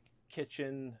the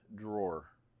kitchen drawer.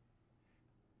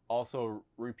 Also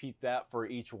repeat that for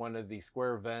each one of the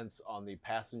square vents on the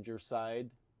passenger side.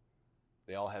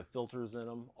 They all have filters in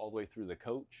them all the way through the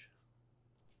coach.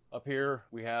 Up here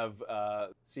we have a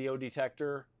CO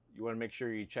detector. You want to make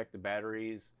sure you check the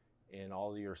batteries in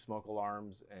all of your smoke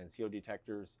alarms and CO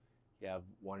detectors. You have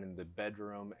one in the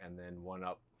bedroom and then one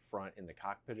up front in the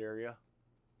cockpit area.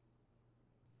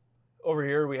 Over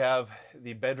here we have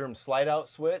the bedroom slide out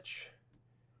switch.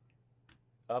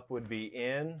 Up would be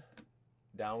in,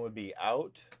 down would be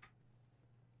out.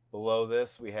 Below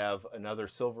this we have another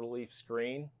Silverleaf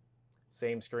screen.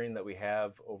 Same screen that we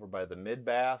have over by the mid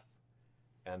bath.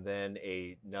 And then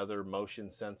another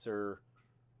motion sensor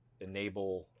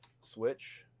enable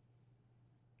switch.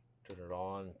 Turn it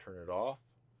on, turn it off.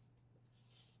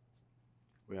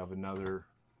 We have another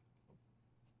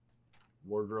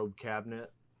wardrobe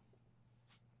cabinet.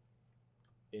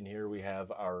 In here we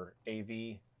have our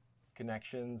AV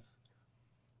connections,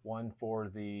 one for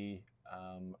the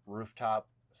rooftop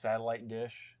satellite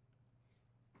dish,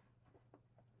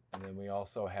 and then we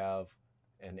also have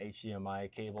an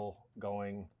HDMI cable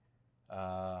going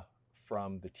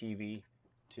from the TV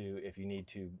to if you need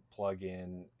to plug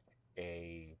in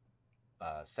a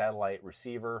satellite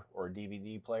receiver or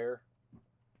DVD player.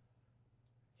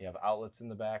 You have outlets in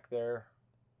the back there.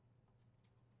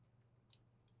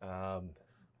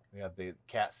 We have the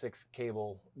Cat 6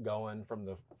 cable going from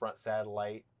the front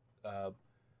satellite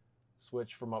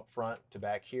switch from up front to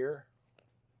back here.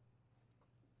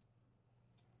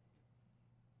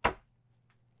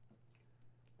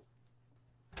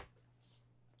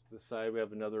 This side we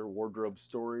have another wardrobe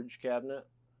storage cabinet.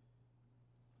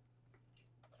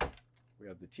 We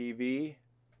have the TV.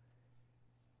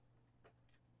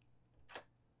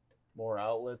 More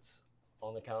outlets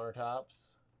on the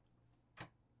countertops.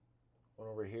 One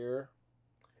over here.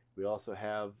 We also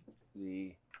have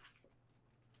the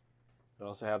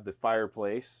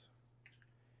fireplace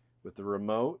with the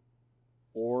remote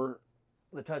or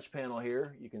the touch panel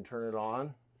here. You can turn it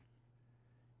on.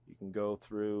 You can go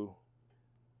through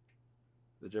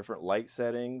the different light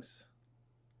settings,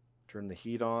 turn the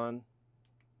heat on,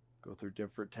 go through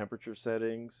different temperature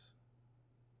settings.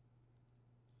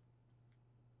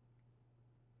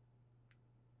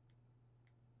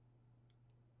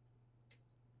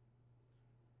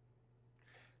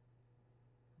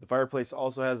 The fireplace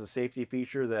also has a safety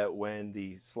feature that when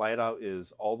the slide out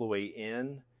is all the way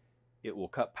in, it will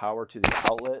cut power to the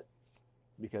outlet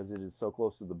because it is so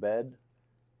close to the bed.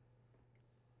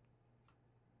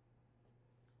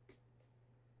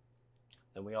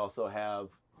 Then we also have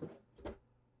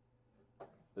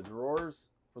the drawers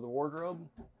for the wardrobe.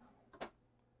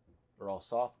 They're all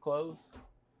soft close.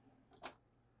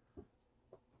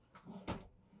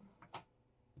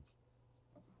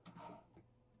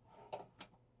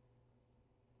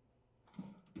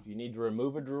 If you need to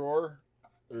remove a drawer,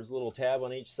 there's a little tab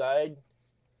on each side.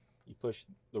 You push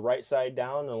the right side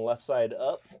down and the left side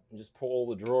up and just pull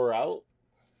the drawer out.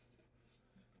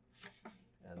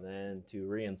 And then to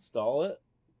reinstall it,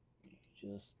 you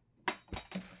just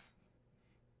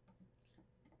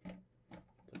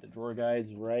put the drawer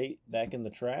guides right back in the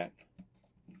track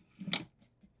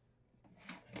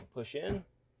and push in.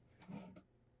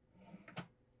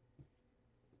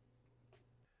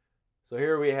 So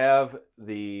here we have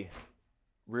the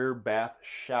rear bath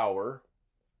shower.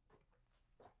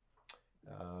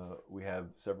 We have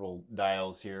several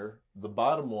dials here. The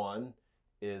bottom one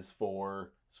is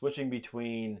for switching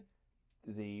between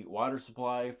the water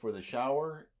supply for the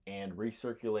shower and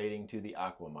recirculating to the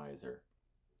aquamizer.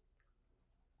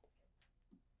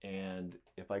 And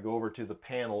if I go over to the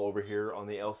panel over here on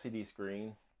the LCD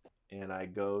screen and I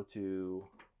go to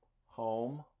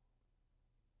home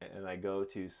and I go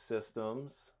to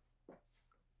Systems,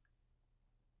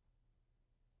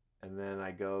 and then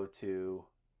I go to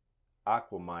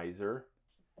Aquamizer.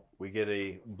 We get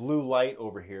a blue light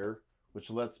over here, which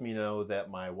lets me know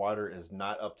that my water is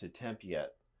not up to temp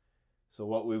yet. So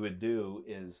what we would do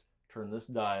is turn this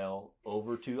dial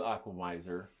over to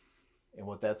Aquamizer, and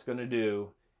what that's going to do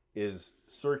is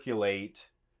circulate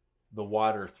the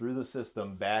water through the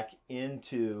system back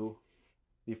into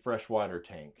the freshwater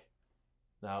tank.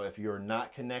 Now, if you're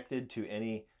not connected to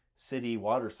any city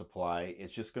water supply,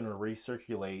 it's just going to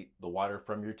recirculate the water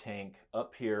from your tank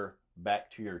up here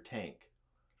back to your tank.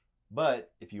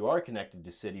 But if you are connected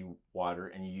to city water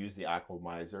and you use the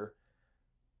Aquamizer,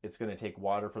 it's going to take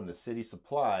water from the city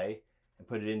supply and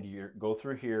put it into go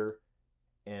through here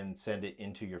and send it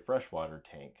into your freshwater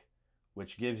tank,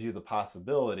 which gives you the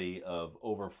possibility of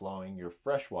overflowing your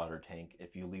freshwater tank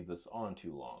if you leave this on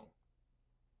too long.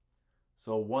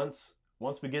 So once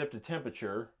we get up to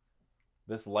temperature,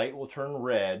 this light will turn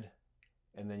red,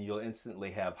 and then you'll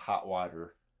instantly have hot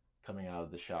water coming out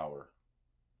of the shower.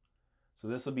 So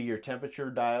this will be your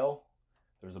temperature dial.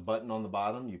 There's a button on the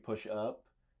bottom you push up,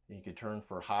 and you can turn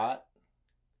for hot,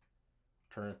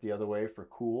 turn it the other way for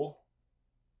cool.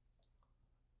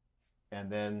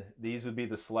 And then these would be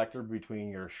the selector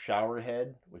between your shower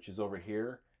head, which is over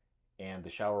here, and the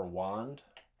shower wand.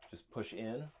 Just push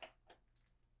in.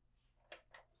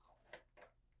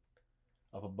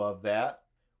 Up above that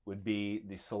would be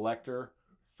the selector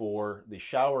for the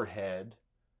shower head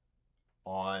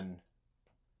on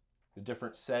the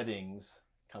different settings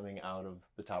coming out of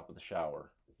the top of the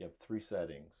shower. You have 3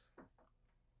 settings.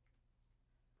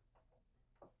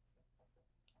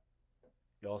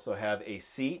 You also have a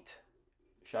seat,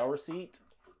 shower seat,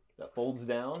 that folds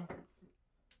down,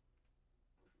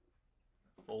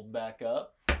 fold back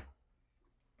up,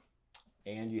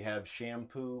 and you have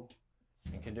shampoo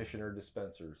and conditioner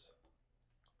dispensers.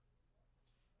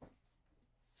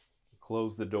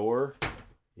 Close the door.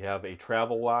 You have a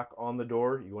travel lock on the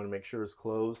door. You want to make sure it's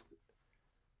closed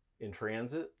in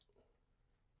transit.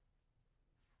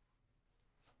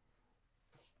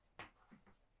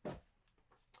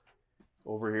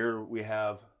 Over here we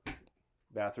have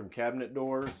bathroom cabinet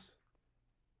doors.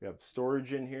 We have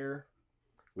storage in here.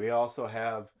 We also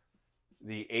have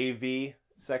the AV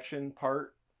section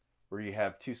part where you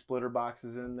have 2 splitter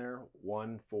boxes in there,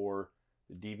 one for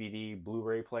the DVD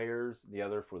Blu-ray players, the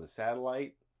other for the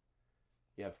satellite.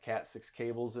 You have Cat6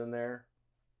 cables in there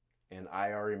and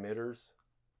IR emitters.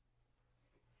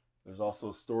 There's also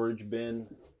a storage bin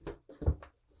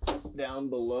down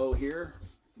below here.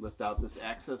 Lift out this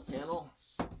access panel.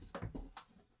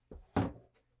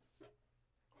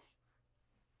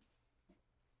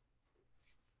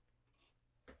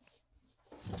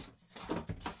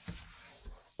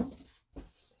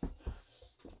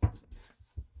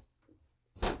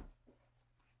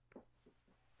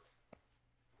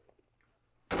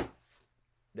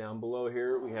 Down below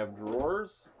here we have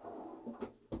drawers.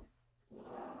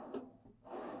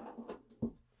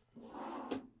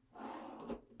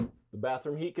 The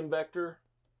bathroom heat convector,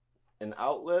 an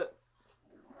outlet,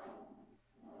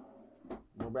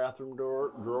 more bathroom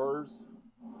drawers.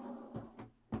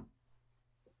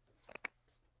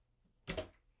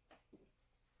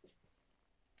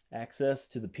 Access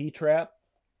to the P-trap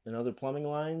and other plumbing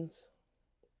lines.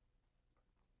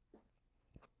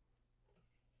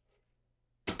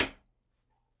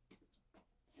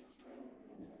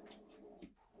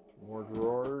 More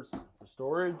drawers for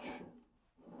storage.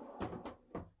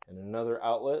 And another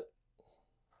outlet.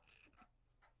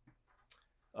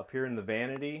 Up here in the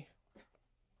vanity,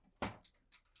 the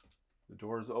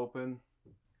door's open.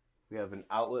 We have an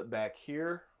outlet back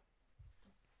here.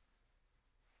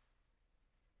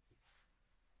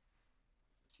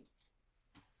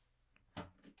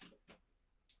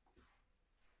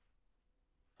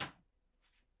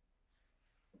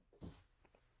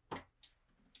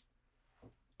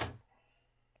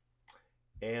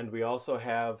 And we also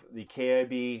have the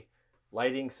KIB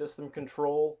lighting system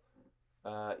control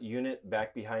unit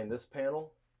back behind this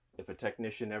panel. If a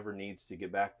technician ever needs to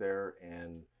get back there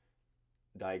and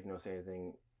diagnose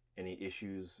any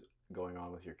issues going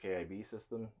on with your KIB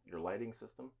system, your lighting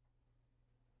system.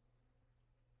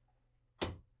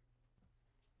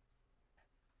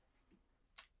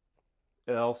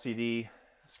 An LCD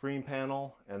screen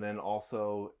panel, and then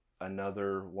also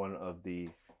another one of the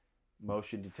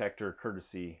motion detector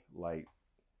courtesy light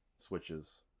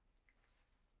switches.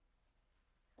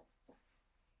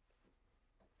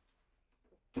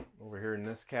 Over here in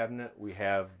this cabinet we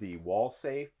have the wall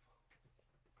safe,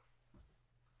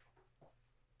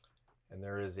 And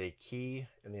there is a key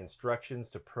in the instructions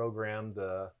to program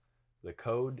the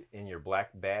code in your black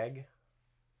bag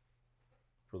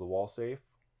for the wall safe.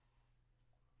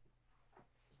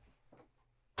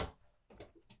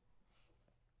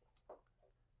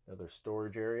 Another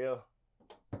storage area.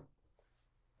 And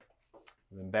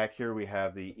then back here we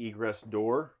have the egress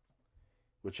door,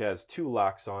 which has 2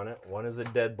 locks on it. One is a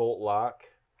deadbolt lock.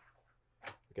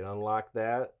 We can unlock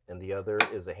that, and the other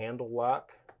is a handle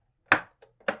lock.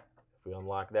 If we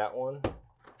unlock that one,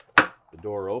 the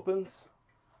door opens.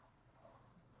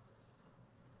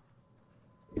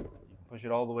 You can push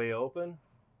it all the way open.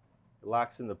 It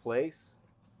locks into place.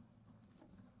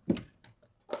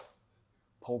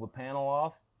 Pull the panel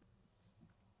off.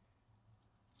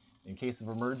 In case of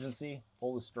emergency,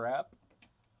 pull the strap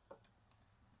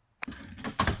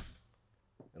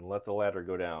and let the ladder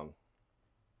go down.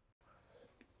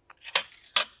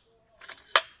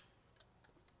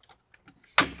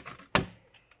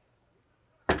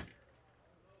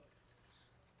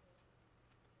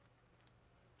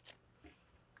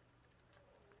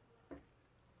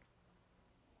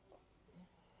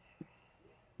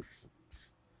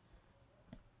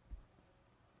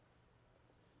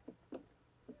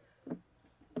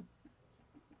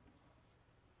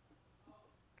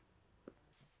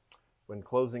 When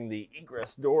closing the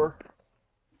egress door,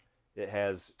 it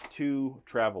has 2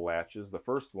 travel latches. The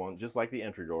first one, just like the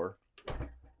entry door,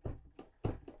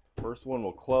 first one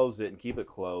will close it and keep it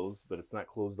closed, but it's not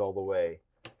closed all the way.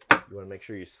 You want to make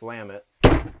sure you slam it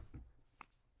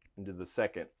into the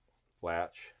second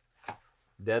latch,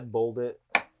 deadbolt it,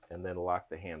 and then lock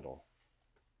the handle.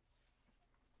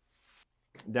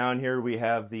 Down here we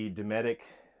have the Dometic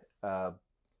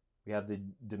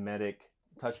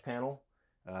touch panel.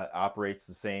 Operates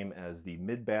the same as the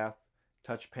mid-bath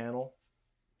touch panel.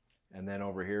 And then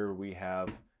over here we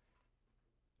have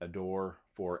a door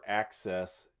for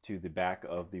access to the back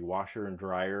of the washer and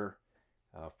dryer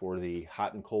for the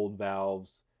hot and cold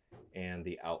valves and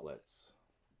the outlets.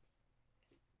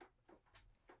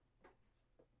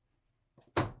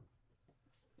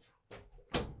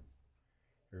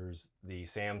 Here's the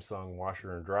Samsung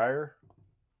washer and dryer.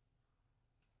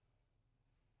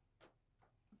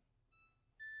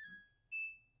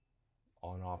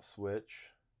 On-off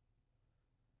switch.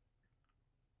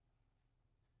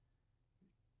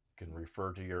 You can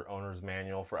refer to your owner's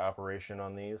manual for operation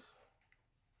on these.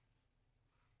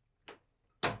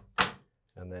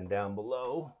 And then down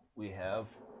below we have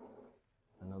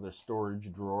another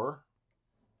storage drawer.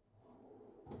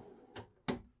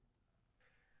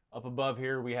 Up above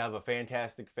here we have a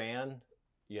fantastic fan.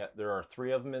 There are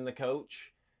 3 of them in the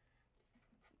coach.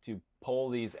 To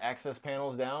pull these access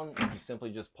panels down, you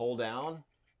simply just pull down.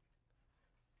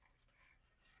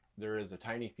 There is a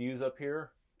tiny fuse up here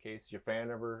in case your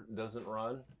fan ever doesn't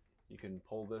run. You can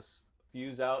pull this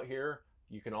fuse out here.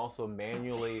 You can also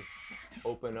manually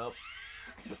open up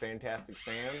the fantastic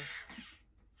fan.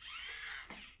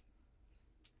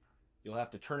 You'll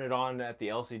have to turn it on at the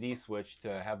LCD switch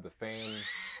to have the fan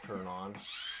turn on.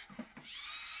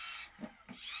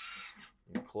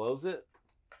 You close it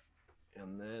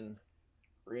and then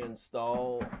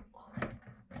reinstall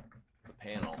the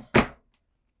panel.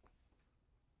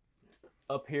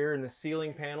 Up here in the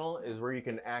ceiling panel is where you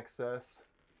can access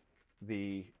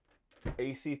the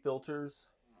AC filters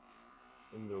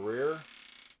in the rear.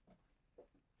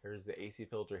 Here's the AC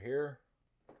filter here.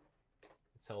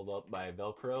 It's held up by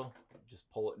Velcro. Just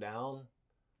pull it down,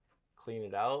 clean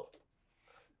it out,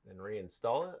 then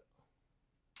reinstall it.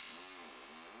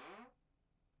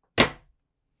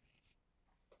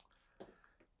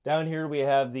 Down here we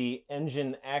have the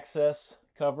engine access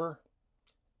cover.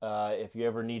 If you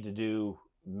ever need to do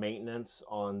maintenance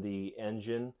on the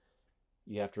engine,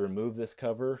 you have to remove this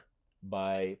cover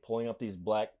by pulling up these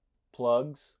black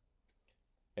plugs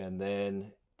and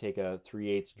then take a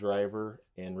 3/8 driver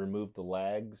and remove the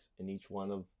lags in each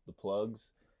one of the plugs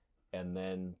and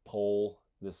then pull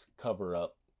this cover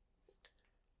up.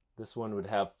 This one would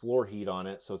have floor heat on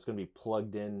it, so it's going to be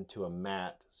plugged into a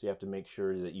mat. So you have to make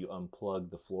sure that you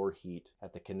unplug the floor heat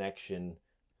at the connection.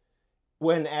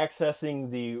 When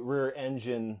accessing the rear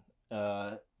engine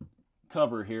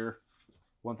cover here,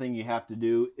 one thing you have to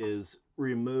do is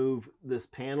remove this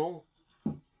panel,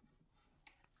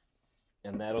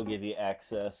 and that'll give you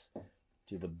access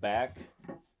to the back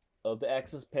of the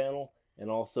access panel, and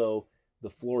also the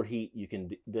floor heat you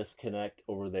can disconnect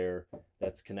over there.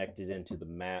 That's connected into the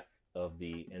mat of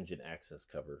the engine access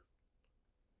cover.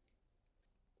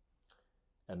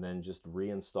 And then just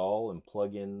reinstall and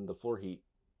plug in the floor heat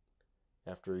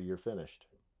after you're finished.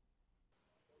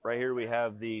 Right here we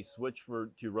have the switch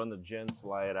to run the gen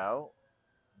slide out.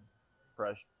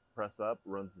 press up,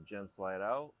 runs the gen slide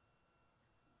out.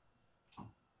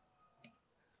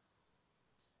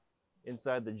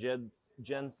 Inside the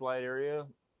gen slide area,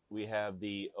 we have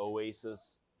the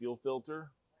Oasis fuel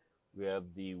filter. We have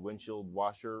the windshield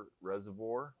washer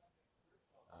reservoir.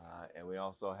 And we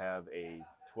also have a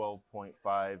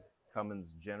 12.5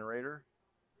 Cummins generator.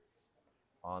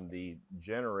 On the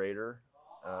generator,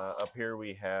 up here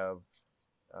we have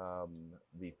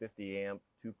the 50 amp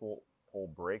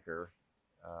 2-pole breaker.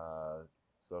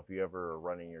 So if you ever are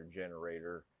running your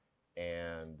generator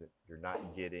and you're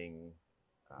not getting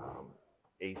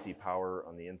AC power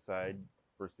on the inside,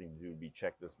 first thing to do would be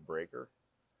check this breaker.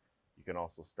 You can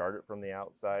also start it from the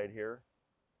outside here.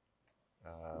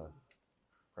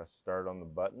 Press start on the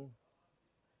button.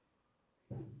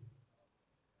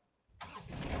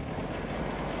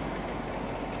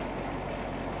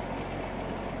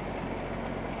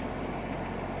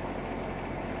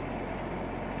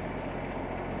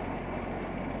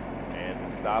 And to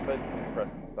stop it,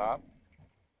 press and stop.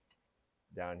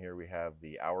 Down here we have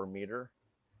the hour meter.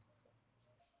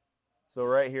 So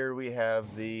right here we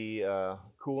have the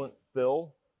coolant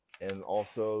fill, and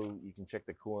also you can check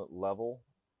the coolant level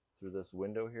through this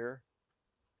window here.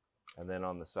 And then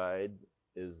on the side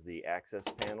is the access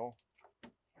panel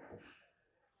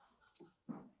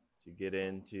to get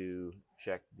in to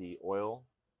check the oil,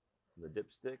 the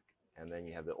dipstick, and then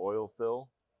you have the oil fill.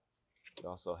 You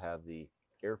also have the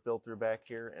air filter back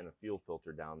here and a fuel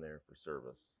filter down there for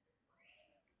service.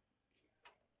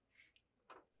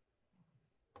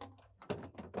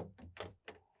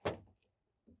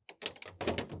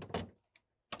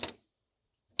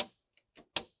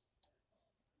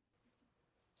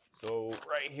 So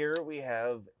right here we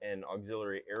have an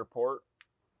auxiliary air port.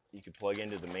 You can plug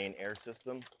into the main air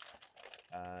system.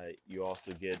 You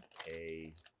also get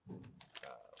a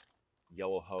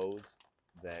yellow hose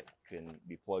that can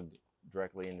be plugged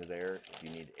directly into there if you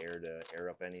need air to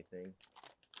air up anything.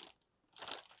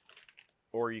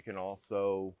 Or you can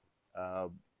also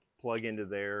plug into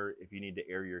there if you need to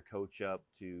air your coach up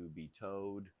to be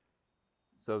towed.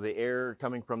 So the air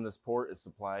coming from this port is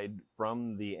supplied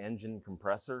from the engine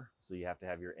compressor. So you have to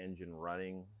have your engine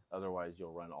running. Otherwise,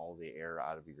 you'll run all the air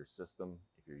out of your system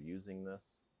if you're using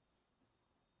this.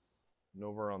 And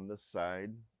over on this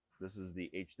side, this is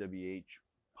the HWH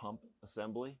pump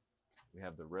assembly. We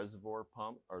have the reservoir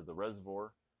pump, or the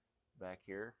reservoir back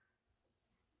here.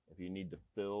 If you need to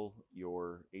fill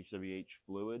your HWH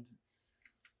fluid,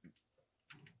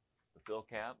 the fill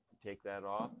cap, take that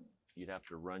off. You'd have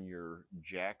to run your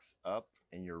jacks up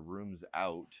and your rooms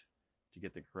out to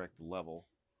get the correct level.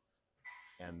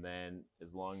 And then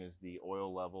as long as the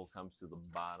oil level comes to the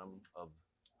bottom of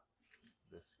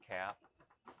this cap,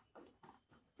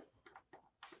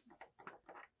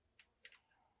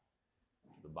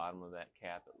 the bottom of that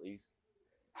cap at least,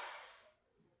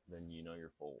 then you know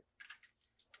you're full.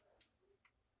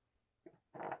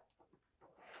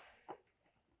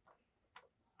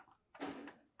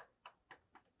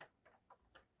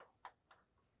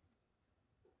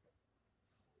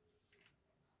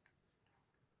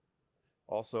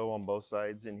 Also on both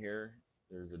sides in here,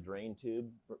 there's a drain tube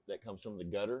that comes from the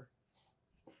gutter.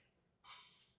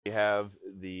 You have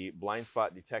the blind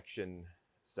spot detection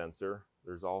sensor.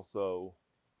 There's also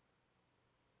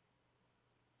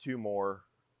three more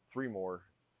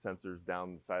sensors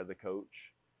down the side of the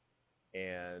coach,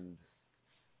 and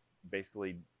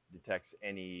basically detects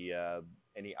any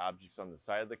objects on the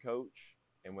side of the coach.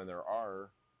 And when there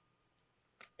are,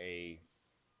 a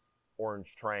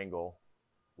orange triangle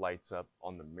lights up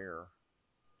on the mirror.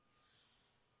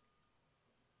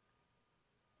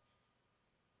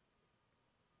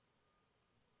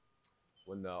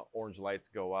 When the orange lights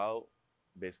go out,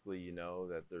 basically you know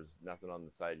that there's nothing on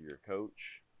the side of your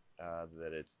coach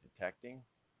that it's detecting.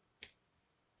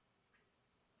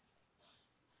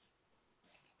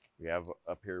 We have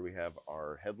up here, we have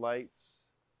our headlights,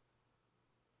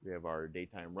 we have our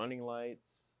daytime running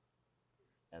lights,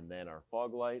 and then our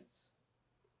fog lights,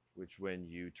 which when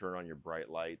you turn on your bright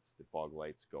lights, the fog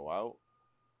lights go out.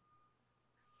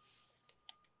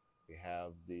 We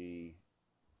have the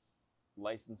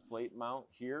license plate mount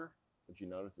here, but you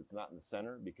notice it's not in the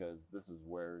center because this is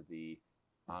where the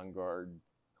on-guard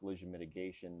collision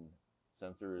mitigation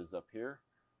sensor is up here.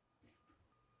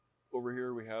 Over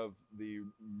here we have the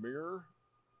mirror,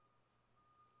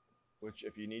 which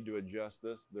if you need to adjust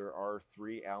this, there are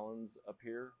 3 Allens up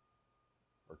here,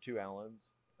 or 2 Allens.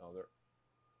 No, there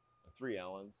are 3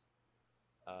 Allens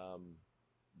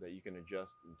that you can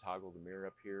adjust and toggle the mirror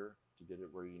up here to get it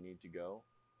where you need to go.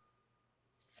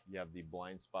 You have the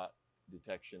blind spot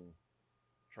detection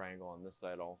triangle on this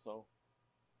side also.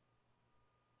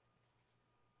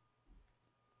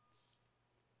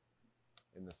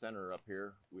 In the center up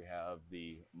here, we have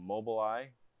the mobile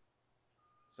eye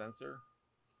sensor.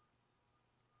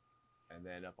 And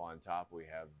then up on top, we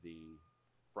have the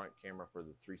front camera for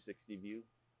the 360 view.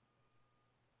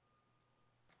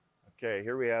 Okay,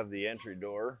 here we have the entry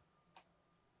door,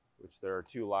 which there are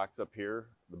two locks up here.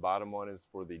 The bottom one is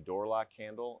for the door lock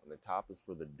handle, and the top is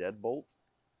for the deadbolt.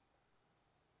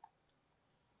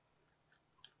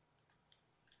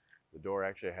 The door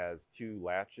actually has two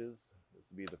latches. This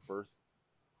would be the first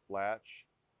latch.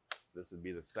 This would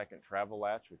be the second travel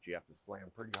latch, which you have to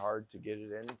slam pretty hard to get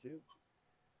it into.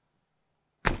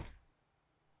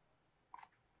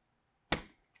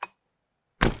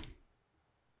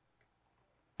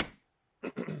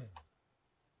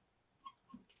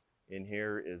 In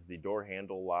here is the door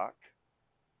handle lock.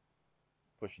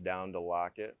 Push down to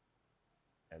lock it.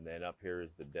 And then up here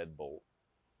is the deadbolt.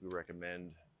 We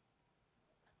recommend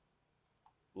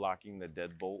locking the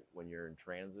deadbolt when you're in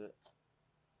transit.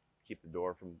 Keep the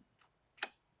door from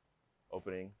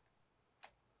opening.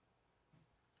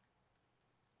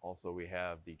 Also, we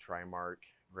have the Trimark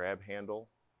grab handle,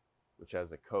 which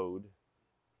has a code.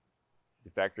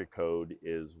 The factory code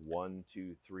is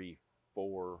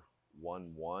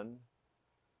 123411,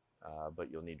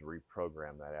 but you'll need to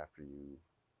reprogram that after you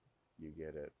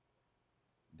get it.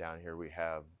 Down here we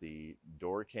have the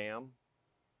door cam,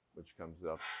 which comes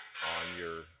up on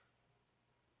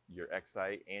your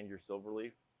Excite and your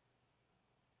Silverleaf.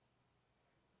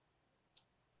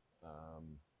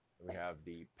 We have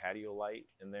the patio light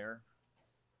in there,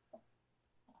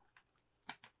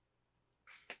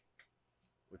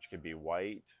 which could be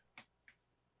white,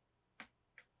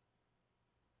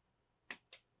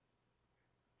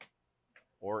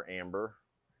 or amber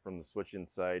from the switch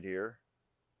inside here.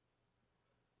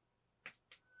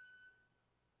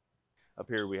 Up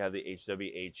here we have the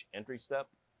HWH entry step.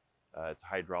 It's a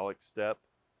hydraulic step.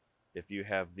 If you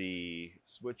have the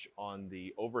switch on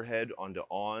the overhead onto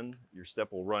on, your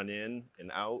step will run in and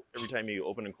out every time you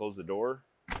open and close the door.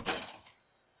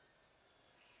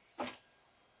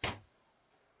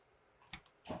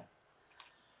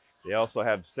 They also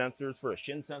have sensors for a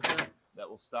shin sensor that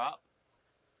will stop.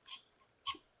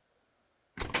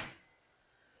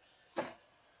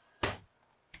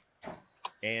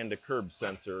 And a curb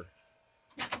sensor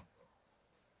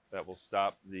that will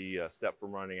stop the step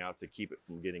from running out to keep it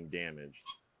from getting damaged.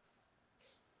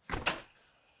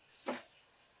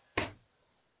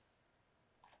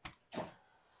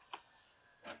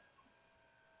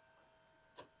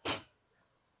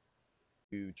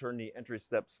 You turn the entry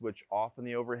step switch off in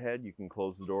the overhead, you can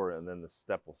close the door and then the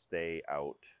step will stay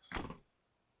out.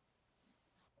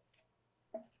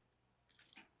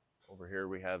 Over here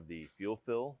we have the fuel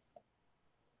fill.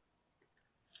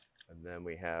 And then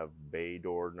we have bay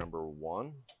door number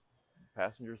 1,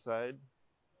 passenger side.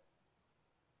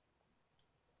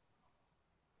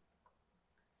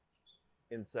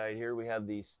 Inside here we have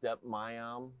the step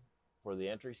myom for the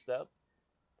entry step,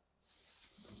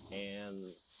 and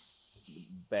the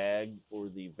bag for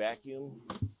the vacuum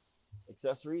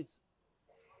accessories.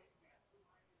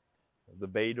 The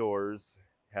bay doors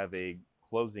have a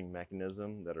closing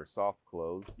mechanism that are soft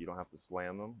close. You don't have to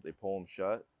slam them, they pull them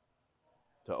shut.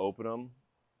 To open them,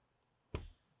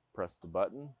 press the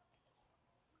button.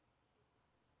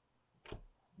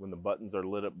 When the buttons are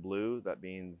lit up blue, that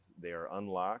means they are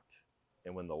unlocked.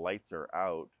 And when the lights are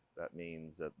out, that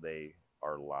means that they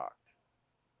are locked.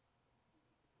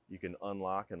 You can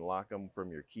unlock and lock them from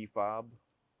your key fob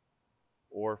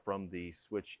or from the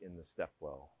switch in the step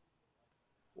well.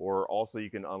 Or also you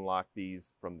can unlock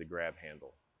these from the grab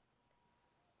handle.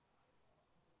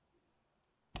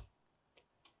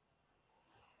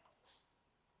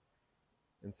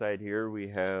 Inside here we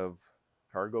have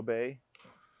cargo bay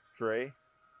tray.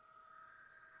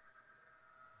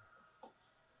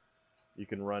 You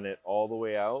can run it all the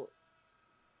way out.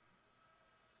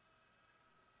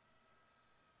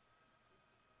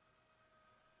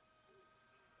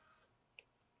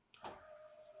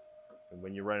 And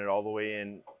when you run it all the way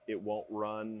in, it won't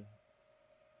run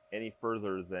any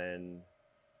further than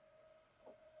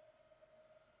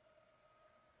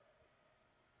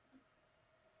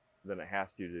it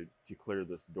has to clear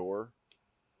this door.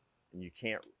 And you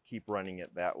can't keep running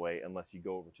it that way unless you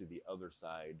go over to the other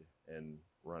side and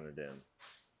run it in.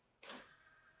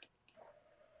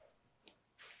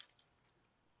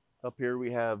 Up here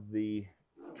we have the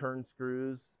turn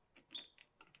screws.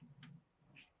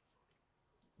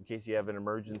 In case you have an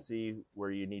emergency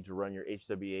where you need to run your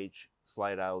HWH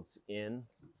slide outs in,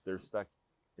 if they're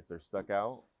stuck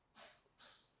out.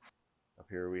 Up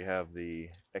here we have the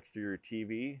exterior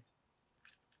TV.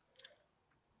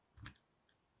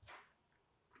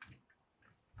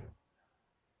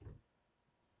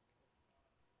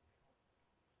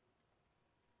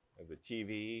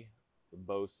 TV, the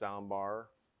Bose soundbar.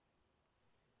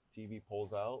 TV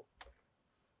pulls out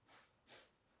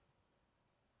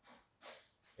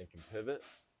and can pivot.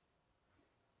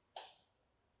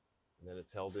 And then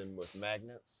it's held in with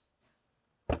magnets.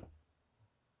 And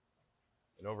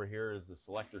over here is the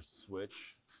selector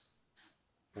switch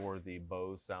for the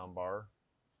Bose soundbar.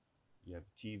 You have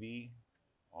TV,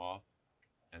 off,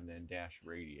 and then dash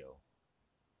radio.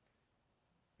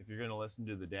 If you're going to listen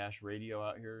to the dash radio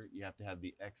out here, you have to have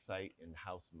the Excite in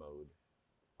house mode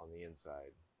on the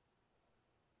inside.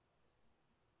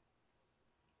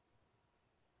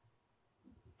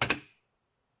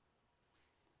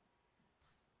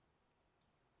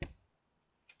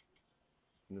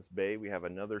 In this bay, we have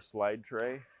another slide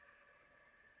tray.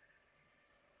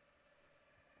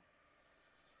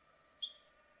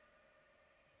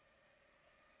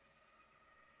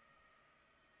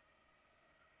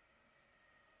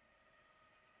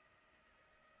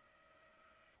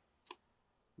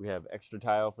 We have extra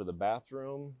tile for the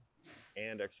bathroom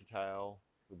and extra tile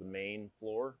for the main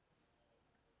floor.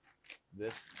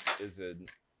 This is an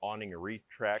awning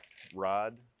retract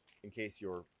rod in case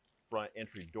your front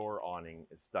entry door awning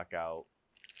is stuck out.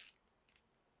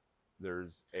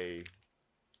 There's a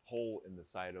hole in the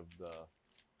side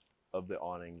of the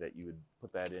awning that you would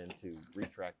put that in to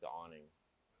retract the awning.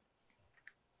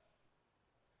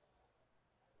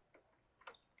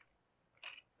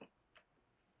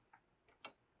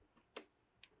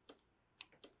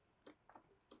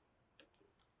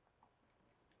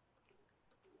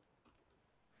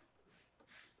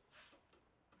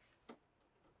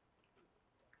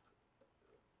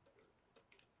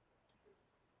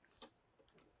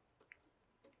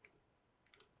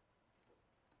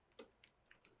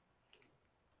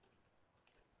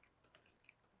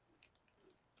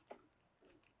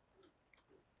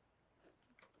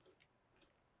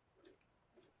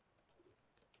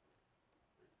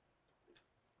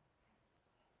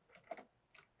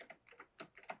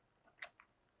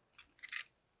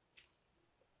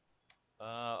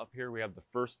 Up here we have the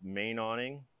first main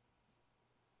awning.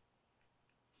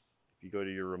 If you go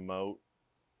to your remote,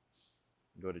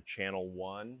 go to channel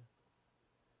 1,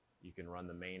 you can run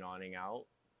the main awning out.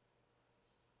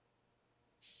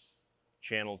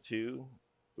 Channel 2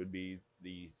 would be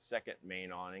the second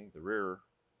main awning, the rear.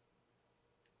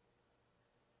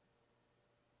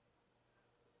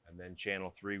 And then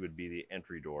channel 3 would be the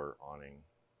entry door awning.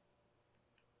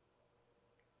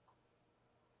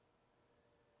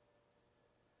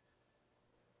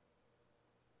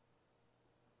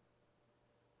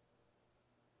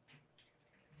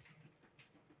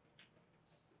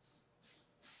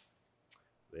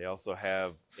 They also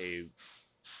have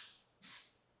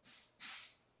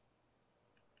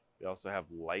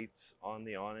lights on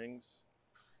the awnings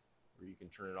where you can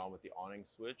turn it on with the awning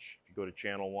switch. If you go to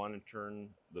channel 1 and turn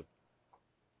the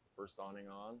first awning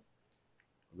on,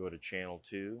 we'll go to channel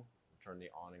 2 and turn the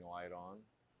awning light on.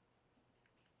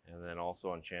 And then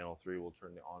also on channel 3, we'll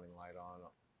turn the awning light on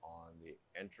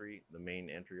the main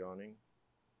entry awning.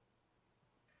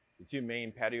 The two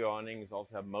main patio awnings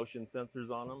also have motion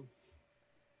sensors on them.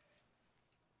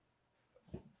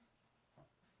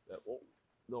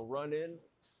 They'll run in.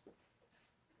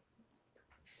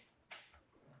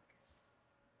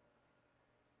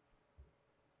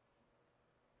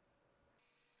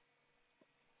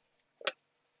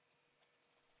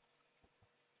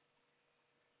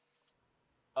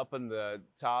 Up in the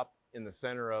top, in the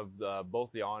center of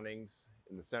both the awnings,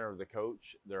 in the center of the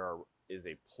coach, there is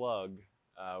a plug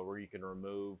where you can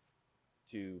remove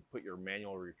to put your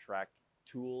manual retract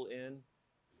tool in.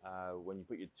 When you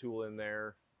put your tool in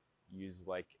there, use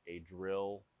like a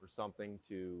drill or something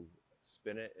to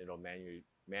spin it. It'll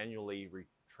manually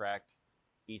retract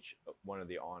each one of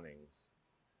the awnings.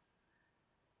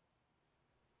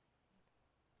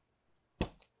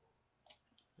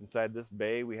 Inside this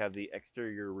bay, we have the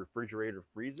exterior refrigerator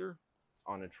freezer. It's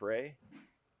on a tray.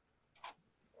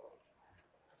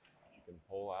 You can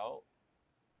pull out.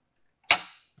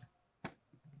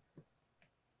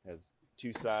 It has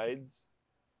two sides.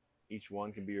 Each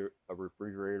one can be a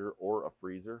refrigerator or a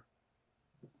freezer.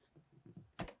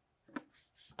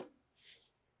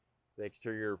 The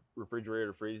exterior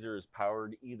refrigerator freezer is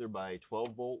powered either by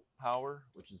 12-volt power,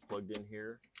 which is plugged in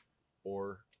here,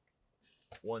 or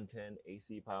 110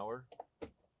 AC power.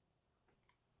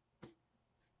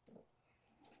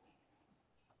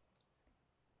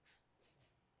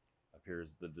 Up here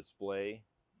is the display.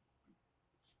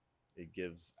 It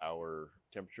gives our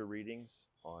temperature readings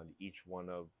on each one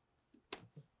of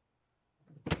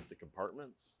the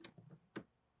compartments.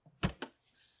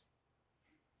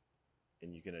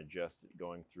 and you can adjust it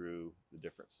going through the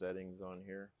different settings on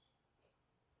here.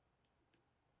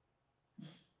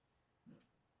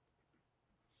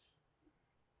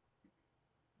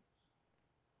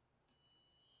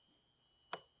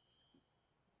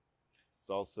 It's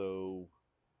also,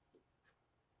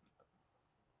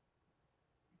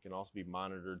 it can also be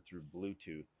monitored through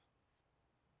Bluetooth.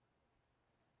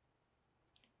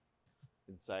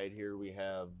 Inside here we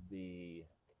have the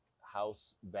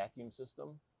house vacuum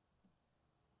system.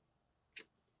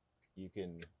 You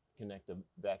can connect a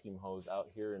vacuum hose out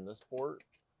here in this port,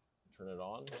 turn it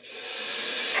on.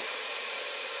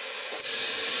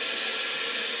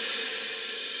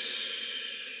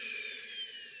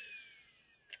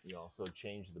 You also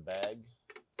change the bag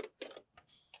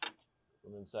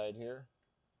from inside here.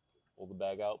 Pull the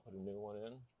bag out, put a new one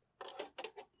in.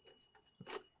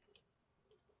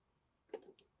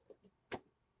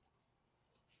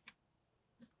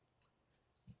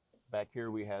 Back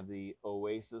here we have the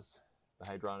Oasis, the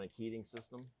hydronic heating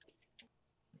system.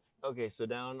 Okay, so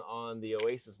down on the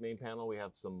Oasis main panel we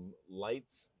have some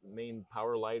lights. The main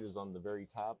power light is on the very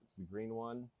top, it's the green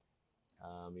one.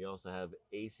 You also have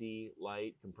AC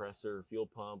light, compressor, fuel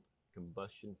pump,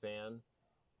 combustion fan.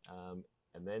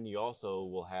 And then you also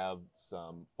will have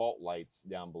some fault lights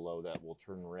down below that will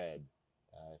turn red.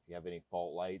 If you have any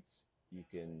fault lights, you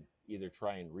can either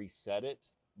try and reset it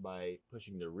by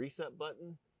pushing the reset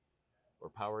button, or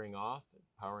powering off,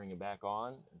 powering it back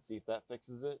on, and see if that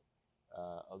fixes it.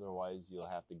 Otherwise, you'll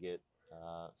have to get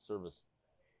service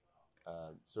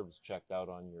checked out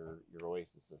on your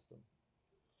Oasis system.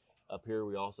 Up here,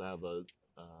 we also have a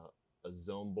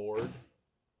zone board.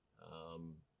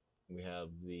 We have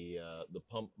the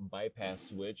pump bypass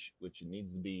switch, which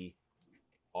needs to be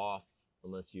off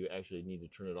unless you actually need to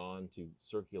turn it on to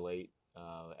circulate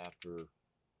after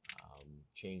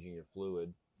changing your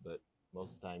fluid. But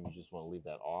most of the time, you just want to leave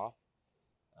that off.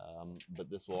 But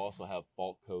this will also have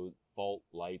fault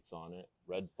lights on it,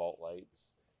 red fault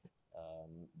lights,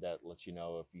 that lets you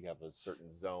know if you have a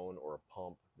certain zone or a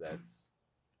pump that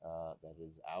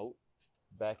is out.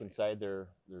 Back inside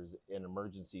there's an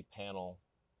emergency panel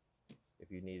if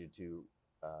you needed to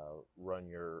run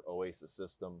your Oasis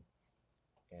system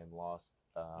and lost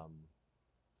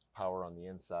power on the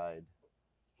inside.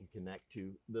 You can connect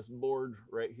to this board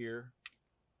right here.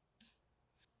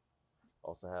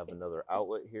 Also have another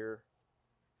outlet here.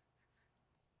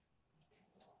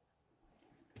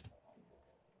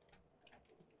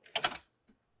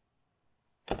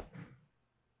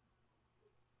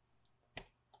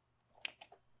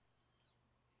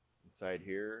 Inside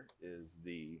here is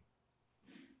the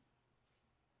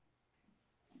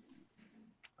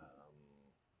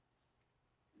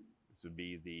this would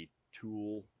be the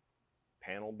tool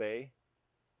panel bay.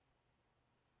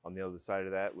 On the other side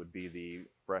of that would be the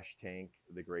fresh tank,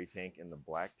 the gray tank, and the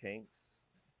black tanks.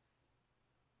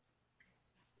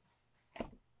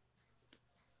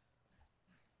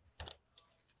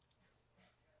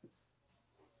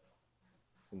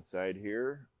 Inside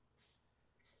here,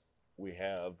 we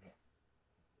have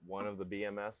one of the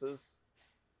BMSs.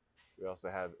 We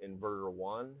also have inverter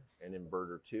 1 and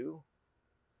inverter 2.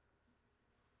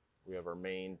 We have our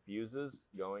main fuses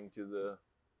going to the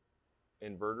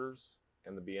inverters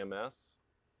and the BMS.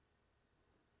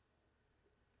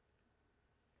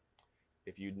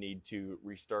 If you need to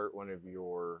restart one of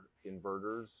your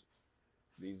inverters,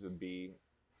 these would be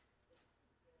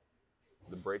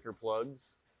the breaker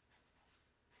plugs.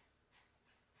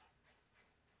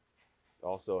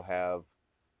 Also have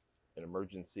an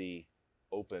emergency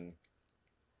open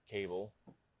cable.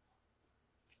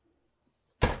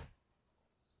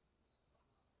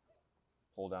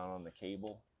 Pull down on the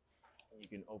cable. You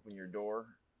can open your door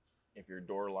if your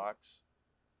door locks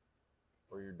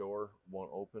or your door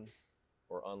won't open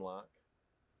or unlock.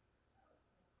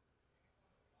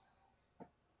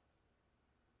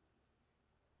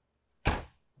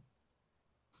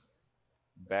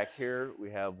 Back here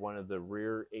we have one of the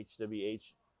rear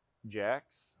HWH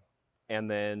jacks, and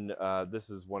then this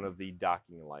is one of the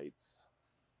docking lights.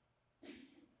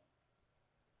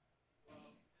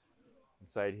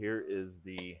 Inside here is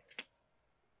the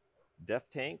DEF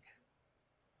tank.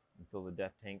 You fill the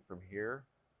DEF tank from here.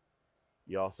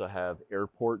 You also have air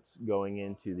ports going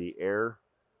into the air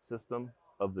system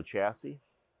of the chassis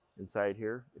inside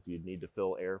here if you need to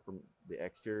fill air from the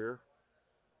exterior.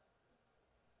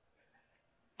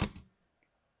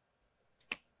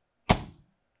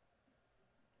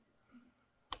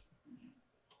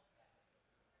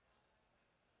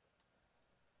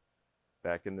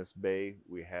 Back in this bay,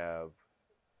 we have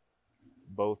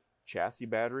both chassis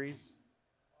batteries.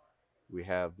 We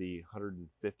have the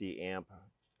 150 amp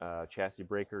chassis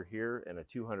breaker here and a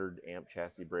 200 amp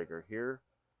chassis breaker here.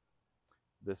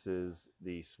 This is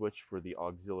the switch for the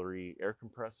auxiliary air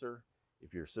compressor.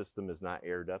 If your system is not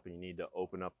aired up and you need to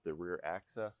open up the rear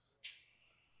access,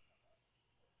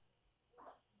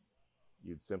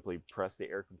 you'd simply press the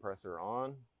air compressor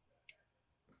on.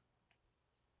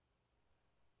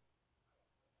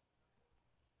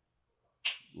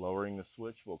 Lowering the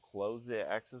switch will close the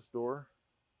access door,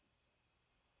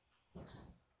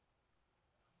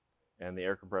 and the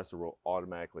air compressor will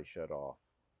automatically shut off.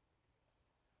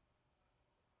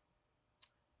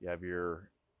 You have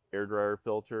your air dryer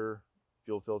filter,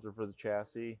 fuel filter for the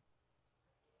chassis.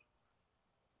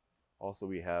 Also,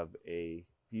 we have a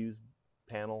fuse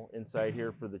panel inside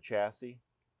here for the chassis,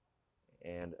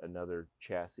 and another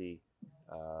chassis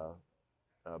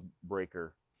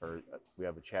breaker, or we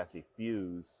have a chassis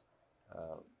fuse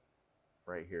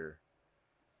right here.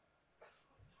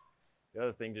 The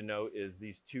other thing to note is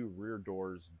these two rear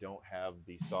doors don't have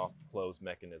the soft close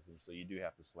mechanism, so you do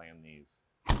have to slam these.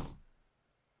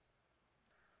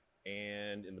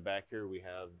 And in the back here, we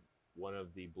have one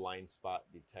of the blind spot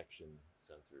detection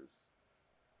sensors.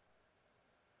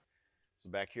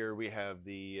 So back here, we have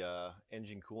the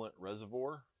engine coolant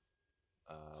reservoir.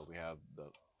 We have the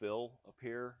fill up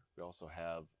here. We also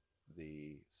have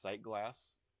the sight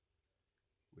glass.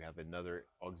 We have another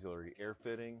auxiliary air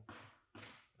fitting.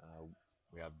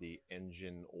 We have the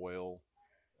engine oil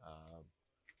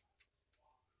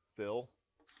fill,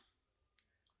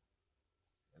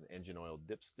 and the engine oil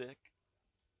dipstick.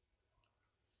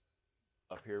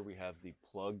 Up here we have the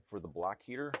plug for the block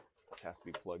heater. This has to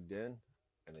be plugged in,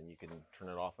 and then you can turn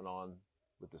it off and on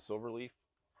with the silver leaf.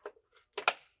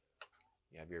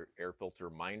 You have your air filter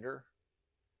minder,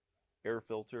 air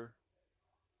filter.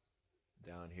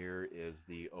 Down here is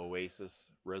the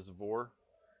Oasis reservoir.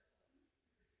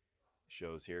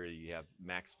 Shows here you have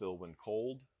max fill when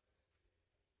cold.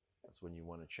 That's when you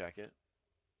want to check it.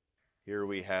 Here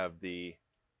we have the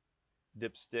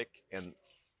dipstick and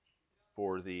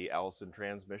for the Allison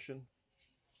transmission.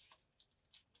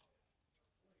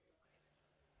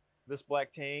 This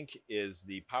black tank is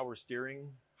the power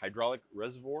steering hydraulic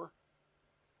reservoir.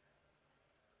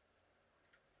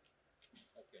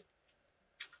 That's good.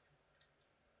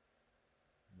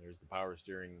 And there's the power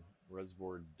steering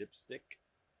reservoir dipstick.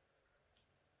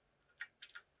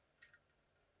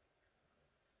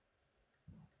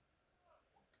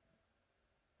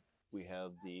 We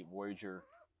have the Voyager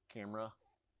camera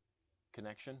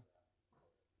connection,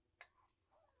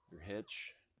 your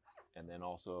hitch, and then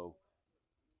also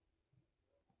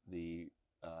the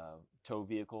tow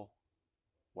vehicle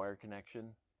wire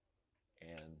connection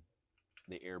and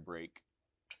the air brake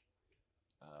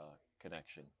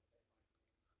connection.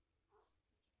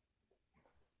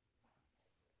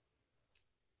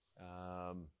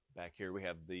 Back here we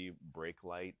have the brake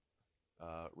light,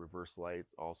 reverse light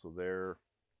also there.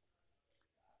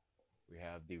 We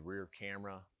have the rear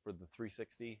camera for the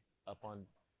 360 up on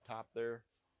top there.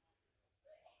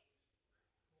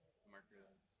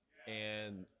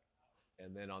 And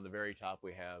then on the very top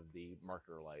we have the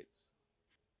marker lights.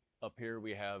 Up here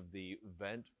we have the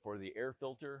vent for the air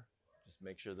filter. Just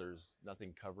make sure there's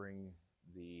nothing covering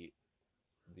the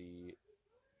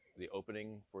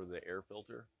opening for the air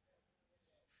filter.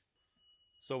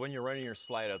 So when you're running your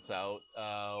slide outs out,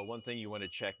 one thing you want to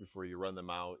check before you run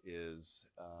them out is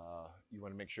you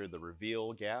want to make sure the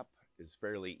reveal gap is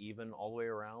fairly even all the way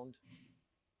around.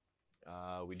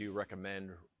 We do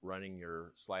recommend running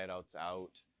your slide outs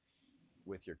out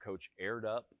with your coach aired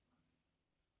up.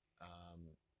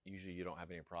 Usually you don't have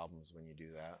any problems when you do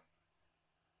that.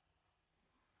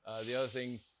 The other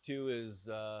thing too is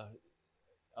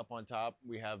up on top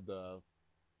we have the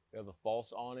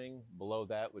false awning. Below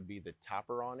that would be the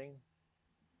topper awning.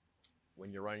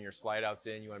 When you're running your slide outs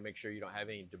in, you want to make sure you don't have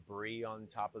any debris on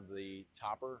top of the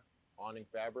topper awning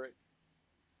fabric.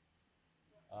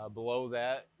 Below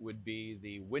that would be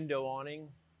the window awning.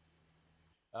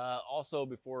 Also,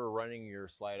 before running your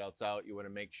slide outs out, you want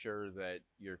to make sure that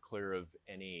you're clear of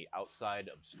any outside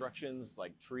obstructions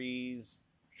like trees,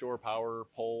 shore power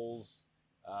poles.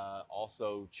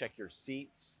 Also check your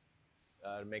seats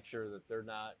to make sure that they're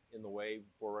not in the way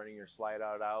before running your slide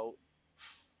out.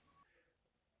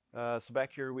 So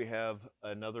back here we have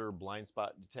another blind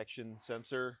spot detection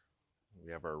sensor.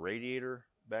 We have our radiator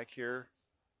back here.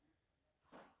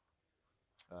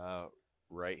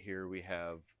 Right here we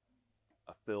have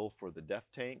a fill for the DEF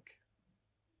tank.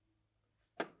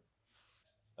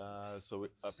 So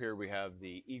up here we have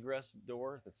the egress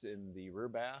door that's in the rear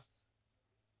bath,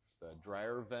 the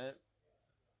dryer vent.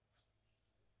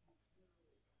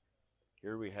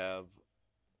 Here we have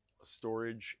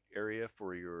storage area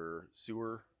for your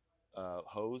sewer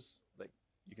hose that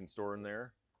you can store in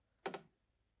there,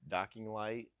 docking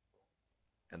light,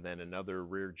 and then another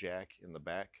rear jack in the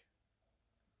back.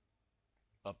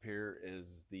 Up here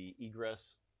is the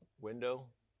egress window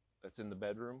that's in the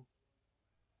bedroom,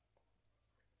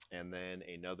 and then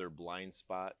another blind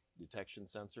spot detection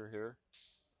sensor here.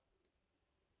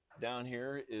 Down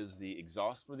here is the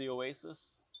exhaust for the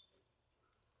Oasis,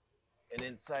 and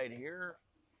inside here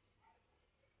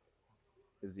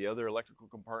is the other electrical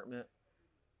compartment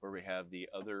where we have the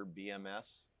other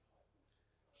BMS,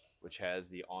 which has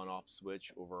the on-off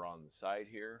switch over on the side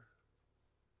here.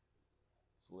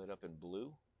 It's lit up in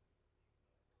blue.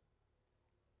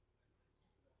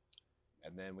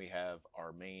 And then we have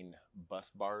our main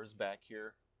bus bars back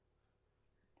here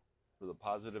for the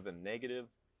positive and negative,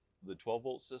 the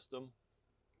 12-volt system.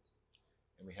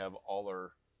 And we have all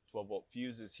our 12-volt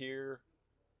fuses here,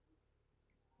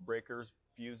 breakers,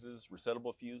 fuses,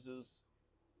 resettable fuses.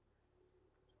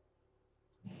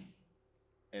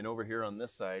 And over here on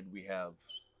this side, we have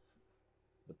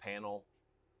the panel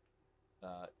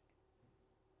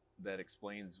that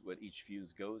explains what each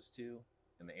fuse goes to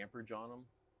and the amperage on them.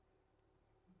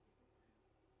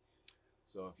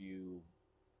 So if you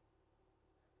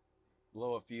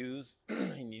blow a fuse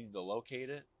and you need to locate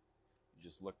it, you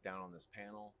just look down on this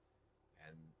panel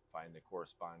and find the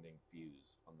corresponding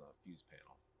fuse on the fuse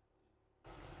panel.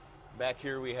 Back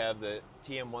here we have the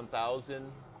TM1000,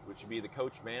 which would be the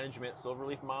coach management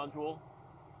Silverleaf module.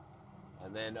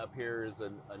 And then up here is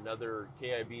another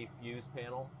KIB fuse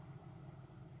panel,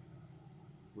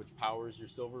 which powers your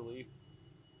Silverleaf.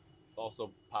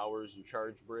 Also powers your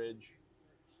charge bridge.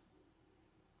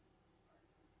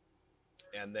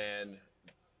 And then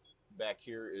back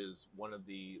here is one of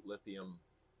the lithium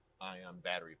ion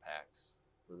battery packs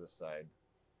for this side.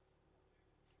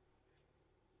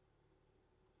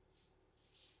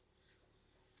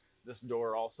 This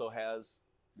door also has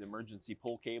the emergency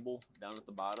pull cable down at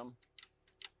the bottom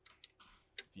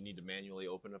if you need to manually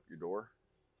open up your door.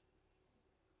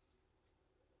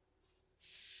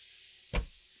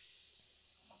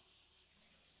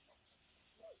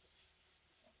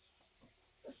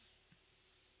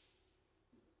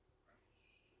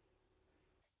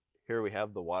 Here we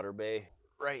have the water bay.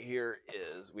 Right here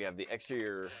is, we have the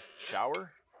exterior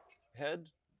shower head.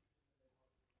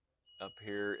 Up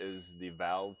here is the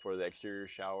valve for the exterior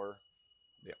shower,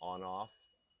 the on-off.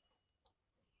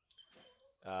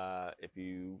 If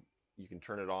you can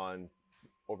turn it on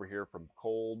over here from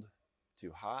cold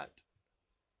to hot.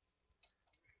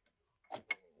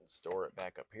 Store it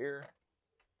back up here.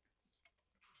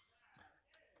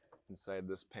 Inside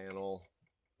this panel,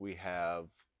 we have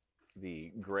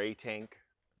the gray tank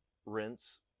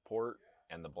rinse port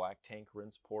and the black tank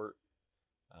rinse port.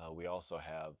 We also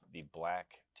have the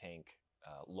black tank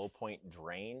low point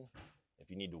drain. If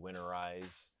you need to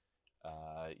winterize,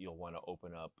 you'll want to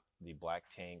open up the black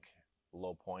tank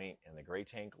low point and the gray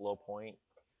tank low point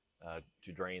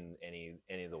to drain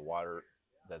any of the water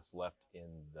that's left in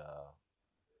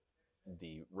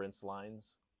the rinse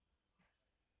lines.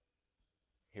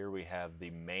 Here we have the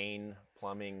main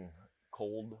plumbing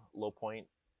cold low point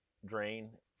drain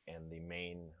and the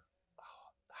main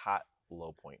hot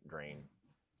low point drain.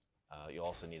 You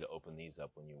also need to open these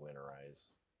up when you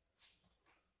winterize.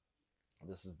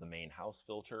 This is the main house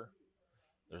filter.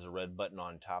 There's a red button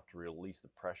on top to release the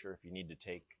pressure if you need to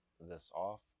take this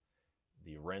off.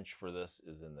 The wrench for this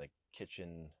is in the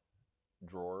kitchen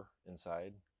drawer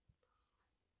inside.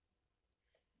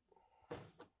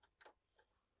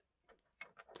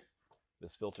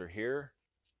 This filter here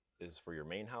is for your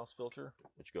main house filter,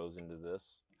 which goes into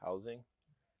this housing.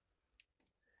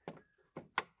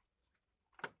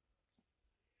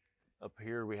 Up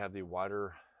here we have the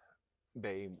water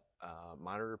bay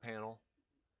monitor panel.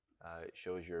 It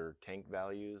shows your tank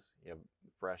values. You have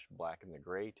the fresh, black, and the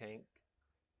gray tank,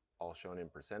 all shown in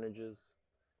percentages.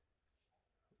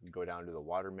 You go down to the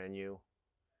water menu.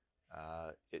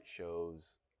 It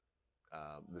shows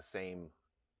the same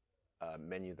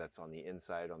menu that's on the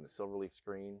inside on the Silverleaf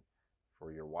screen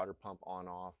for your water pump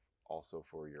on-off, also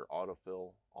for your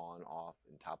autofill on-off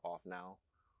and top-off now.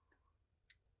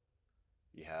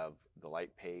 You have the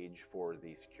light page for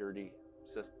the security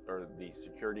system, or the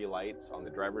security lights on the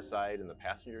driver's side and the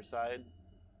passenger side,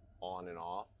 on and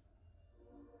off.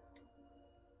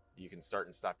 You can start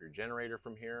and stop your generator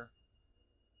from here.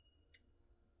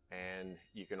 And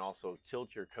you can also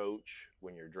tilt your coach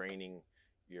when you're draining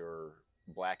your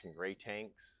black and gray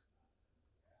tanks.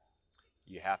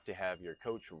 You have to have your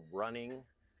coach running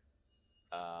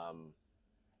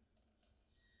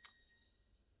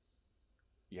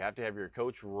you have to have your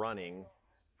coach running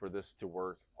for this to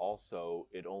work. Also,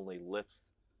 it only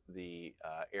lifts the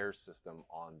air system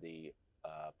on the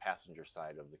passenger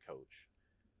side of the coach.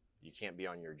 You can't be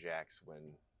on your jacks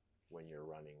when you're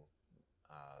running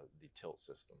the tilt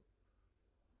system.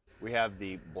 We have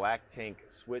the black tank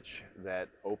switch that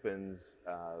opens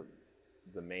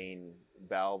the main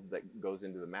valve that goes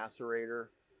into the macerator.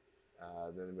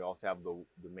 Then we also have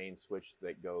the main switch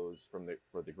that goes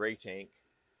for the gray tank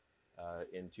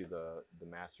into the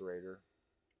macerator.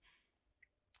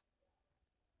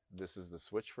 This is the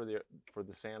switch for the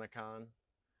SaniCon.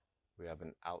 We have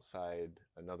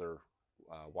another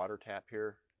water tap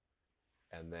here,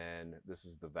 and then this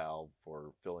is the valve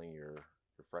for filling your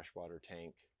freshwater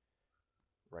tank.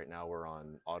 Right now we're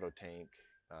on auto tank,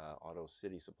 auto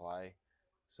city supply.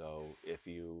 So if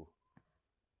you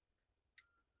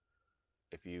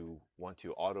want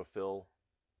to autofill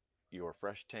your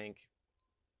fresh tank,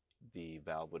 the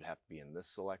valve would have to be in this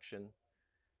selection.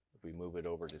 If we move it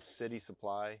over to city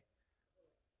supply,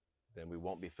 then we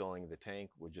won't be filling the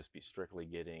tank. We'll just be strictly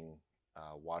getting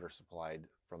water supplied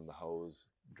from the hose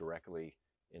directly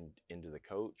into the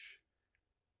coach.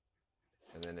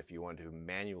 And then if you want to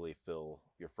manually fill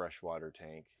your freshwater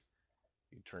tank,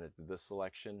 you turn it to this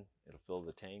selection. It'll fill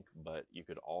the tank, but you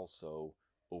could also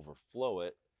overflow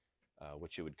it,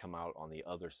 which it would come out on the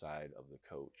other side of the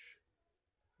coach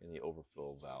in the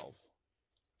overflow valve.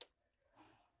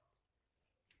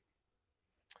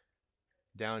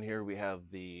 Down here we have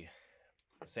the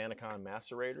SaniCon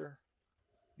macerator.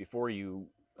 Before you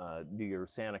do your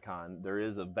SaniCon, there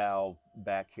is a valve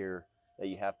back here that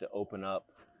you have to open up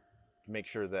to make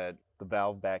sure that the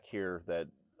valve back here that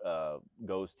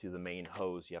goes to the main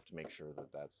hose, you have to make sure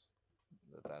that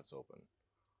that's open.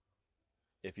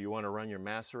 If you want to run your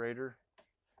macerator,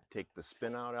 take the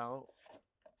spin out.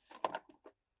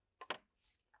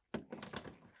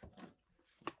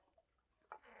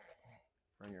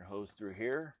 Run your hose through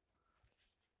here.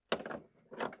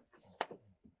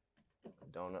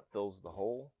 Donut fills the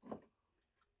hole.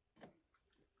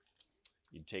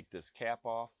 You take this cap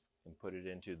off and put it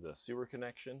into the sewer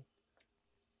connection.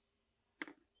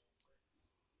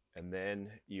 And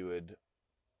then you would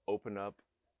open up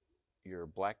your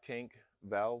black tank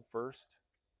valve first.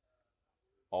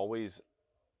 Always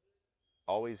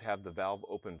have the valve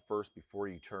open first before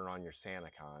you turn on your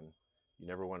SaniCon. You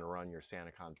never want to run your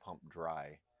SaniCon pump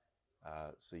dry.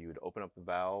 So you would open up the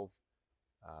valve,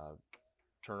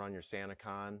 turn on your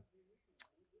SaniCon,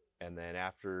 and then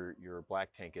after your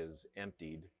black tank is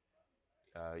emptied,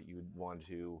 you would want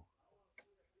to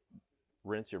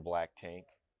rinse your black tank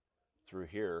through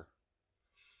here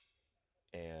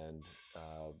and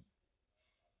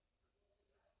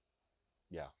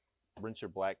rinse your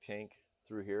black tank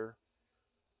through here.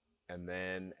 And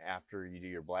then after you do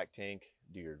your black tank,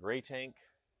 do your gray tank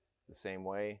the same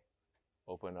way.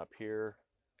 Open up here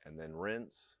and then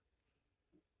rinse.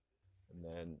 And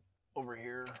then over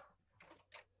here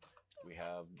we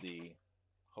have the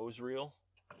hose reel.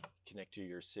 Connect to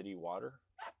your city water.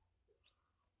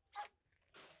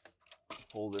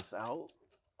 Pull this out.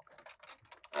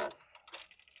 And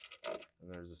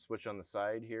there's a switch on the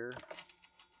side here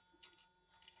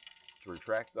to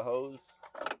retract the hose.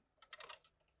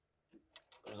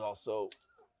 There's also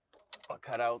a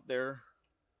cutout there.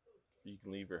 You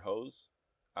can leave your hose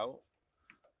out.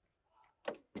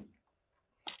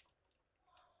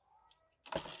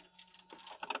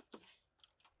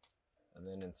 And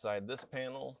then inside this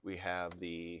panel, we have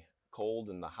the cold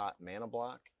and the hot mana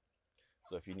block.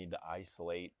 So if you need to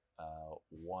isolate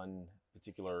one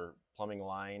particular plumbing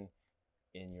line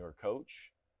in your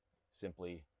coach,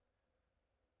 simply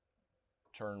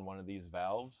turn one of these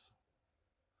valves.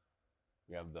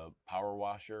 We have the power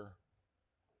washer,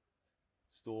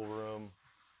 stool room,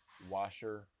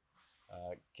 washer,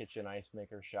 kitchen ice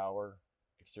maker, shower,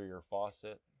 exterior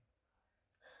faucet.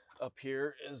 Up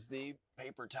here is the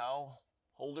paper towel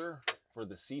holder for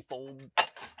the Seafold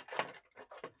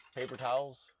paper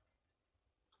towels.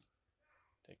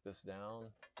 Take this down.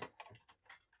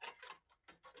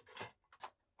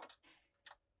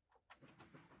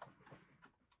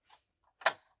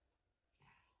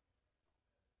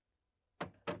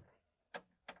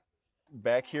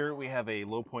 Back here we have a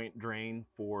low point drain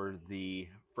for the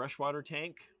freshwater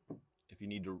tank, if you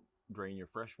need to drain your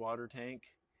freshwater tank.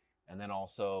 And then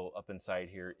also up inside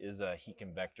here is a heat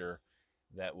convector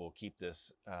that will keep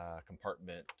this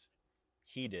compartment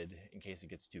heated in case it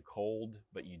gets too cold,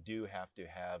 but you do have to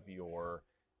have your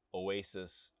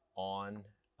Oasis on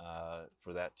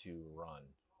for that to run.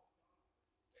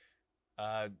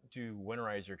 To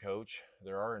winterize your coach,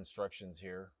 there are instructions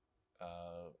here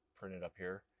printed up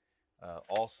here.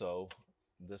 Also,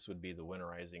 this would be the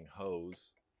winterizing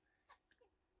hose.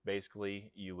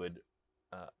 Basically, you would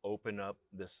open up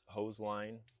this hose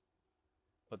line,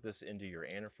 put this into your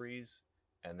antifreeze,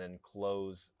 and then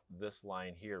close this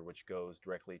line here, which goes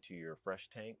directly to your fresh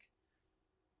tank.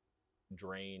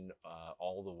 Drain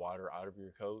all the water out of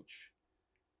your coach,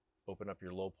 open up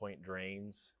your low point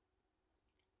drains,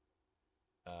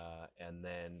 and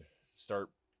then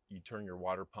you turn your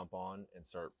water pump on and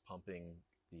start pumping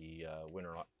the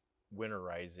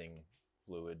winterizing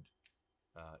fluid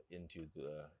into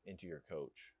your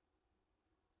coach.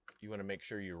 You want to make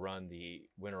sure you run the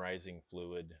winterizing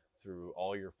fluid through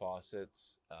all your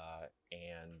faucets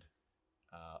and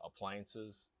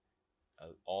appliances.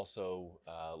 Also,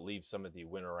 leave some of the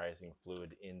winterizing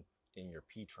fluid in your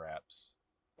P-traps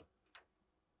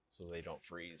so they don't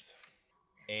freeze.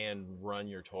 And run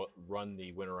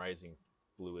the winterizing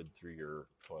fluid through your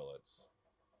toilets.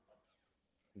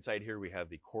 Inside here we have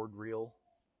the cord reel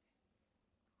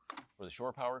for the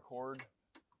shore power cord.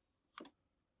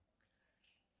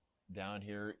 Down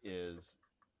here is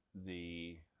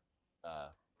the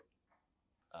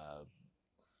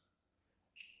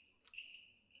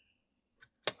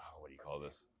what do you call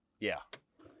this? Yeah.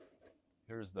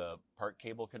 Here's the part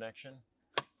cable connection.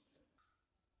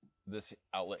 This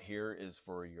outlet here is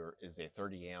a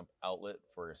 30 amp outlet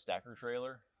for a stacker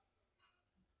trailer.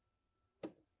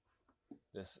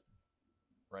 This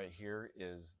right here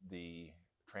is the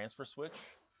transfer switch.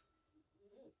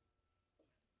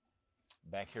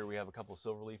 Back here we have a couple of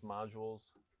Silverleaf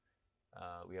modules.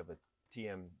 We have a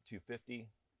TM250,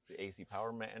 it's the AC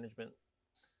power management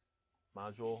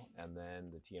module, and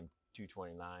then the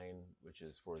TM229, which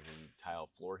is for the tile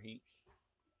floor heat.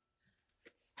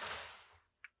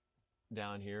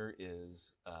 Down here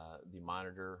is the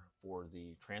monitor for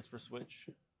the transfer switch.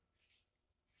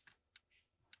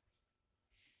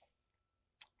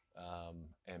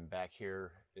 And back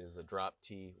here is a drop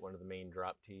tee, one of the main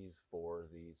drop tees for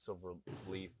the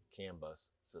Silverleaf CAN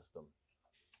bus system.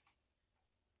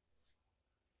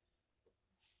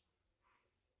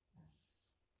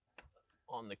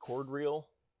 On the cord reel,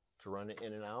 to run it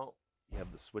in and out, you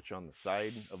have the switch on the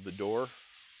side of the door.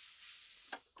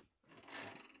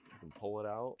 You can pull it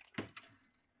out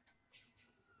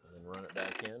and then run it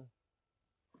back in.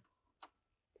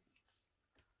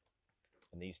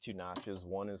 And these two notches,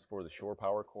 one is for the shore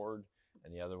power cord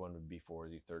and the other one would be for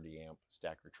the 30 amp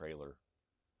stacker trailer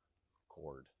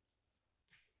cord.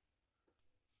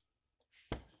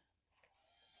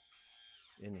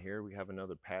 In here we have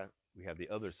we have the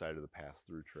other side of the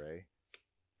pass-through tray.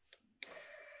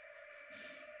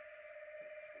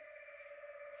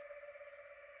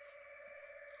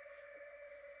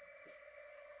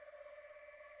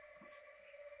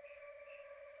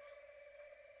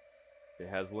 It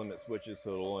has limit switches,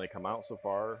 so it'll only come out so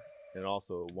far, and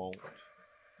also it won't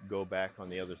go back on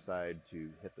the other side to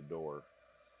hit the door.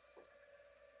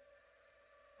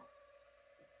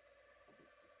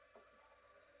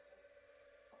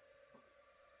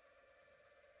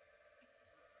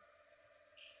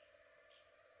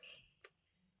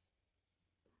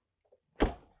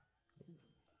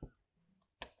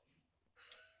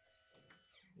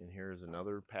 And here's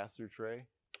another pass-through tray.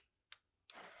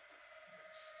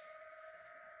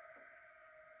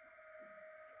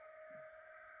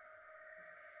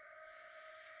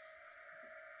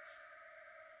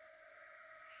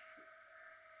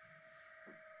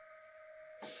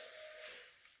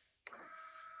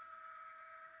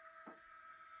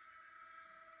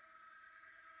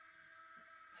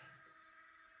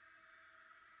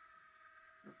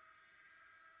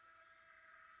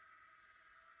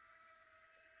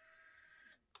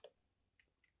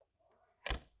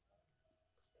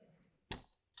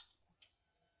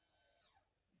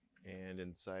 And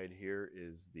inside here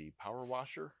is the power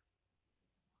washer.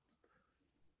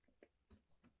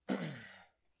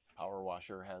 Power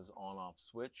washer has on-off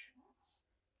switch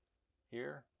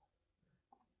here.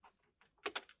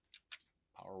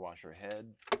 Power washer head.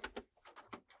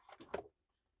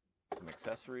 Some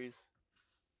accessories.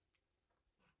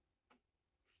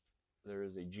 There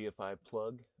is a GFI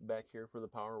plug back here for the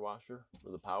power washer,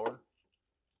 for the power.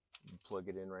 You plug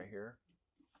it in right here.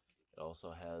 It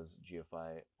also has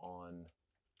GFI on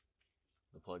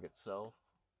the plug itself.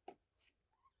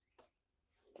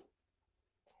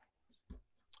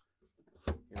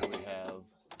 Here we have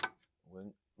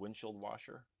windshield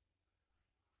washer.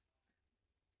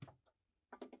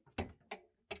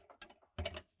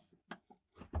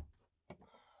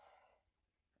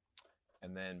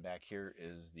 And then back here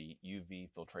is the UV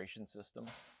filtration system.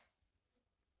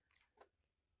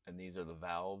 And these are the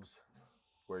valves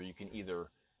where you can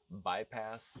either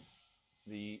bypass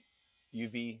the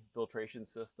UV filtration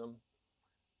system,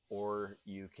 or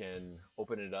you can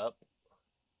open it up.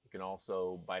 You can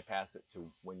also bypass it to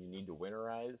when you need to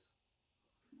winterize.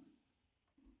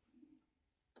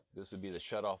 This would be the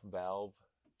shutoff valve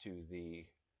to the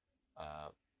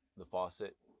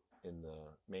faucet in the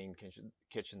main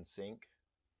kitchen sink.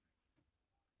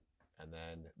 And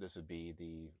then this would be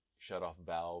the shutoff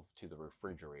valve to the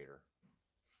refrigerator.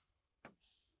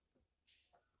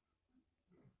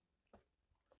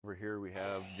 Over here we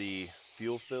have the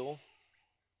fuel fill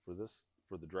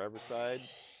for the driver's side.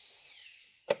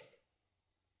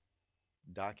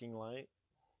 Docking light.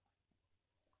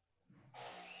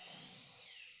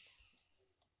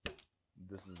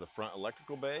 This is the front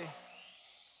electrical bay.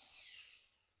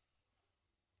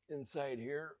 Inside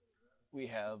here we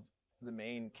have the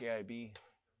main KIB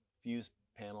fuse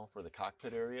panel for the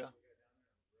cockpit area.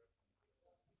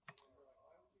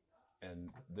 And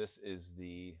this is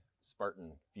the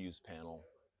Spartan fuse panel,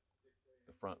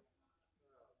 the front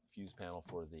fuse panel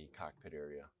for the cockpit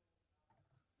area.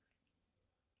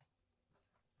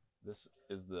 This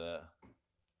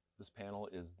panel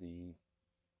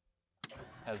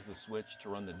has the switch to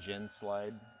run the gen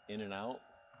slide in and out.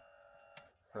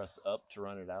 Press up to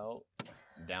run it out,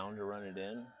 down to run it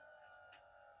in.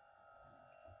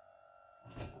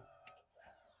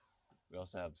 We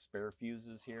also have spare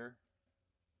fuses here.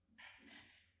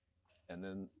 And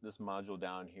then this module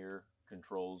down here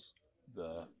controls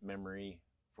the memory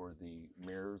for the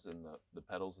mirrors and the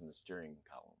pedals and the steering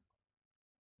column.